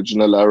the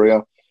original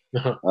area.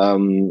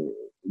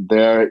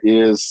 There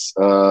is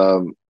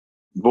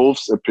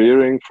wolves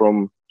appearing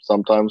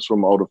sometimes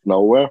from out of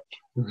nowhere.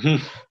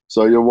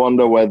 So you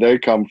wonder where they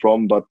come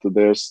from, but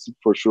there's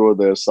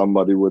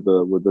somebody with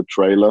a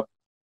trailer.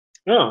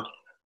 Yeah.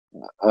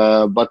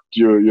 But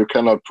you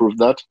cannot prove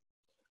that.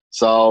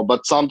 So,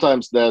 but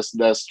sometimes there's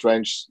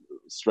strange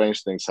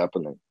things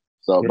happening.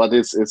 So, but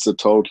it's a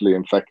totally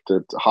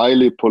infected,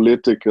 highly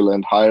political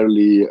and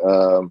highly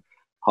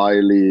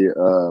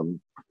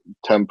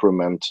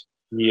temperament.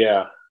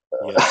 Yeah.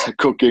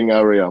 Cooking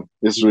area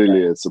is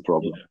it's a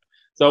problem. Yeah.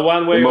 So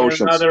one way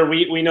Emotions. or another,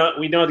 we're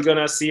not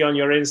gonna see on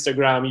your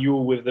Instagram you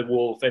with the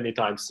wolf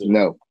anytime soon.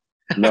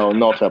 No,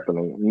 not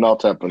happening.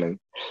 Not happening.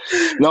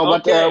 No,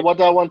 okay. But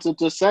what I wanted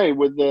to say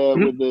with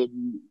the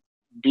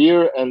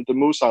beer and the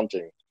moose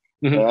hunting,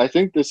 I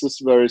think this is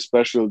very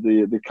special.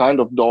 The kind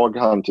of dog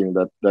hunting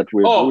that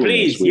we're doing. Oh,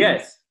 please,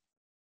 yes.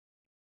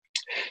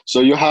 So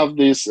you have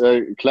these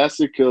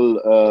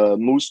classical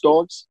moose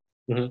dogs.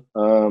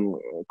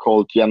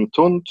 Called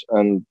Jämthund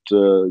and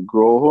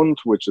Gråhund,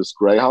 which is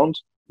greyhound.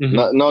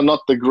 No,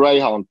 not the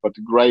greyhound, but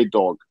the grey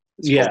dog.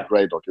 It's called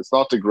grey dog. It's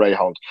not the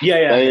greyhound.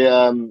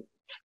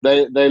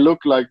 They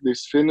look like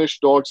these Finnish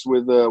dogs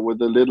with a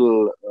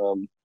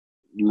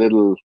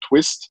little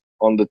twist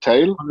on the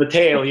tail. On the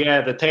tail,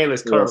 the tail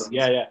is curved.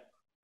 Yes.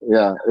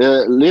 Yeah,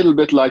 a little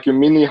bit like a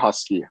mini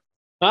husky.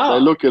 They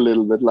look a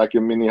little bit like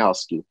a mini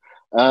husky,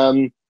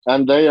 and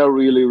they are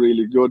really,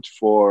 really good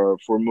for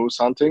moose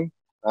hunting.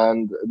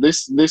 And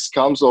this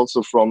comes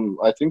also from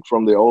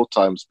the old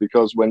times,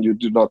 because when you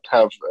do not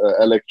have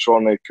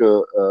electronic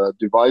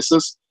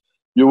devices,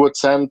 you would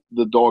send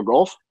the dog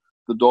off.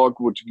 The dog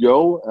would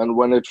go, and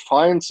when it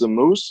finds a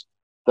moose,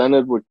 then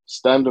it would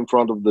stand in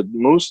front of the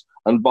moose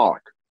and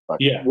bark,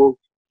 like woo,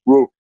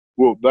 woo,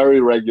 woo,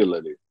 very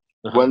regularly.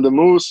 When the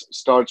moose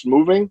starts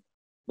moving,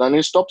 then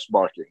he stops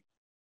barking,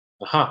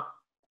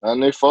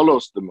 and he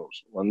follows the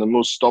moose. When the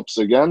moose stops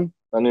again,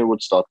 then he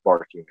would start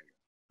barking again.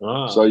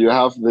 So you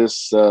have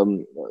this.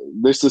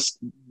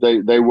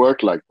 They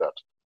work like that.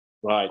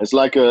 Right. It's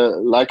like a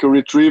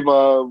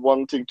retriever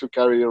wanting to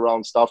carry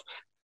around stuff.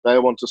 They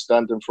want to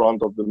stand in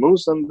front of the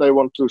moose and they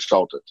want to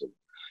shout at him.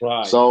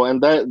 Right. So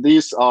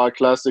these are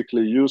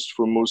classically used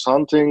for moose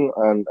hunting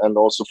and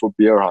also for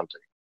bear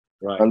hunting.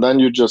 Right. And then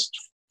you just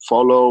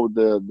follow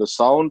the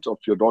sound of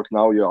your dog.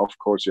 Now of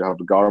course you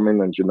have a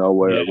Garmin and you know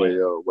where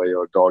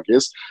your dog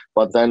is.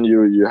 But then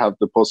you have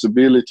the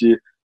possibility,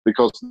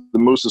 because the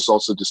moose is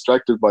also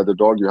distracted by the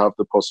dog, you have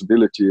the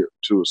possibility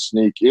to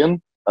sneak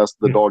in as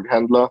the dog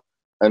handler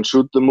and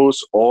shoot the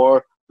moose,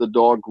 or the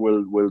dog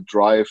will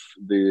drive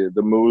the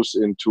moose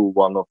into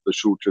one of the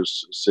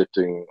shooters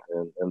sitting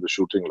in the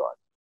shooting line.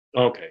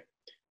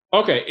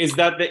 Okay. Is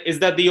that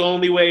the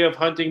only way of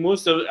hunting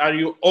moose? So are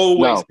you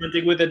always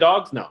hunting with the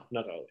dogs? No,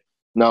 not always.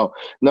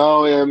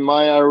 No, in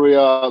my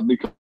area,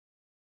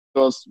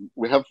 because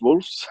we have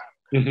wolves.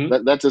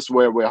 That is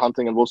where we're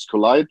hunting and wolves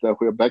collide.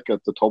 We're back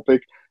at the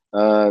topic.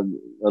 A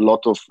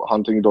lot of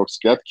hunting dogs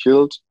get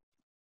killed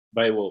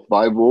by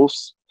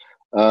wolves.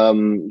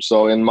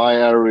 So in my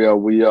area,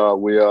 we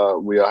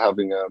are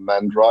having a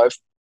man drive.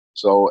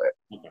 So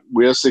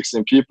we are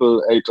 16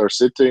 people, 8 are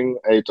sitting,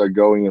 8 are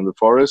going in the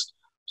forest.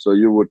 So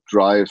you would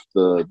drive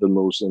the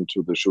moose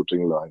into the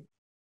shooting line,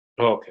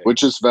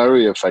 which is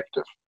very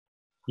effective.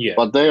 Yeah.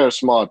 But they are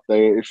smart.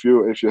 If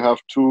you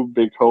have 2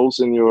 big holes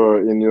in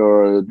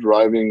your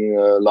driving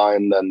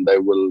line, then they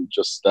will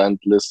just stand,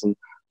 listen,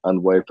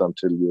 and wait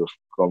until you've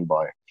gone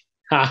by.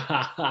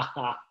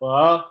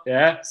 Well,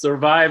 yeah,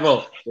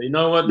 survival. They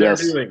know what they're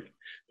Yes. doing.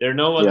 They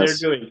know what they're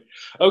doing.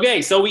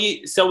 Okay, so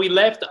we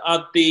left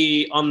at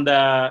on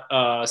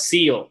the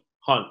seal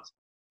hunt.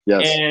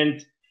 Yes.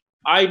 And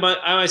I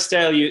must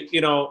tell you,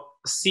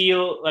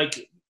 seal,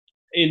 like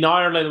in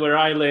Ireland where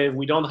I live,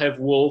 we don't have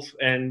wolf,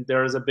 and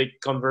there's a big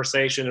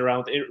conversation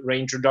around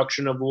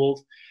reintroduction of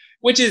wolf,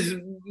 which is,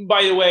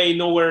 by the way,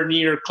 nowhere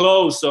near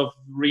close of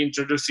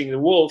reintroducing the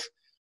wolf.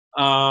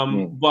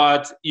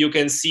 But you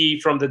can see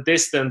from the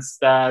distance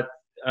that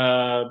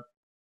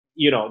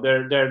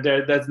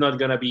that's not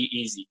gonna be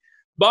easy.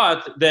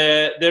 But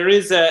there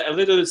is a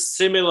little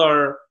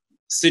similar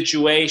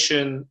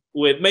situation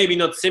with, maybe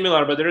not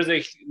similar, but there is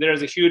a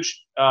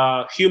huge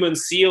human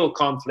seal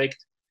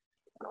conflict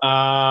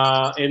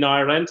in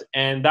Ireland,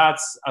 and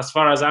that's, as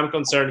far as I'm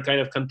concerned, kind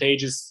of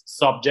contagious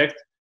subject.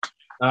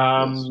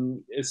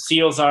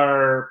 Seals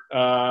are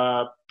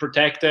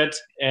protected,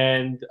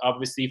 and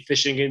obviously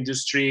fishing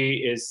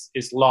industry is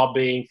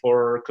lobbying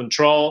for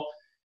control.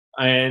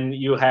 And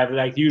you have,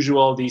 like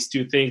usual, these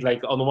two things.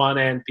 Like on one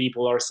end,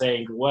 people are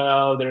saying,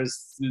 well,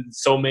 there's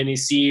so many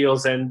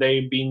seals and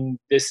they've been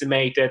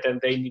decimated and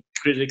they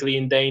critically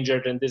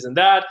endangered and this and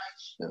that.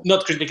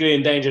 Not critically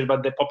endangered,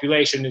 but the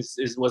population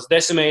was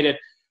decimated.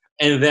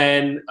 And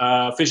then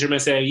fishermen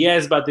say,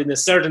 yes, but in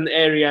certain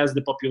areas,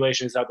 the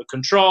population is out of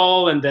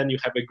control. And then you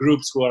have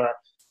groups who are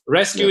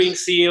rescuing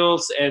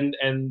seals. And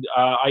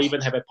I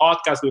even have a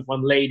podcast with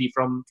one lady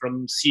from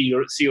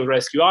Seal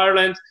Rescue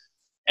Ireland.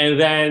 And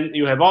then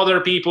you have other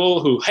people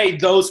who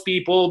hate those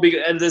people.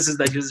 And this is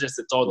like, it's just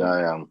a total...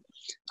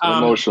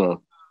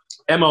 Emotional.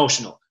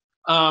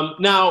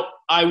 Now,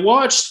 I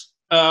watched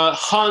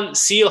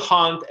seal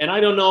hunt, and I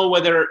don't know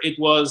whether it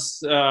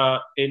was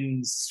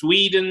in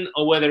Sweden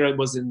or whether it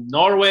was in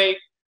Norway,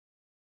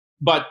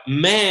 but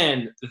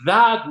man,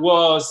 that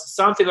was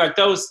something like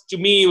those. To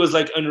me, it was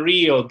like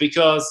unreal,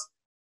 because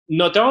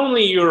not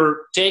only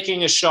you're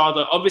taking a shot,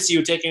 obviously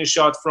you're taking a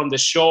shot from the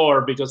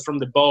shore, because from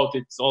the boat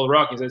it's all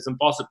rocky, so it's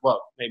impossible.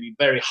 Well, maybe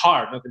very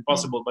hard, not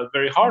impossible, but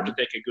very hard to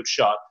take a good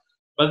shot.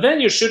 But then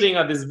you're shooting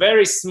at this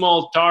very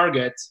small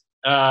target,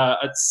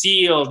 a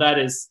seal that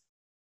is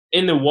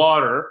in the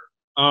water.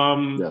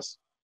 And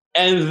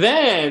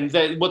then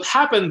what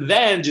happened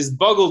then just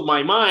boggled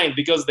my mind,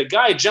 because the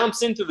guy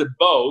jumps into the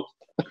boat,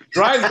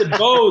 drives the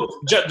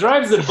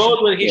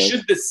boat when he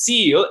shoots the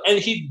seal, and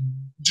he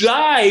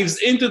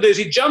jumps into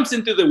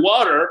the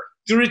water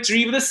to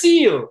retrieve the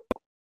seal,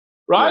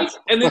 right? Yes.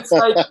 And it's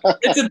like,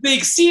 it's a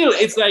big seal.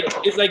 It's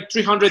like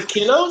 300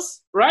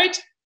 kilos, right?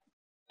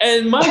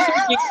 And my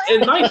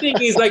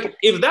thinking is like,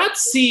 if that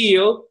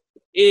seal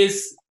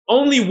is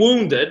only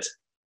wounded,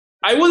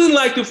 I wouldn't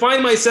like to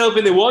find myself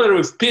in the water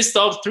with pissed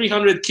off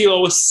 300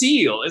 kilo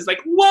seal. It's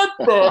like, what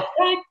the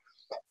heck?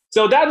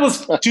 So that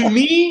was, to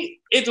me,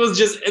 it was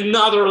just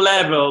another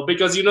level,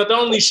 because you're not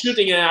only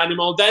shooting an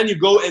animal, then you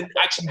go and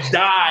actually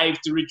dive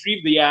to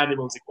retrieve the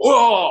animal. It's like,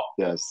 whoa!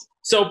 Yes.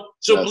 So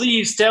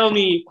please tell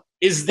me,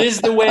 is this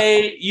the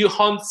way you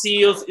hunt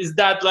seals? Is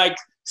that like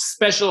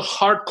special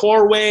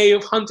hardcore way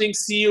of hunting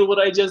seal, what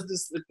I just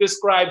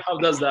described? How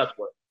does that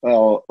work?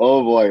 Oh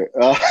boy.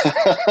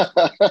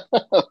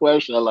 Where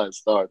shall I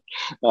start?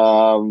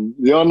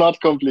 You're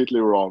not completely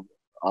wrong.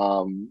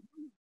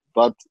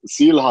 But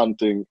seal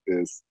hunting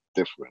is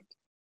different.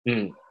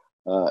 In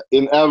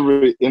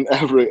every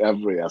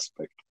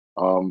aspect.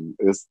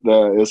 It's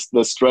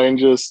the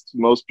strangest,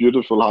 most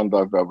beautiful hunt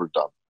I've ever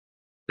done.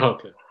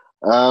 Okay.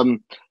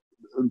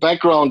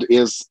 Background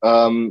is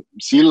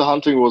seal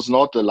hunting was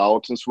not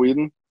allowed in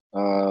Sweden.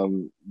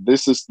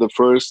 This is the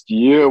first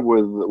year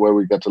where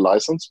we get a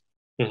license.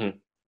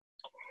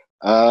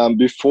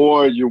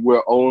 Before, you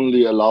were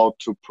only allowed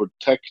to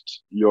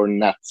protect your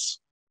nets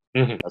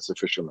as a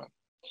fisherman.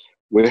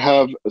 We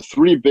have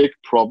three big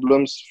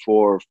problems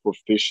for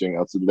fishing,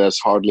 as there's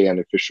hardly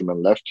any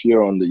fishermen left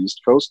here on the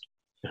East Coast.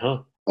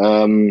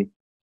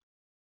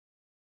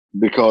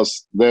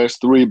 Because there's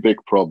three big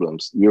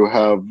problems. You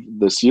have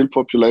the seal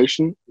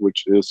population,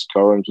 which is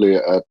currently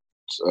at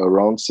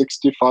around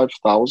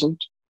 65,000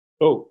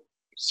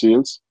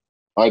 seals.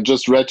 I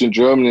just read in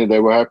Germany they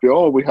were happy.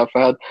 Oh, we have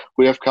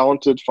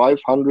counted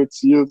 500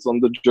 seals on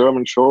the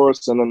German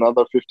shores and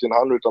another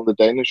 1,500 on the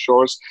Danish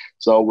shores.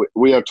 So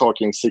we are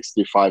talking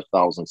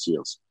 65,000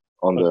 seals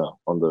on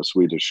the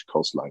Swedish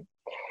coastline.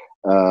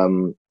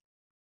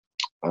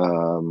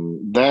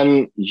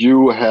 Then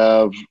you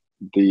have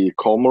the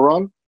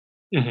cormorant,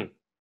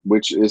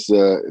 which is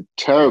a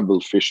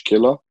terrible fish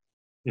killer.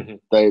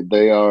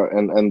 They are,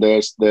 and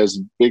there's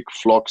big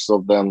flocks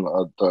of them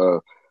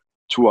at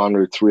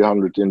 200,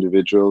 300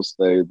 individuals.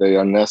 They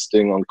are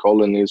nesting on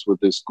colonies with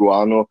this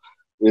guano.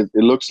 It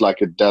looks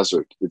like a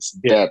desert. It's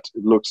dead.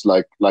 It looks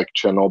like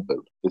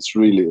Chernobyl.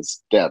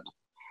 It's dead.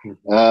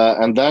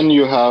 And then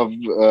you have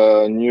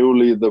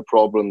newly the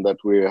problem that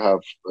we have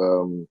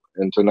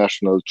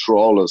international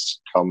trawlers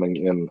coming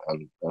in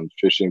and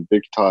fishing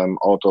big time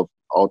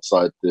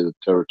outside the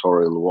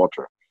territorial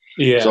water.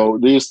 So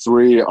these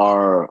three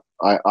are,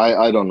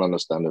 I don't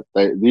understand it.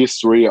 These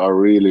three are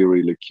really,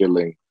 really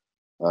killing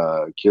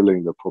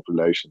killing the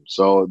population.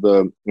 So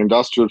the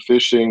industrial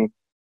fishing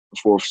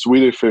for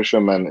Swedish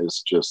fishermen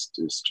is just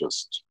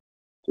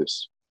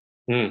this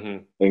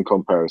in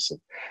comparison.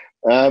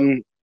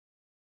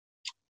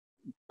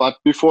 But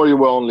before you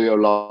were only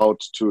allowed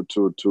to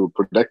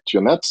protect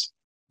your nets.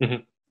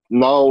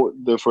 Now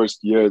the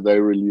first year they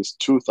released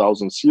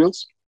 2,000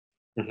 seals,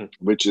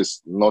 which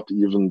is not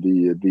even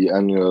the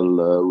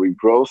annual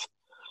regrowth.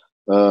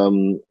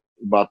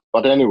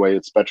 But anyway,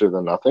 it's better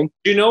than nothing.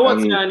 Do you know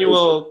what's the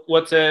annual?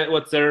 What's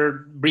their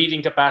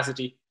breeding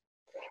capacity?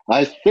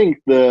 I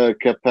think the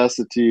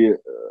capacity.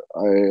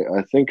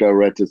 I think I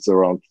read it's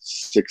around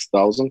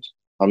 6,000.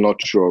 I'm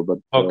not sure, but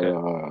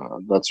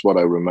that's what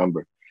I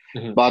remember.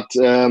 But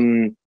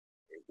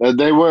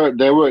they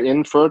were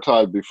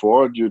infertile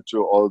before due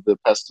to all the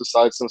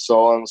pesticides and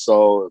so on.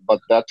 So, but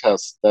that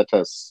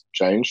has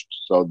changed.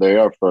 So they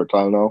are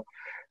fertile now.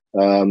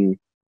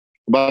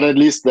 But at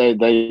least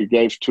they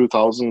gave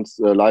 2,000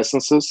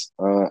 licenses,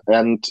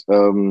 and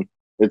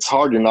it's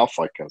hard enough,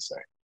 I can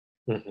say.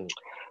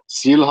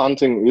 Seal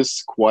hunting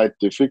is quite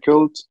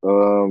difficult,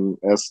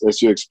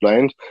 as you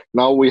explained.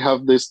 Now we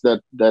have this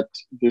that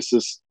this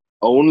is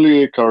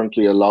only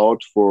currently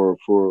allowed for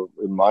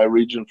in my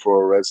region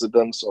for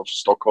residents of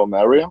Stockholm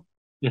area.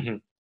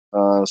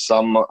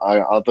 Some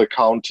other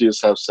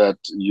counties have said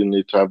you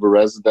need to have a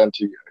resident.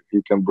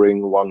 He can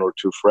bring 1 or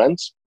 2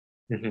 friends.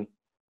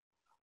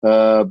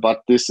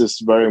 But this is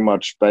very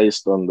much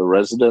based on the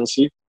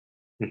residency.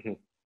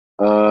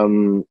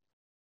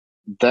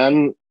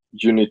 Then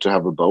you need to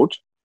have a boat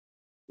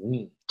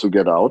to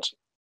get out.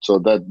 So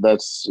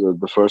that's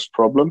the first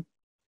problem.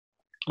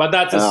 But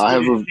that's a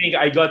Swedish thing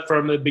I got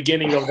from the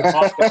beginning of the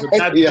podcast.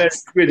 That's a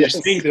Swedish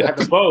thing to have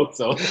a boat.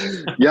 So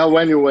yeah,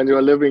 when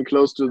you're living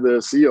close to the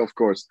sea, of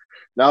course.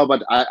 No,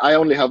 but I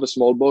only have a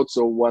small boat,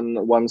 so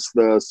once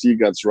the sea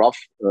gets rough,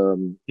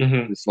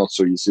 it's not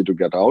so easy to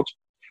get out.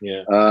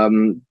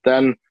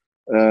 Then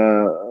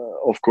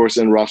of course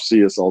in rough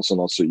sea it's also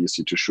not so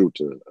easy to shoot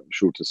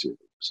a seal.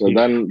 So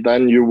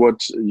then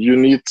you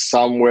need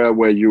somewhere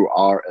where you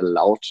are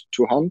allowed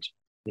to hunt.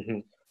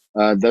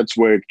 That's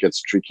where it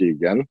gets tricky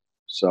again.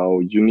 So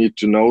you need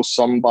to know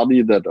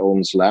somebody that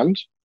owns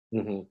land,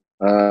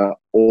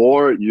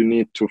 or you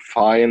need to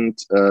find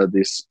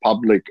this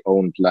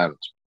public-owned land.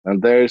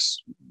 And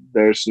there's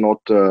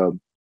not a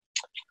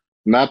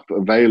map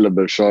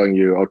available showing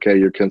you, okay,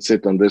 you can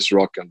sit on this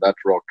rock and that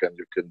rock, and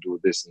you can do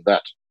this and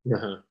that.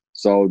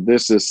 So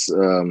this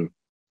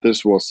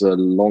was a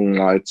long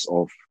nights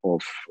of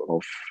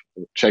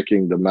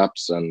checking the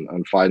maps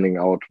and finding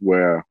out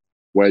where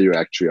you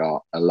actually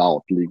are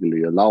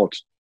legally allowed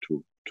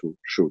to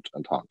shoot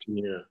and hunt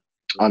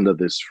under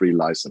this free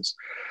license.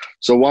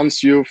 So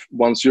once you've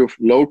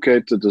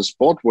located the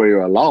spot where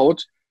you're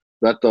allowed,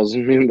 that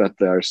doesn't mean that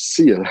there's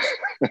seal.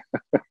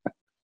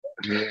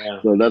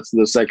 So that's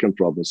the second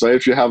problem. So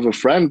if you have a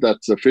friend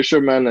that's a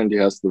fisherman and he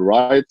has the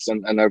rights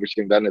and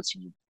everything, then it's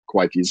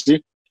quite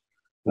easy.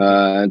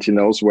 And he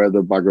knows where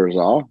the buggers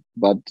are.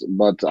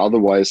 But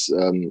otherwise,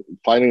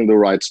 finding the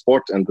right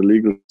spot and the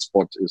legal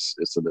spot is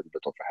a little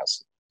bit of a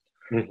hassle.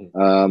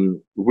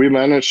 We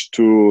managed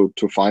to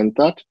find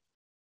that.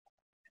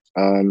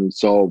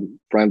 So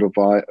friend of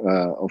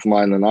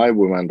mine and I,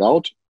 we went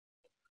out.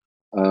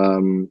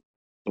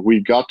 We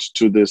got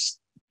to this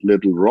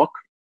little rock.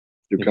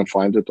 You can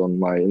find it on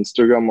my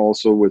Instagram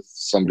also with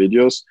some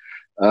videos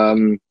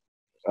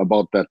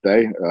about that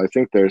day. I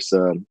think there's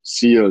a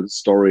seal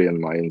story in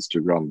my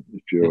Instagram.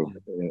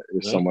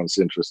 If someone's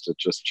interested,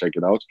 just check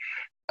it out.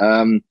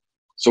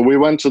 So we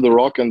went to the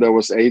rock, and there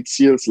was 8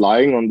 seals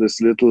lying on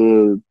this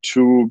little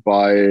 2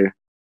 by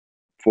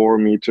 4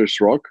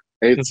 meters rock.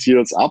 8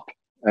 seals up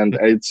and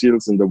 8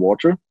 seals in the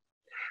water.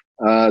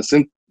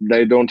 Since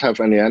they don't have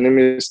any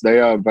enemies, they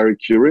are very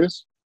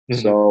curious.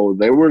 So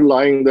they were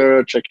lying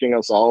there checking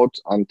us out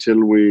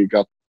until we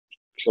got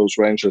close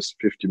ranges,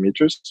 50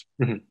 meters.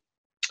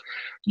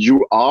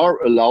 You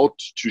are allowed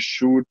to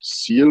shoot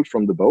seal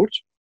from the boat,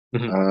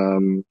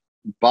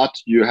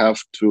 but you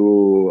have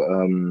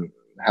to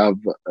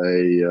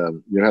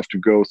you have to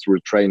go through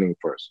training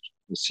first,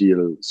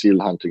 seal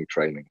hunting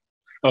training.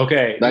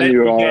 Okay. Then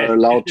you are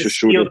allowed to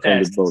shoot it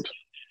from the boat.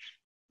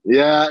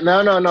 Yeah,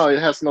 no,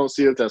 it has no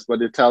seal test,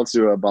 but it tells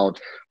you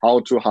about how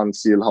to hunt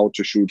seal, how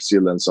to shoot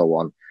seal, and so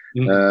on.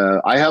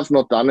 I have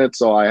not done it,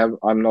 so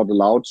I'm not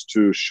allowed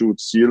to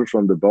shoot seal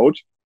from the boat.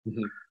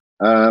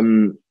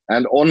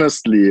 And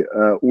honestly,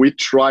 we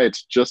tried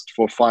just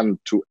for fun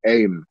to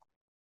aim,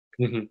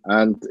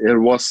 and it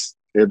was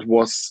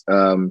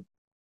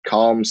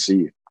calm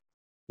sea,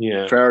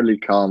 fairly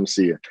calm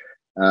sea.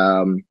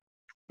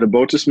 The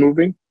boat is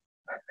moving,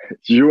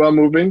 you are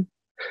moving,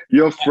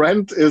 your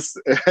friend is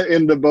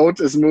in the boat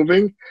is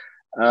moving.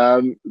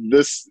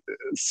 This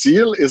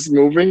seal is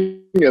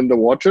moving in the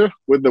water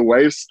with the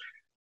waves.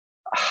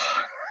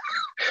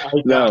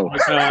 No.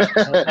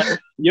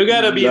 You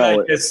gotta be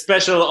like a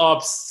special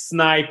ops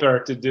sniper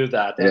to do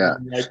that. Yeah,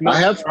 Like,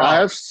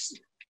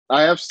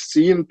 I have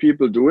seen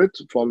people do it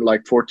from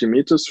like 40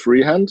 meters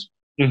freehand.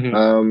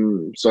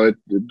 So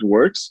it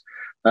works,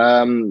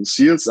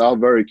 Seals are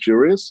very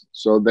curious,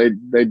 so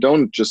they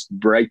don't just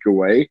break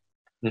away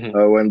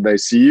when they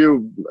see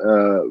you.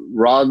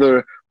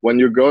 Rather, when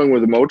you're going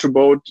with a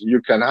motorboat,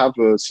 you can have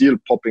a seal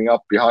popping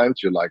up behind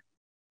you, like,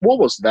 what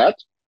was that?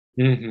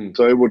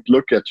 So it would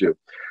look at you.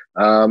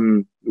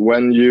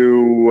 When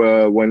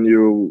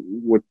you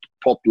would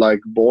pop like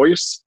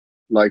buoys,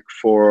 like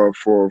for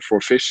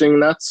fishing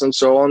nets and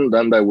so on,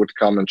 then they would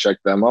come and check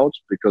them out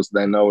because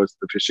they know it's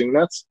the fishing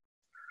nets.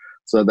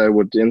 So they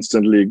would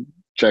instantly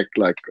check,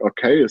 like,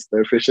 okay, is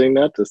there a fishing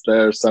net? Is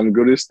there some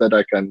goodies that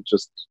I can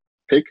just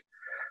pick?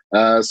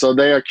 So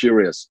they are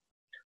curious.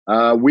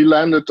 We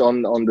landed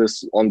on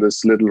this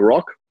little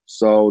rock,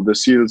 so the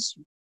seals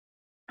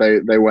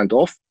they went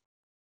off.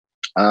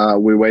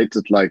 We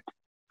waited like,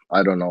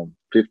 I don't know,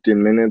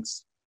 15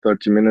 minutes,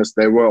 30 minutes.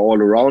 They were all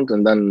around,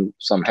 and then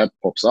some head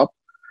pops up.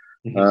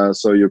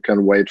 So you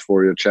can wait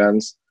for your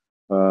chance.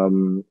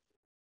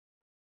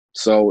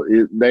 So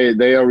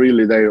they are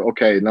really,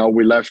 okay, now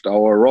we left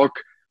our rock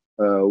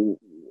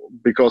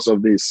because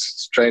of these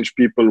strange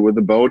people with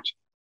the boat,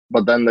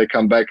 but then they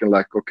come back and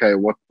like, okay,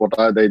 what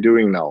are they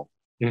doing now?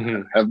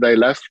 Have they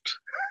left?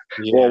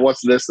 Or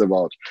what's this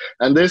about?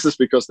 And this is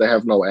because they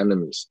have no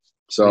enemies.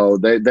 So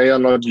they are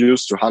not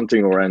used to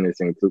hunting or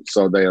anything.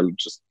 So they are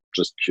just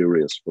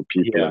curious for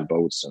people and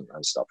boats and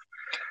stuff.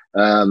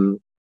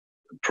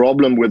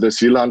 Problem with the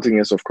seal hunting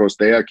is, of course,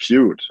 they are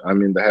cute. I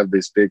mean, they have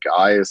these big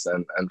eyes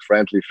and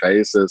friendly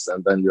faces,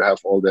 and then you have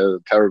all the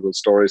terrible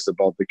stories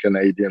about the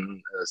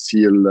Canadian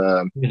seal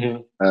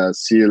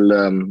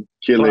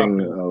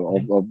killing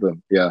of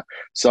them. Yeah,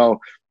 so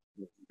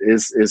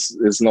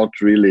is not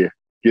really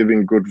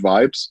giving good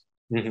vibes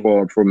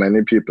for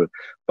many people.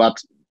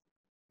 But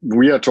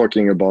we are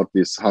talking about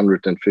these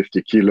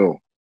 150 kilo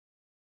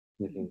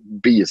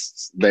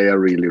beasts. They are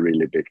really,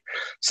 really big.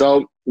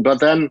 So, but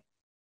then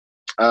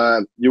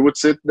you would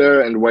sit there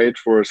and wait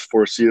for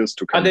seals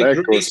to come back,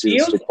 or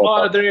seals to pop or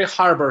up. are they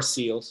harbor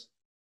seals?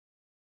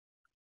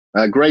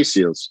 Gray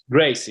seals.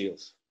 Gray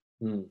seals.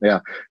 Yeah,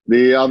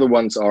 the other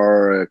ones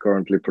are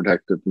currently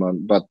protected,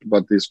 but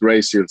these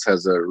gray seals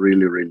has a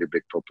really, really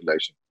big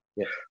population.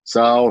 Yeah.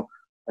 So,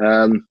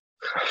 a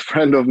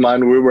friend of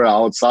mine, we were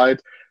outside.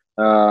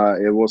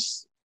 We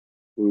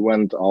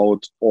went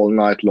out all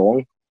night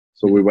long.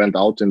 So we went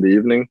out in the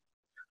evening.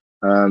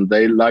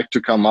 They like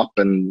to come up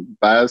and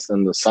bask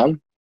in the sun.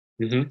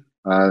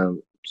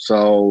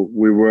 So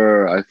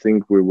I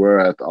think we were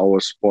at our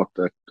spot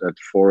at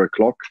 4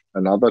 o'clock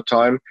another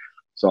time.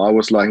 So I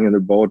was lying in the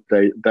boat,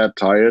 that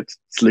tired,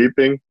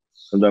 sleeping.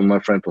 And then my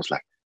friend was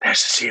like, there's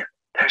a seal,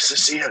 there's a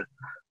seal.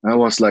 And I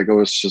was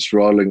just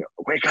rolling,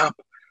 wake up,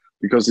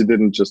 because he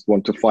didn't just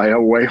want to fire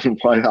away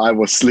while I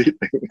was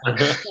sleeping.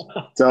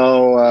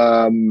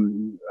 So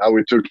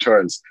we took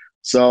turns.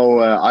 So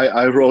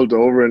I rolled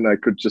over and I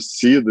could just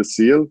see the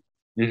seal,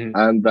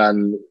 and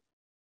then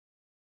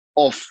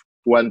off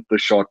went the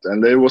shot.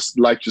 And it was,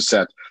 like you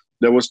said,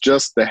 there was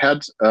just the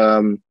head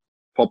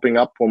popping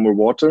up from the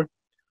water.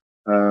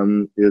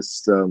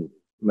 Is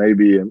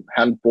maybe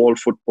handball,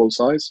 football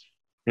size.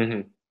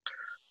 At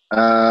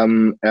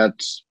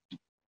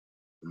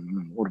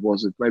what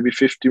was it? Maybe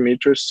 50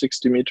 meters,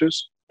 60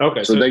 meters.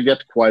 Okay. So they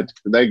get quite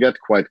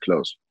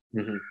close.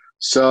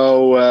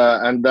 So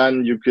and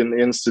then you can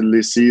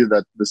instantly see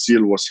that the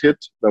seal was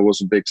hit. There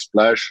was a big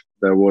splash.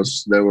 There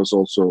was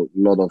also a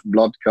lot of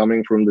blood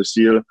coming from the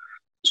seal.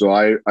 So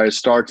I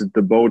started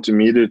the boat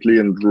immediately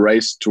and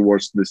raced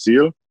towards the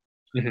seal.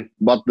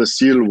 But the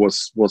seal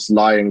was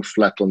lying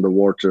flat on the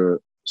water,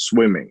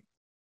 swimming.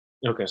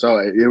 Okay. So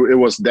it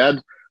was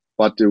dead,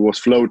 but it was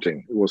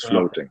floating. It was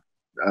floating.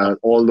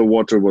 All the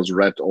water was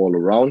red all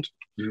around.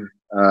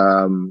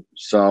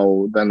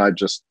 So then I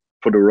just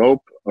put a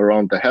rope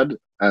around the head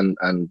and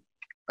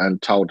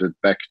towed it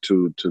back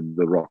to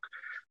the rock.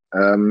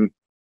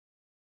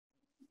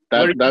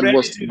 That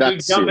was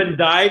that seal. Jump and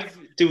dive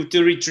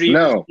to retrieve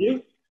the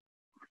seal?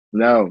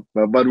 No,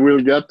 but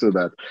we'll get to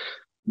that.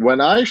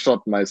 When I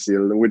shot my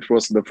seal, which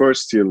was the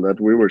first seal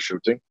that we were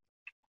shooting,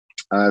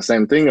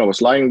 same thing. I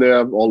was lying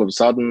there. All of a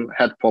sudden,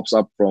 head pops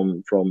up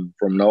from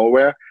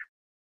nowhere,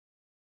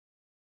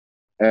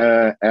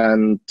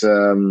 and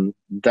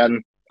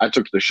then I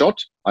took the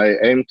shot. I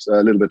aimed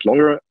a little bit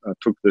longer. I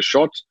took the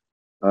shot.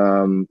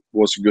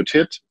 Was a good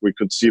hit. We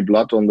could see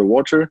blood on the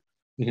water.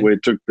 We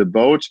took the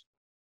boat.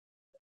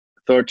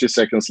 30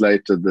 seconds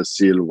later, the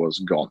seal was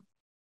gone.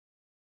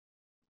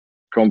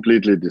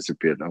 Completely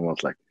disappeared. I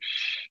was like,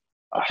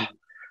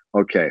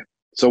 okay.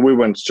 So we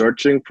went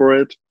searching for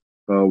it.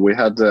 We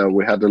had a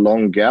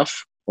long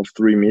gaff of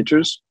 3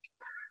 meters.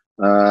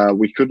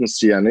 We couldn't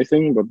see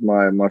anything, but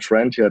my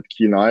friend, he had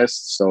keen eyes,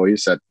 so he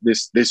said,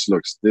 this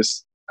looks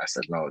this. I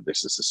said, no,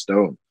 this is a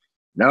stone.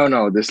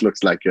 No, this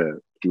looks like a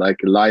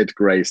light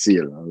gray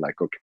seal. I'm like,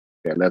 okay,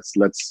 let's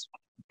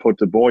put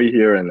the buoy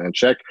here and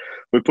check.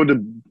 We put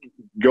a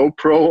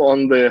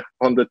GoPro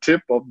on the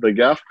tip of the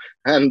gaff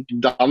and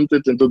dumped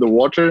it into the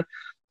water,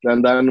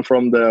 and then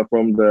from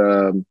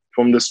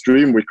the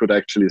stream we could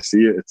actually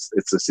see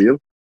it's a seal.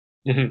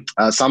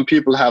 Some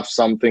people have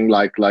something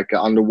like an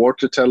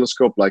underwater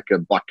telescope, like a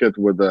bucket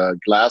with a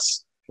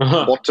glass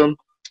bottom,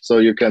 so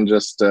you can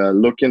just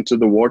look into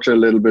the water a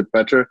little bit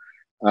better.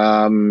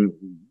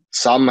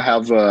 Some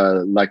have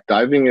like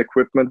diving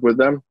equipment with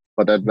them,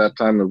 but at that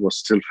time it was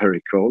still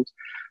very cold.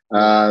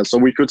 So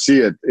we could see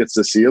it. It's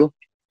a seal.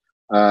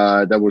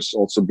 There was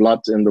also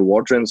blood in the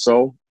water, and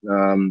so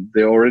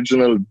the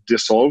original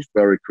dissolved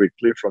very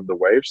quickly from the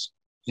waves,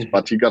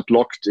 but he got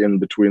locked in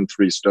between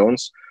 3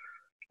 stones.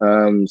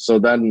 So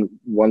then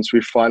once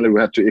we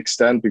had to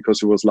extend, because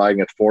he was lying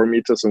at 4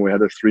 meters and we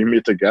had a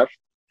 3-meter gap.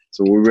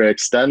 So we were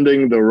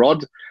extending the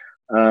rod,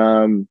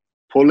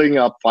 pulling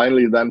up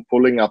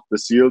the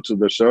seal to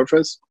the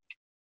surface,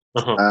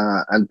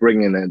 and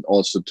bringing it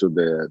also to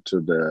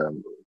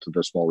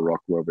the small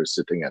rock where we're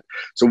sitting at.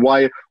 So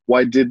why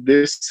did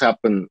this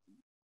happen?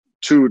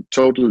 2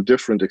 total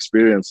different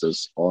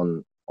experiences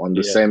on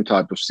the same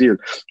type of seal.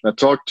 I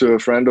talked to a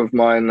friend of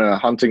mine,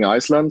 Hunting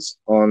Iceland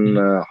on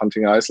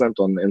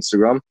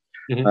Instagram,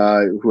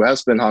 who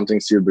has been hunting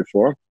seal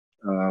before.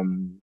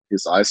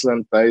 He's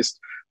Iceland based,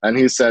 and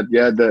he said,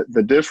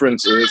 the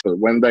difference is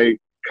when they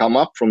come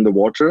up from the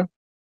water,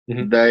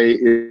 they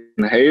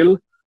inhale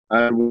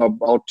and were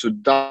about to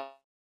die.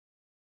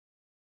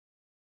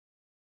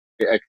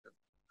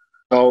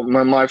 So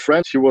my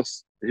friend, he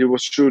was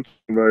shooting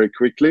very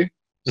quickly.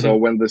 So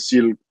when the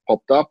seal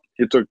popped up,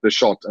 he took the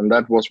shot, and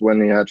that was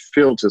when he had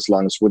filled his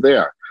lungs with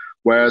air.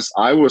 Whereas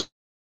I was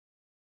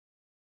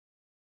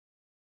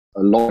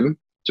alone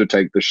to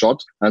take the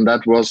shot, and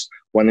that was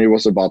when he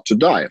was about to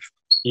dive.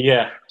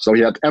 Yeah. So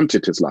he had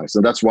emptied his lungs,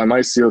 and that's why my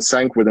seal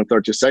sank within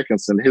 30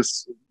 seconds, and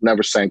his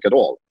never sank at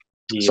all.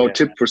 Yeah. So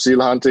tip for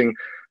seal hunting: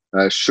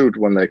 shoot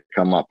when they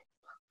come up.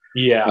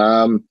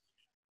 Yeah.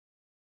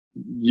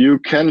 You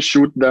can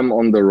shoot them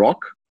on the rock.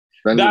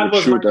 Then that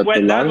was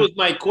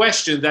my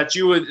question. That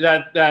you would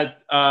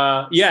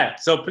yeah.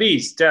 So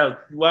please tell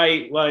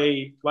why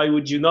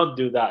would you not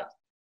do that?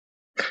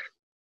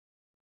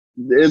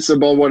 It's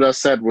about what I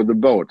said with the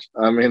boat.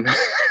 I mean,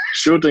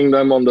 shooting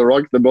them on the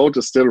rock, the boat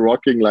is still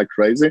rocking like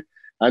crazy,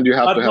 and you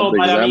have to have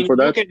the exam for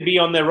that. You can be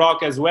on the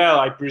rock as well,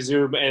 I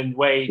presume, and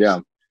wait. Yeah.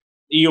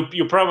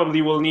 You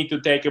probably will need to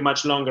take a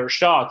much longer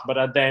shot,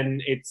 but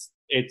then it's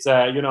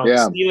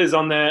Steel is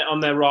on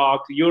the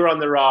rock, you're on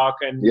the rock,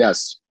 and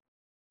yes.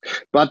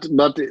 But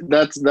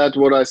that's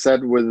what I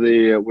said with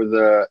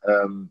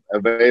the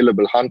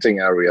available hunting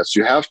areas.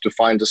 You have to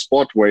find a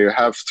spot where you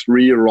have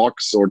 3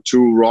 rocks or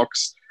 2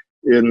 rocks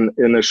in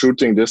a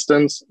shooting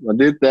distance. I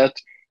did that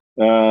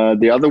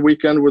the other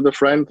weekend with a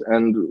friend,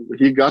 and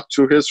he got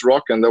to his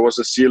rock, and there was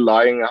a seal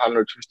lying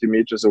 150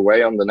 meters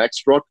away on the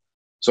next rock,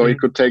 so he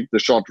could take the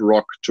shot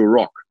rock to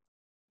rock.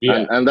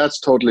 Yeah. And that's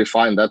totally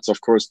fine. That's of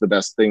course the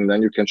best thing.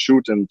 Then you can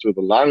shoot into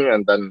the lung,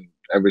 and then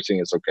everything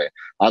is okay.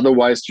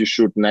 Otherwise, you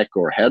shoot neck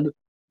or head,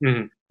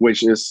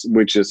 which is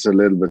a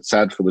little bit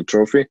sad for the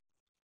trophy,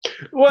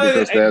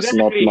 because there's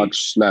not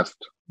much left.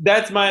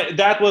 You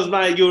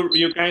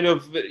kind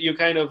of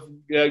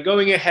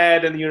going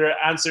ahead, and you're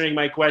answering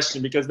my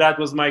question, because that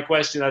was my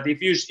question. That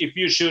if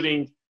you're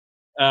shooting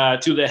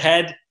to the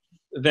head,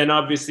 then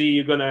obviously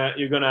you're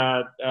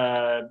gonna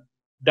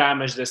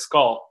damage the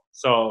skull.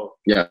 So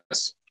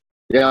yes.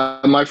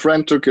 Yeah, my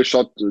friend took a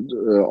shot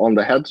on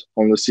the head,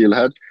 on the seal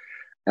head,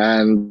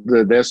 and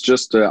there's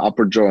just the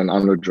upper jaw and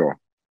under jaw.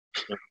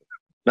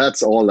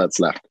 That's all that's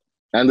left.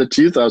 And the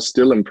teeth are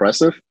still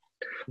impressive,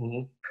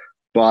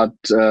 but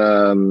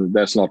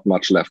there's not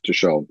much left to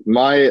show.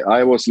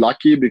 I was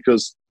lucky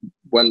because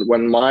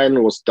when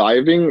mine was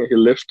diving, he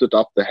lifted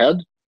up the head.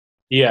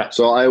 Yeah.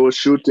 So I was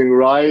shooting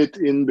right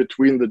in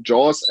between the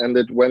jaws, and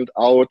it went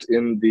out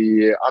in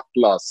the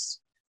atlas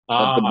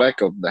at the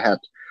back of the head.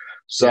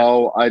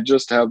 So I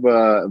just have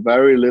a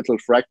very little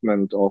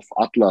fragment of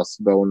atlas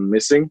bone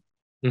missing,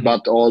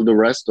 but all the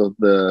rest of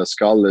the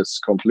skull is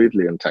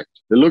completely intact.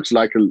 It looks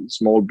like a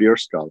small beer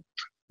skull.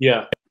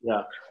 Yeah,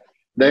 yeah.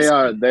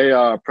 They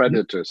are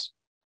predators.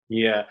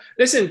 Yeah.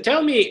 Listen,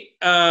 tell me,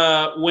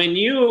 when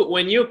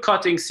you're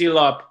cutting seal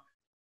up,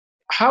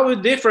 how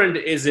different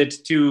is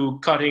it to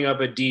cutting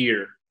up a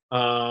deer?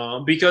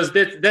 Because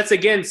that's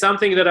again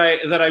something that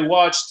I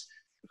watched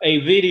a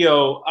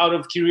video out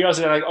of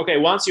curiosity. Like, okay,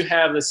 once you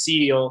have the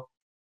seal,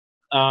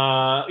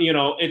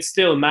 it's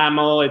still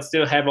mammal, it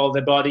still have all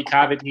the body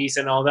cavities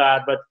and all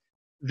that, but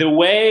the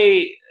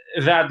way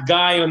that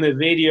guy on the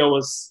video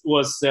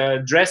was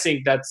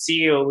dressing that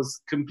seal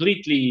was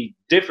completely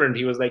different.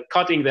 He was like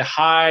cutting the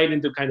hide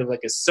into kind of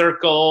like a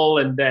circle,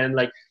 and then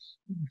like,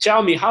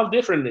 tell me, how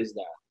different is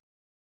that?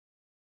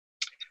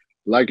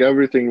 Like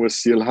everything with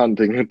seal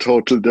hunting, a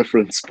total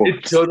different sport.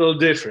 It's total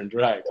different,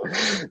 right?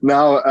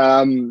 Now,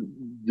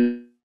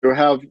 you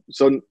have,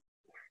 so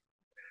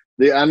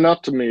the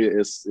anatomy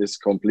is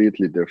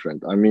completely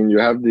different. I mean, you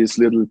have these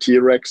little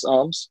T-Rex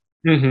arms.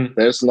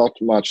 There's not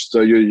much,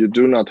 so you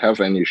do not have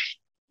any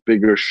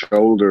bigger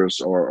shoulders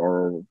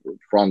or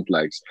front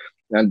legs,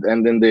 and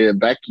in the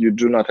back you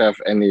do not have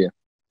any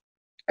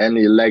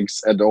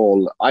legs at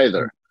all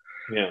either.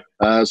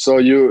 Yeah. So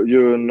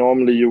you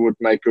normally would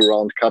make a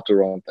round cut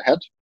around the head,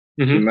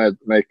 You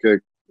make a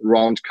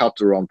round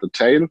cut around the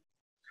tail.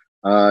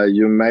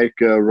 You make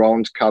a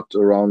round cut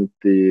around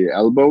the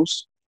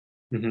elbows,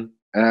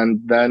 and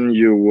then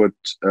you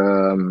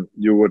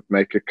would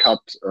make a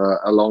cut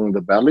along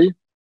the belly,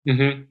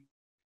 and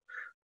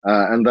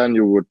then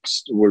you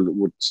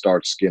would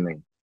start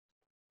skinning.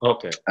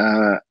 Okay.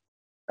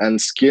 And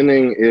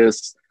skinning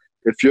is,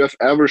 if you have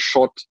ever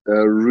shot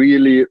a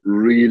really,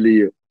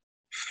 really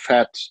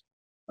fat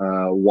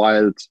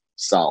wild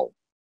sow,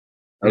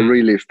 a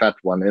really fat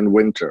one in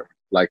winter,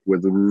 like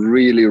with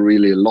really,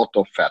 really lot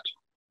of fat,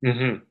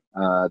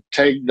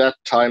 take that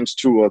times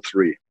 2 or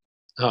 3.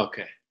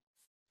 Okay.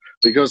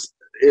 Because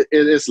it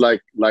is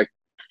like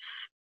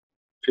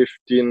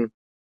 15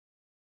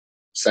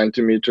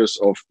 centimeters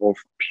of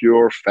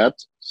pure fat.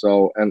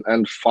 So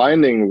and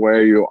finding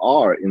where you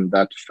are in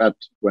that fat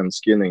when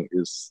skinning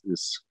is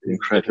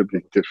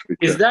incredibly difficult.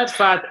 Is that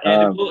fat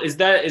edible?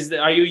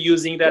 Are you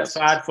using that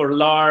fat for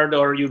lard,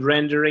 or are you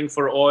rendering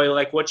for oil?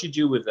 Like, what you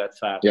do with that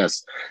fat?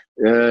 Yes,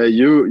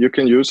 you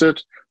can use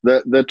it.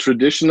 The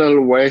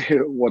traditional way,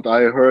 what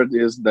I heard,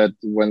 is that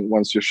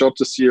once you shot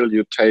the seal,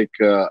 you take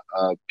a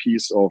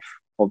piece of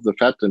the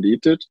fat and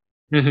eat it.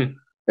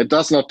 It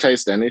does not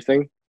taste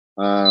anything.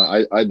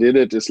 I did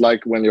it. It's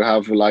like when you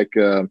have like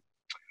a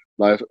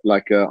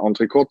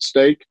entrecote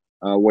steak,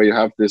 where you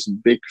have this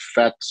big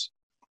fat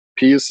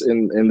piece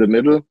in the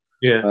middle.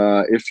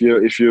 Yeah. If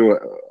you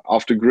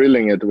after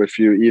grilling it, if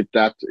you eat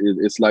that,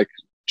 it's like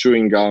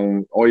chewing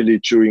gum, oily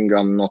chewing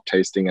gum, not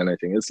tasting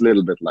anything. It's a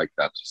little bit like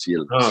that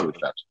seal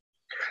fat.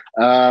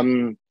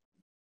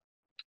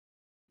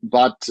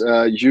 But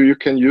you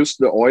can use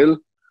the oil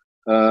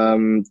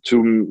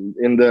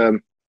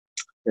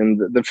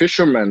the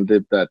fishermen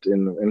did that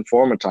in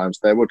former times.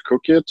 They would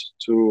cook it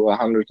to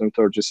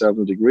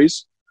 137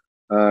 degrees,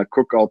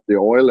 cook out the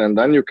oil, and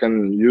then you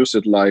can use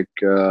it like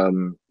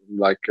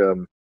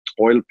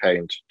oil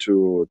paint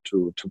to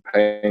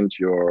paint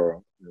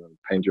your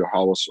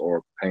house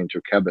or paint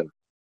your cabin.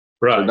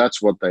 Right. So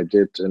that's what they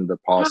did in the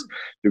past.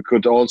 You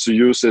could also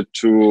use it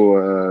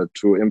to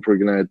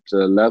impregnate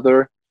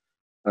leather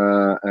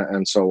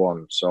and so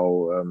on.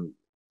 So.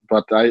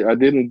 But I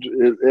didn't.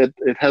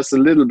 It has a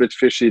little bit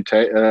fishy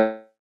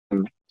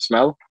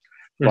smell.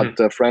 But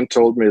a friend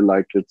told me,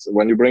 like, it's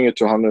when you bring it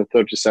to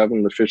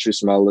 137, the fishy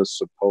smell is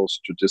supposed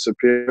to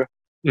disappear.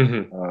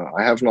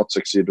 I have not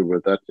succeeded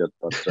with that yet,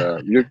 but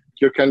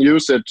you can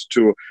use it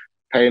to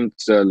paint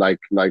like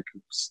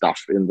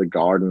stuff in the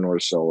garden or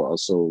so.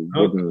 Also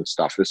wooden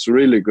stuff. It's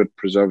really good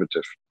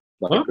preservative,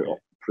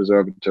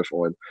 preservative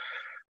oil.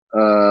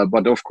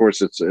 But of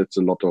course, it's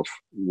a lot of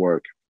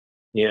work.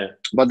 Yeah.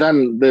 But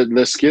then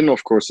the skin,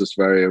 of course, is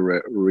very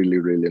really,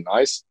 really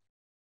nice.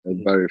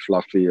 It's very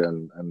fluffy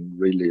and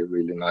really,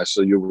 really nice.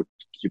 So you would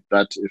keep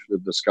that. If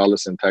the skull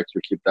is intact,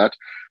 you keep that.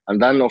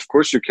 And then, of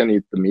course, you can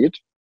eat the meat.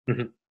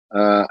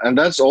 And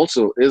that's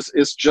also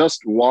is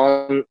just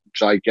one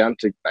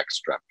gigantic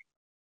backstrap.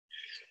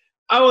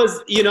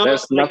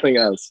 There's nothing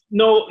else.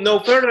 No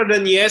further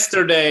than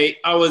yesterday,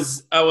 I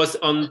was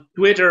on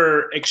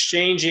Twitter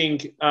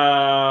exchanging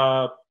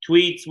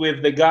tweets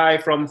with the guy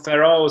from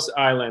Faroes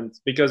Island,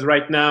 because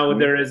right now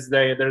there's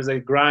a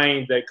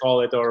grind, they call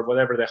it, or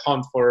whatever, the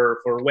hunt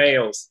for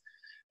whales,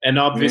 and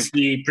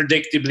obviously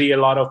predictably a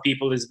lot of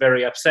people is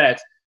very upset.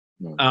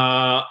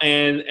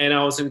 And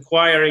I was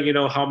inquiring,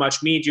 how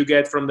much meat you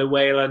get from the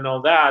whale and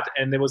all that,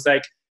 and it was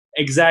like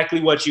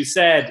exactly what you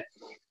said.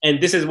 And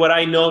this is what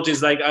I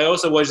noticed. Like, I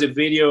also watched a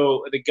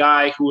video, the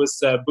guy who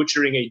was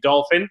butchering a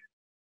dolphin,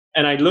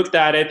 and I looked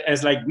at it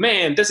as like,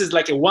 man, this is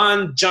like a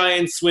one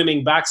giant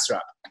swimming backstrap,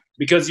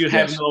 because you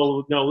have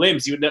no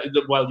limbs. You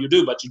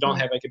do, but you don't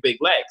have like a big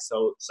leg.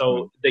 So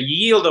the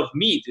yield of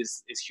meat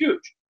is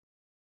huge.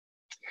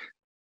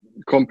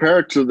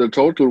 Compared to the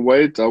total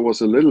weight, I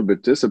was a little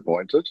bit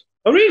disappointed.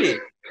 Oh, really?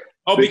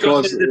 Oh,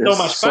 because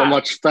there's so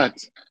much fat.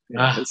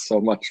 There's so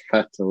much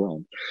fat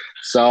around.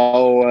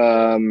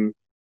 So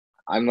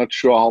I'm not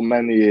sure how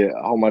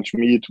much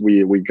meat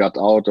we got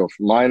out of.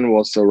 Mine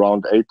was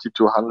around 80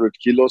 to 100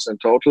 kilos in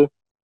total.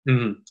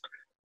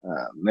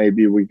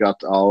 Maybe we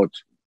got out,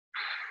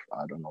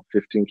 I don't know,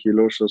 15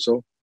 kilos or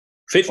so.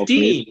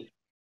 15?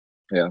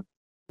 Yeah.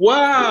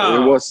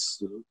 Wow.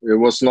 It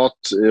was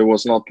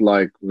not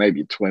like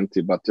maybe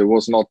 20, but it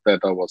was not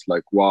that I was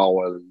like, wow,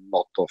 a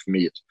lot of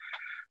meat.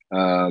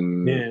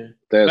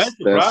 There's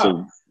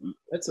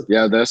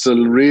a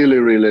really,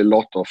 really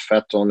lot of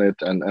fat on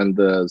it, and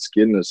the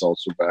skin is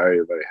also very,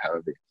 very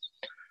heavy.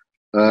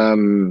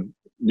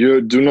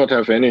 You do not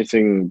have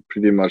anything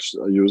pretty much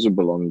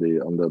usable on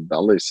the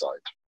belly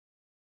side.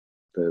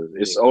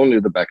 It's only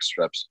the back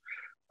straps.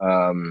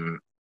 The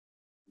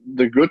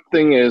good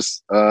thing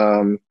is,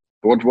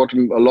 what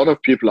a lot of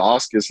people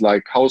ask is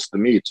like, how's the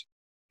meat?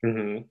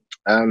 And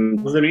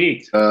how's the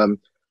meat?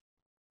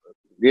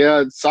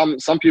 Yeah,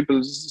 some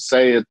people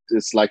say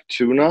it's like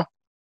tuna.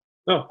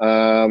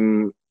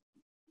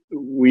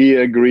 We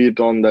agreed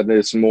on that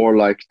it's more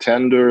like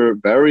tender,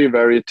 very,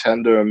 very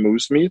tender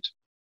moose meat.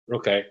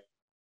 Okay.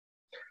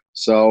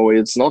 So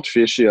it's not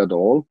fishy at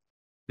all.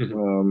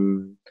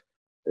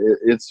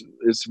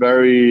 it's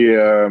very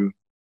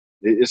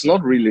it's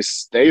not really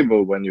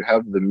stable when you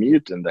have the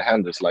meat in the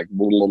hand. It's like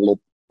blah, blah, blah.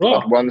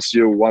 But once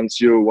you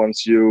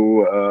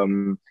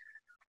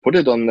put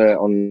it on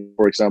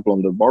for example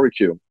on the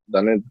barbecue,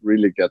 then it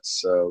really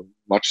gets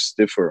much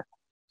stiffer.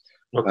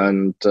 Okay.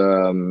 And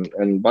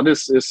but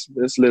it's a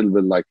little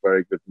bit like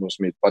very good moose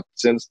meat. But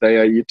since they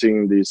are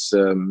eating these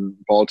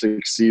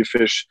Baltic sea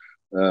fish,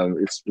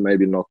 it's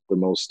maybe not the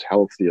most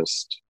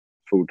healthiest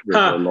food with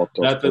a lot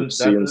of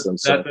toxins and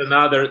so.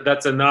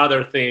 That's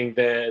another thing.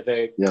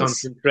 The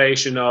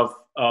concentration of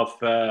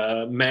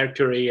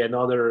mercury and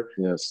other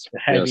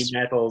heavy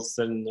metals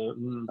and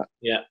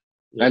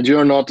And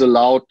you're not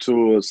allowed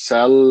to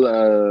sell,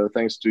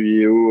 thanks to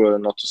you,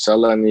 not to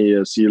sell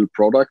any seal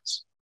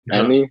products,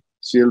 any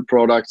seal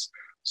products.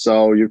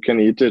 So you can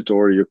eat it,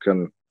 or you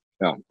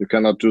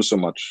cannot do so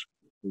much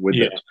with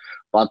it.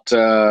 But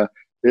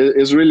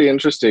it's really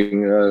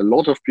interesting. A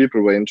lot of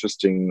people were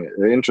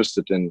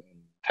interested in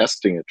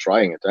testing it,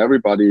 trying it.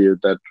 Everybody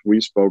that we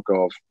spoke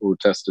of who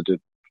tested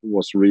it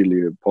was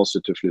really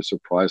positively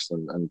surprised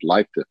and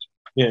liked it.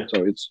 Yeah.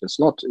 So it's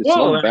not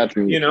bad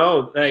meat. You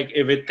know, like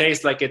if it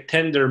tastes like a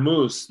tender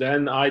moose,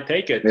 then I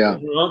take it. Yeah.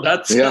 You know,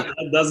 that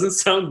doesn't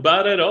sound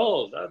bad at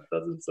all. That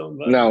doesn't sound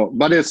bad. No,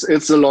 but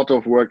it's a lot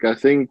of work. I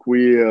think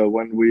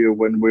when we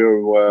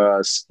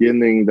were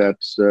skinning that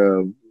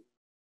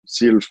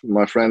seal,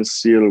 my friend's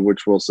seal,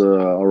 which was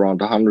around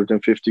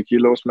 150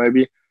 kilos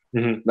maybe,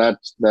 that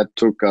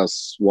took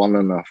us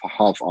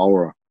 1.5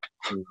 hours.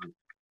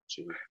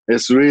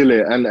 It's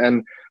really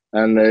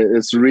and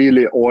it's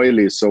really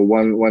oily. So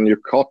when you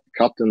cut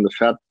in the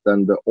fat,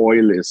 then the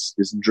oil is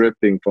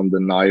dripping from the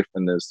knife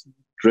and is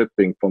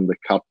dripping from the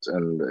cut,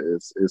 and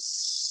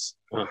it's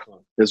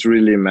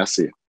really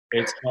messy.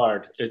 It's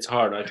hard.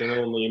 I can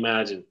only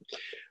imagine.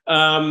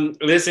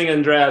 Listen,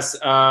 Andreas,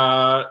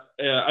 I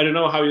don't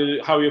know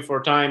how you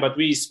for time, but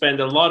we spend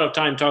a lot of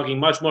time talking,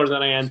 much more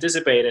than I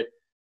anticipated.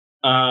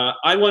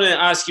 I want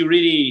to ask you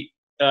really.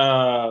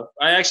 I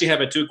actually have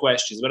 2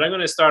 questions, but I'm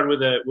going to start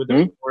with a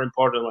more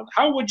important one.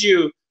 How would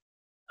you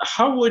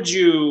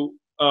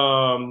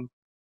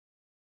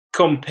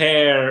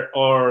compare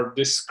or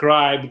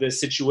describe the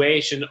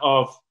situation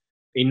of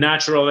a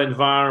natural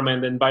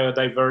environment and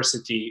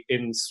biodiversity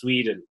in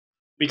Sweden?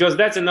 Because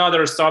that's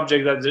another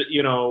subject that,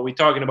 you know, we're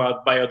talking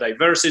about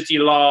biodiversity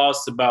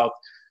loss, about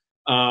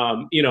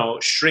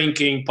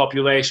shrinking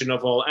population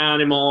of all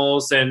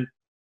animals, and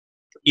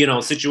you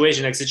know,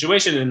 situation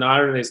in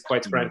Ireland is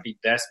quite frankly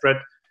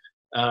desperate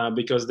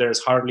because there's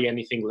hardly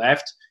anything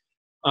left.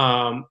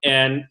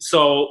 And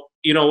so,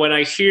 you know, when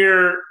I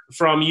hear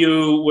from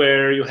you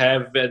where you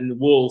have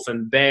wolf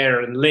and bear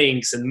and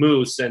lynx and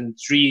moose and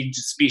 3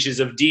 species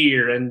of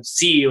deer and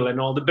seal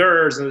and all the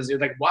birds, and it's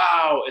like,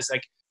 wow, it's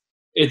like,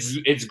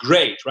 it's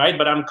great, right?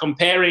 But I'm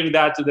comparing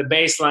that to the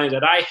baseline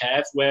that I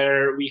have,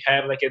 where we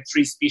have like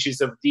 3 species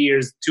of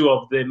deers, 2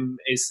 of them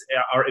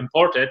are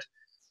imported.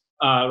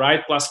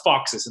 Right, plus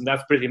foxes, and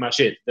that's pretty much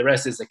it. The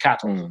rest is the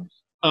cattle.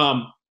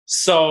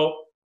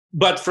 So,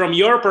 but from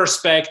your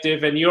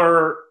perspective and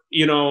your,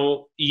 you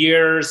know,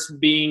 years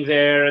being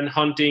there and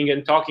hunting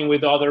and talking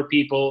with other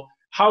people,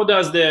 how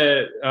does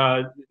the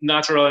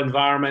natural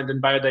environment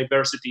and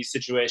biodiversity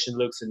situation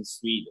looks in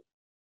Sweden?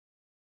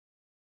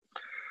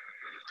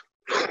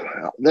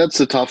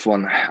 That's a tough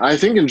one. I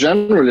think in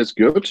general it's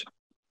good.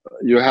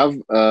 You have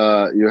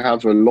a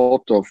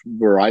lot of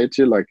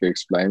variety, like I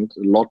explained,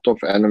 a lot of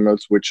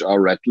animals which are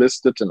red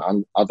listed in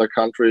other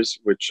countries,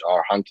 which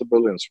are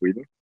huntable in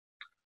Sweden,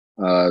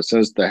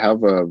 since they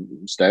have a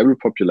stable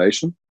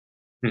population.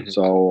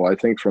 So I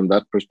think from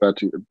that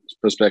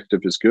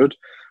perspective is good.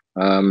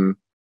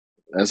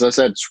 As I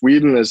said,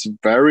 Sweden is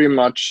very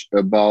much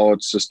about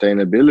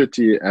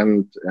sustainability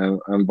and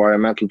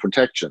environmental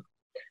protection.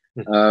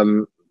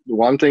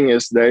 One thing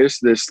is there is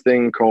this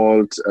thing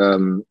called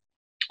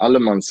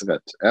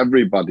Allemansrätt,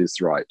 everybody's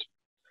right.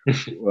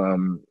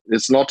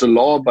 It's not a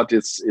law, but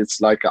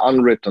it's like an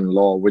unwritten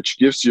law, which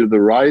gives you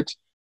the right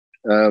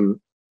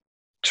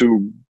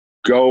to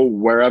go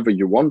wherever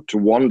you want, to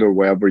wander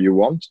wherever you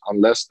want,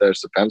 unless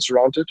there's a fence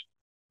around it.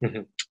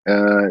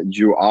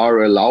 You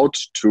are allowed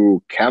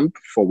to camp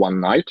for 1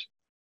 night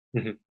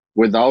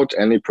without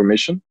any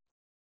permission.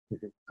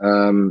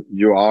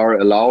 You are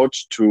allowed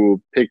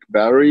to pick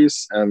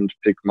berries and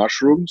pick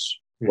mushrooms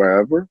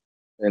wherever,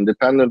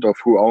 independent of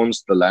who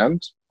owns the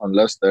land,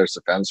 unless there's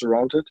a fence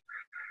around it.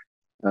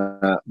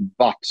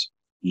 But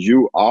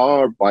you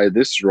are, by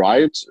this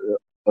right,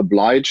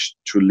 obliged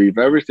to leave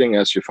everything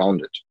as you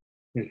found it.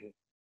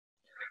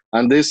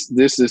 And this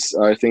is,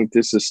 I think,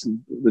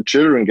 the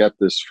children get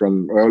this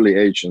from early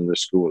age in the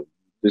school.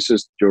 This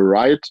is your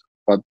right,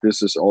 but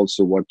this is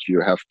also what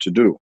you have to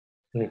do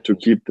to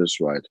keep this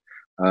right.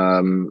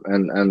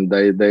 And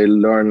they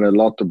learn a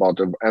lot about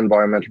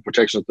environmental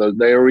protection. So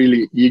they are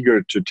really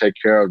eager to take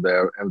care of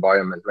their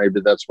environment. Maybe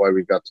that's why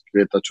we got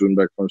Greta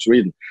Thunberg from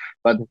Sweden.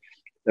 But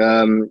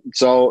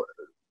so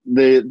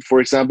for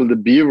example, the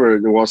beaver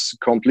was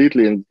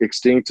completely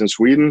extinct in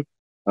Sweden.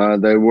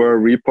 They were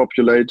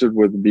repopulated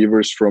with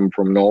beavers from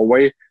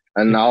Norway,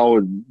 and now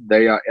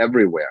they are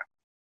everywhere.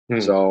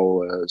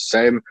 So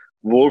same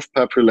wolf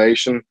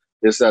population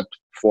is at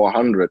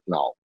 400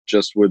 now,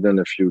 just within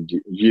a few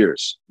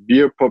years.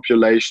 Beer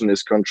population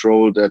is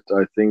controlled at,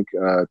 I think,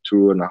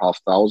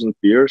 2,500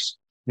 beers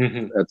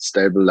at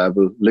stable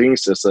level.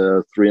 Lynx is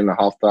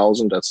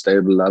 3,500 at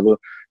stable level.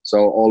 So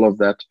all of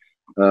that.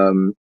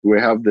 We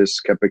have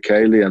this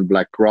capercaillie and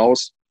black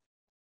grouse,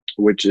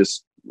 which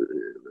is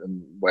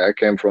where I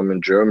came from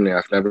in Germany.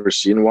 I've never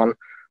seen one.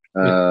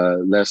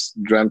 Less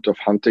dreamt of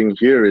hunting.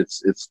 Here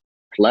it's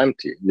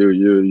plenty.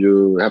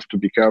 You have to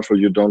be careful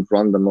you don't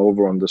run them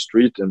over on the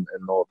street in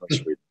northern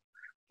Sweden.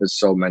 There's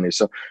so many.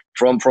 So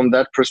from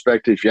that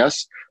perspective,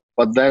 yes.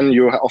 But then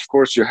you of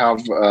course you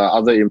have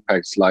other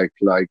impacts like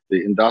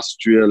the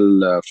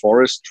industrial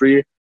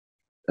forestry.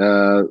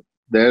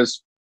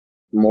 There's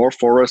more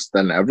forest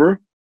than ever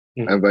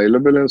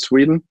available in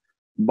Sweden,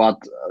 but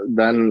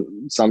then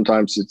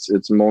sometimes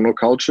it's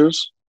monocultures.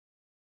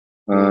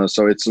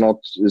 So it's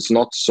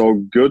not so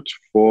good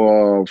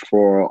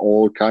for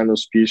all kind of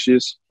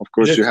species. Of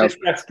course, you have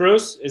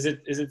spruce. Is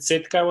it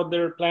Sitka what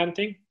they're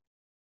planting?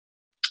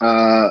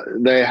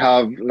 They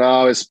have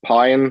now is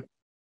pine,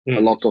 a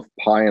lot of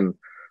pine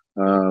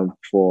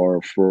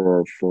for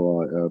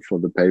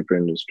the paper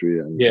industry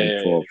and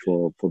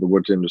for the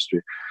wood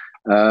industry.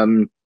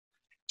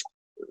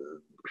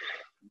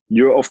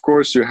 You of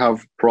course you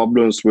have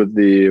problems with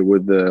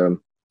the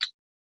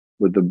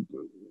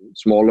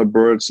smaller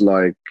birds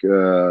like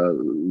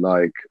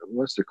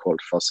what's it called,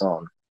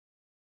 fasan,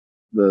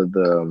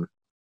 the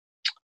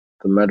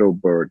meadow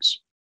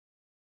birds,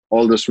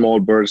 all the small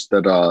birds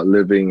that are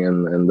living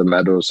in the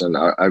meadows and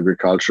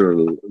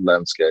agricultural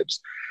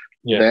landscapes.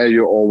 There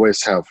you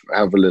always have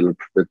a little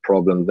bit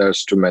problem.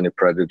 There's too many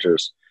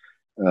predators,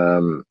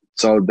 so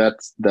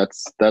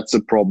that's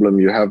a problem.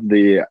 You have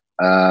the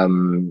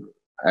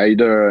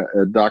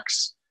eider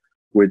ducks,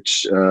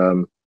 which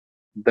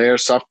they're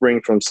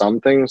suffering from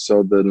something,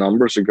 so the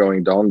numbers are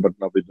going down, but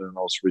nobody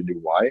knows really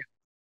why,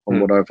 from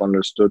what I've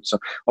understood. So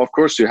of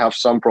course you have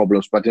some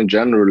problems, but in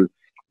general,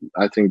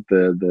 I think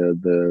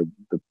the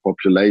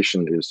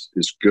population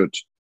is good,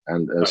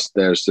 and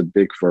there's a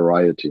big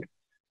variety.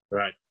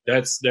 Right.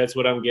 That's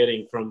what I'm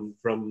getting from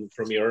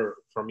your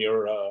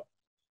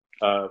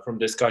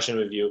discussion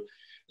with you.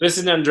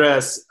 Listen,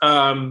 Andreas,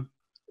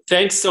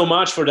 thanks so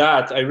much for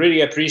that. I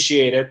really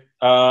appreciate it.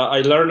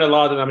 I learned a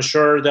lot, and I'm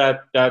sure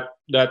that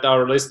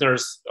our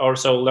listeners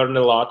also learned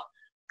a lot.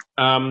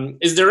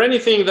 Is there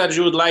anything that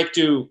you would like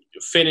to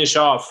finish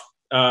off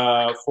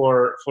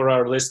for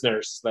our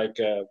listeners,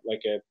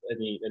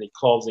 any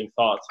closing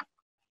thoughts?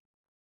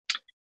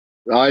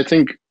 I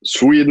think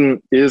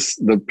Sweden is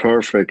the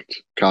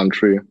perfect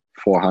country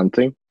for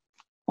hunting.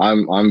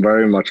 I'm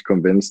very much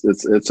convinced.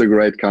 It's a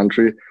great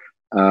country.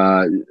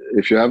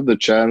 If you have the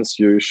chance,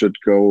 you should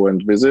go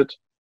and visit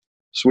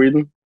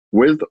Sweden,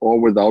 with or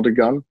without a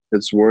gun.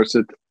 It's worth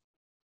it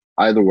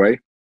either way.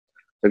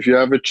 If you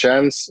have a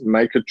chance,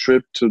 make a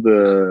trip to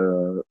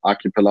the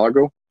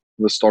archipelago,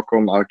 the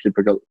Stockholm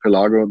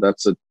archipelago.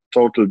 That's a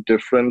total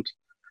different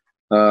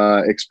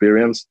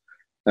experience.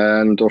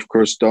 And of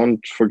course, don't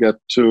forget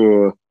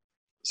to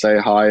say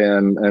hi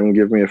and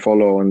give me a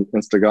follow on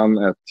Instagram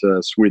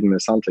at Sweden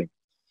is Hunting.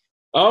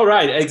 All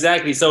right,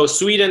 exactly. So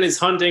Sweden is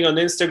Hunting on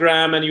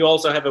Instagram, and you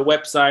also have a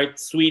website,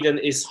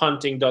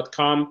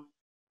 swedenishunting.com.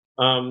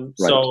 Right.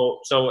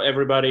 So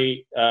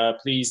everybody,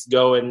 please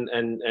go and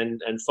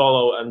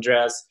follow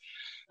Andreas.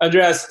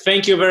 Andreas,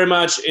 thank you very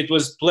much. It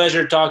was a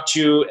pleasure to talk to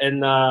you,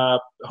 and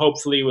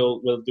hopefully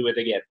we'll do it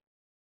again.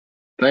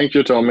 Thank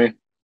you, Tommy.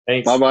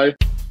 Thanks.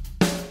 Bye-bye.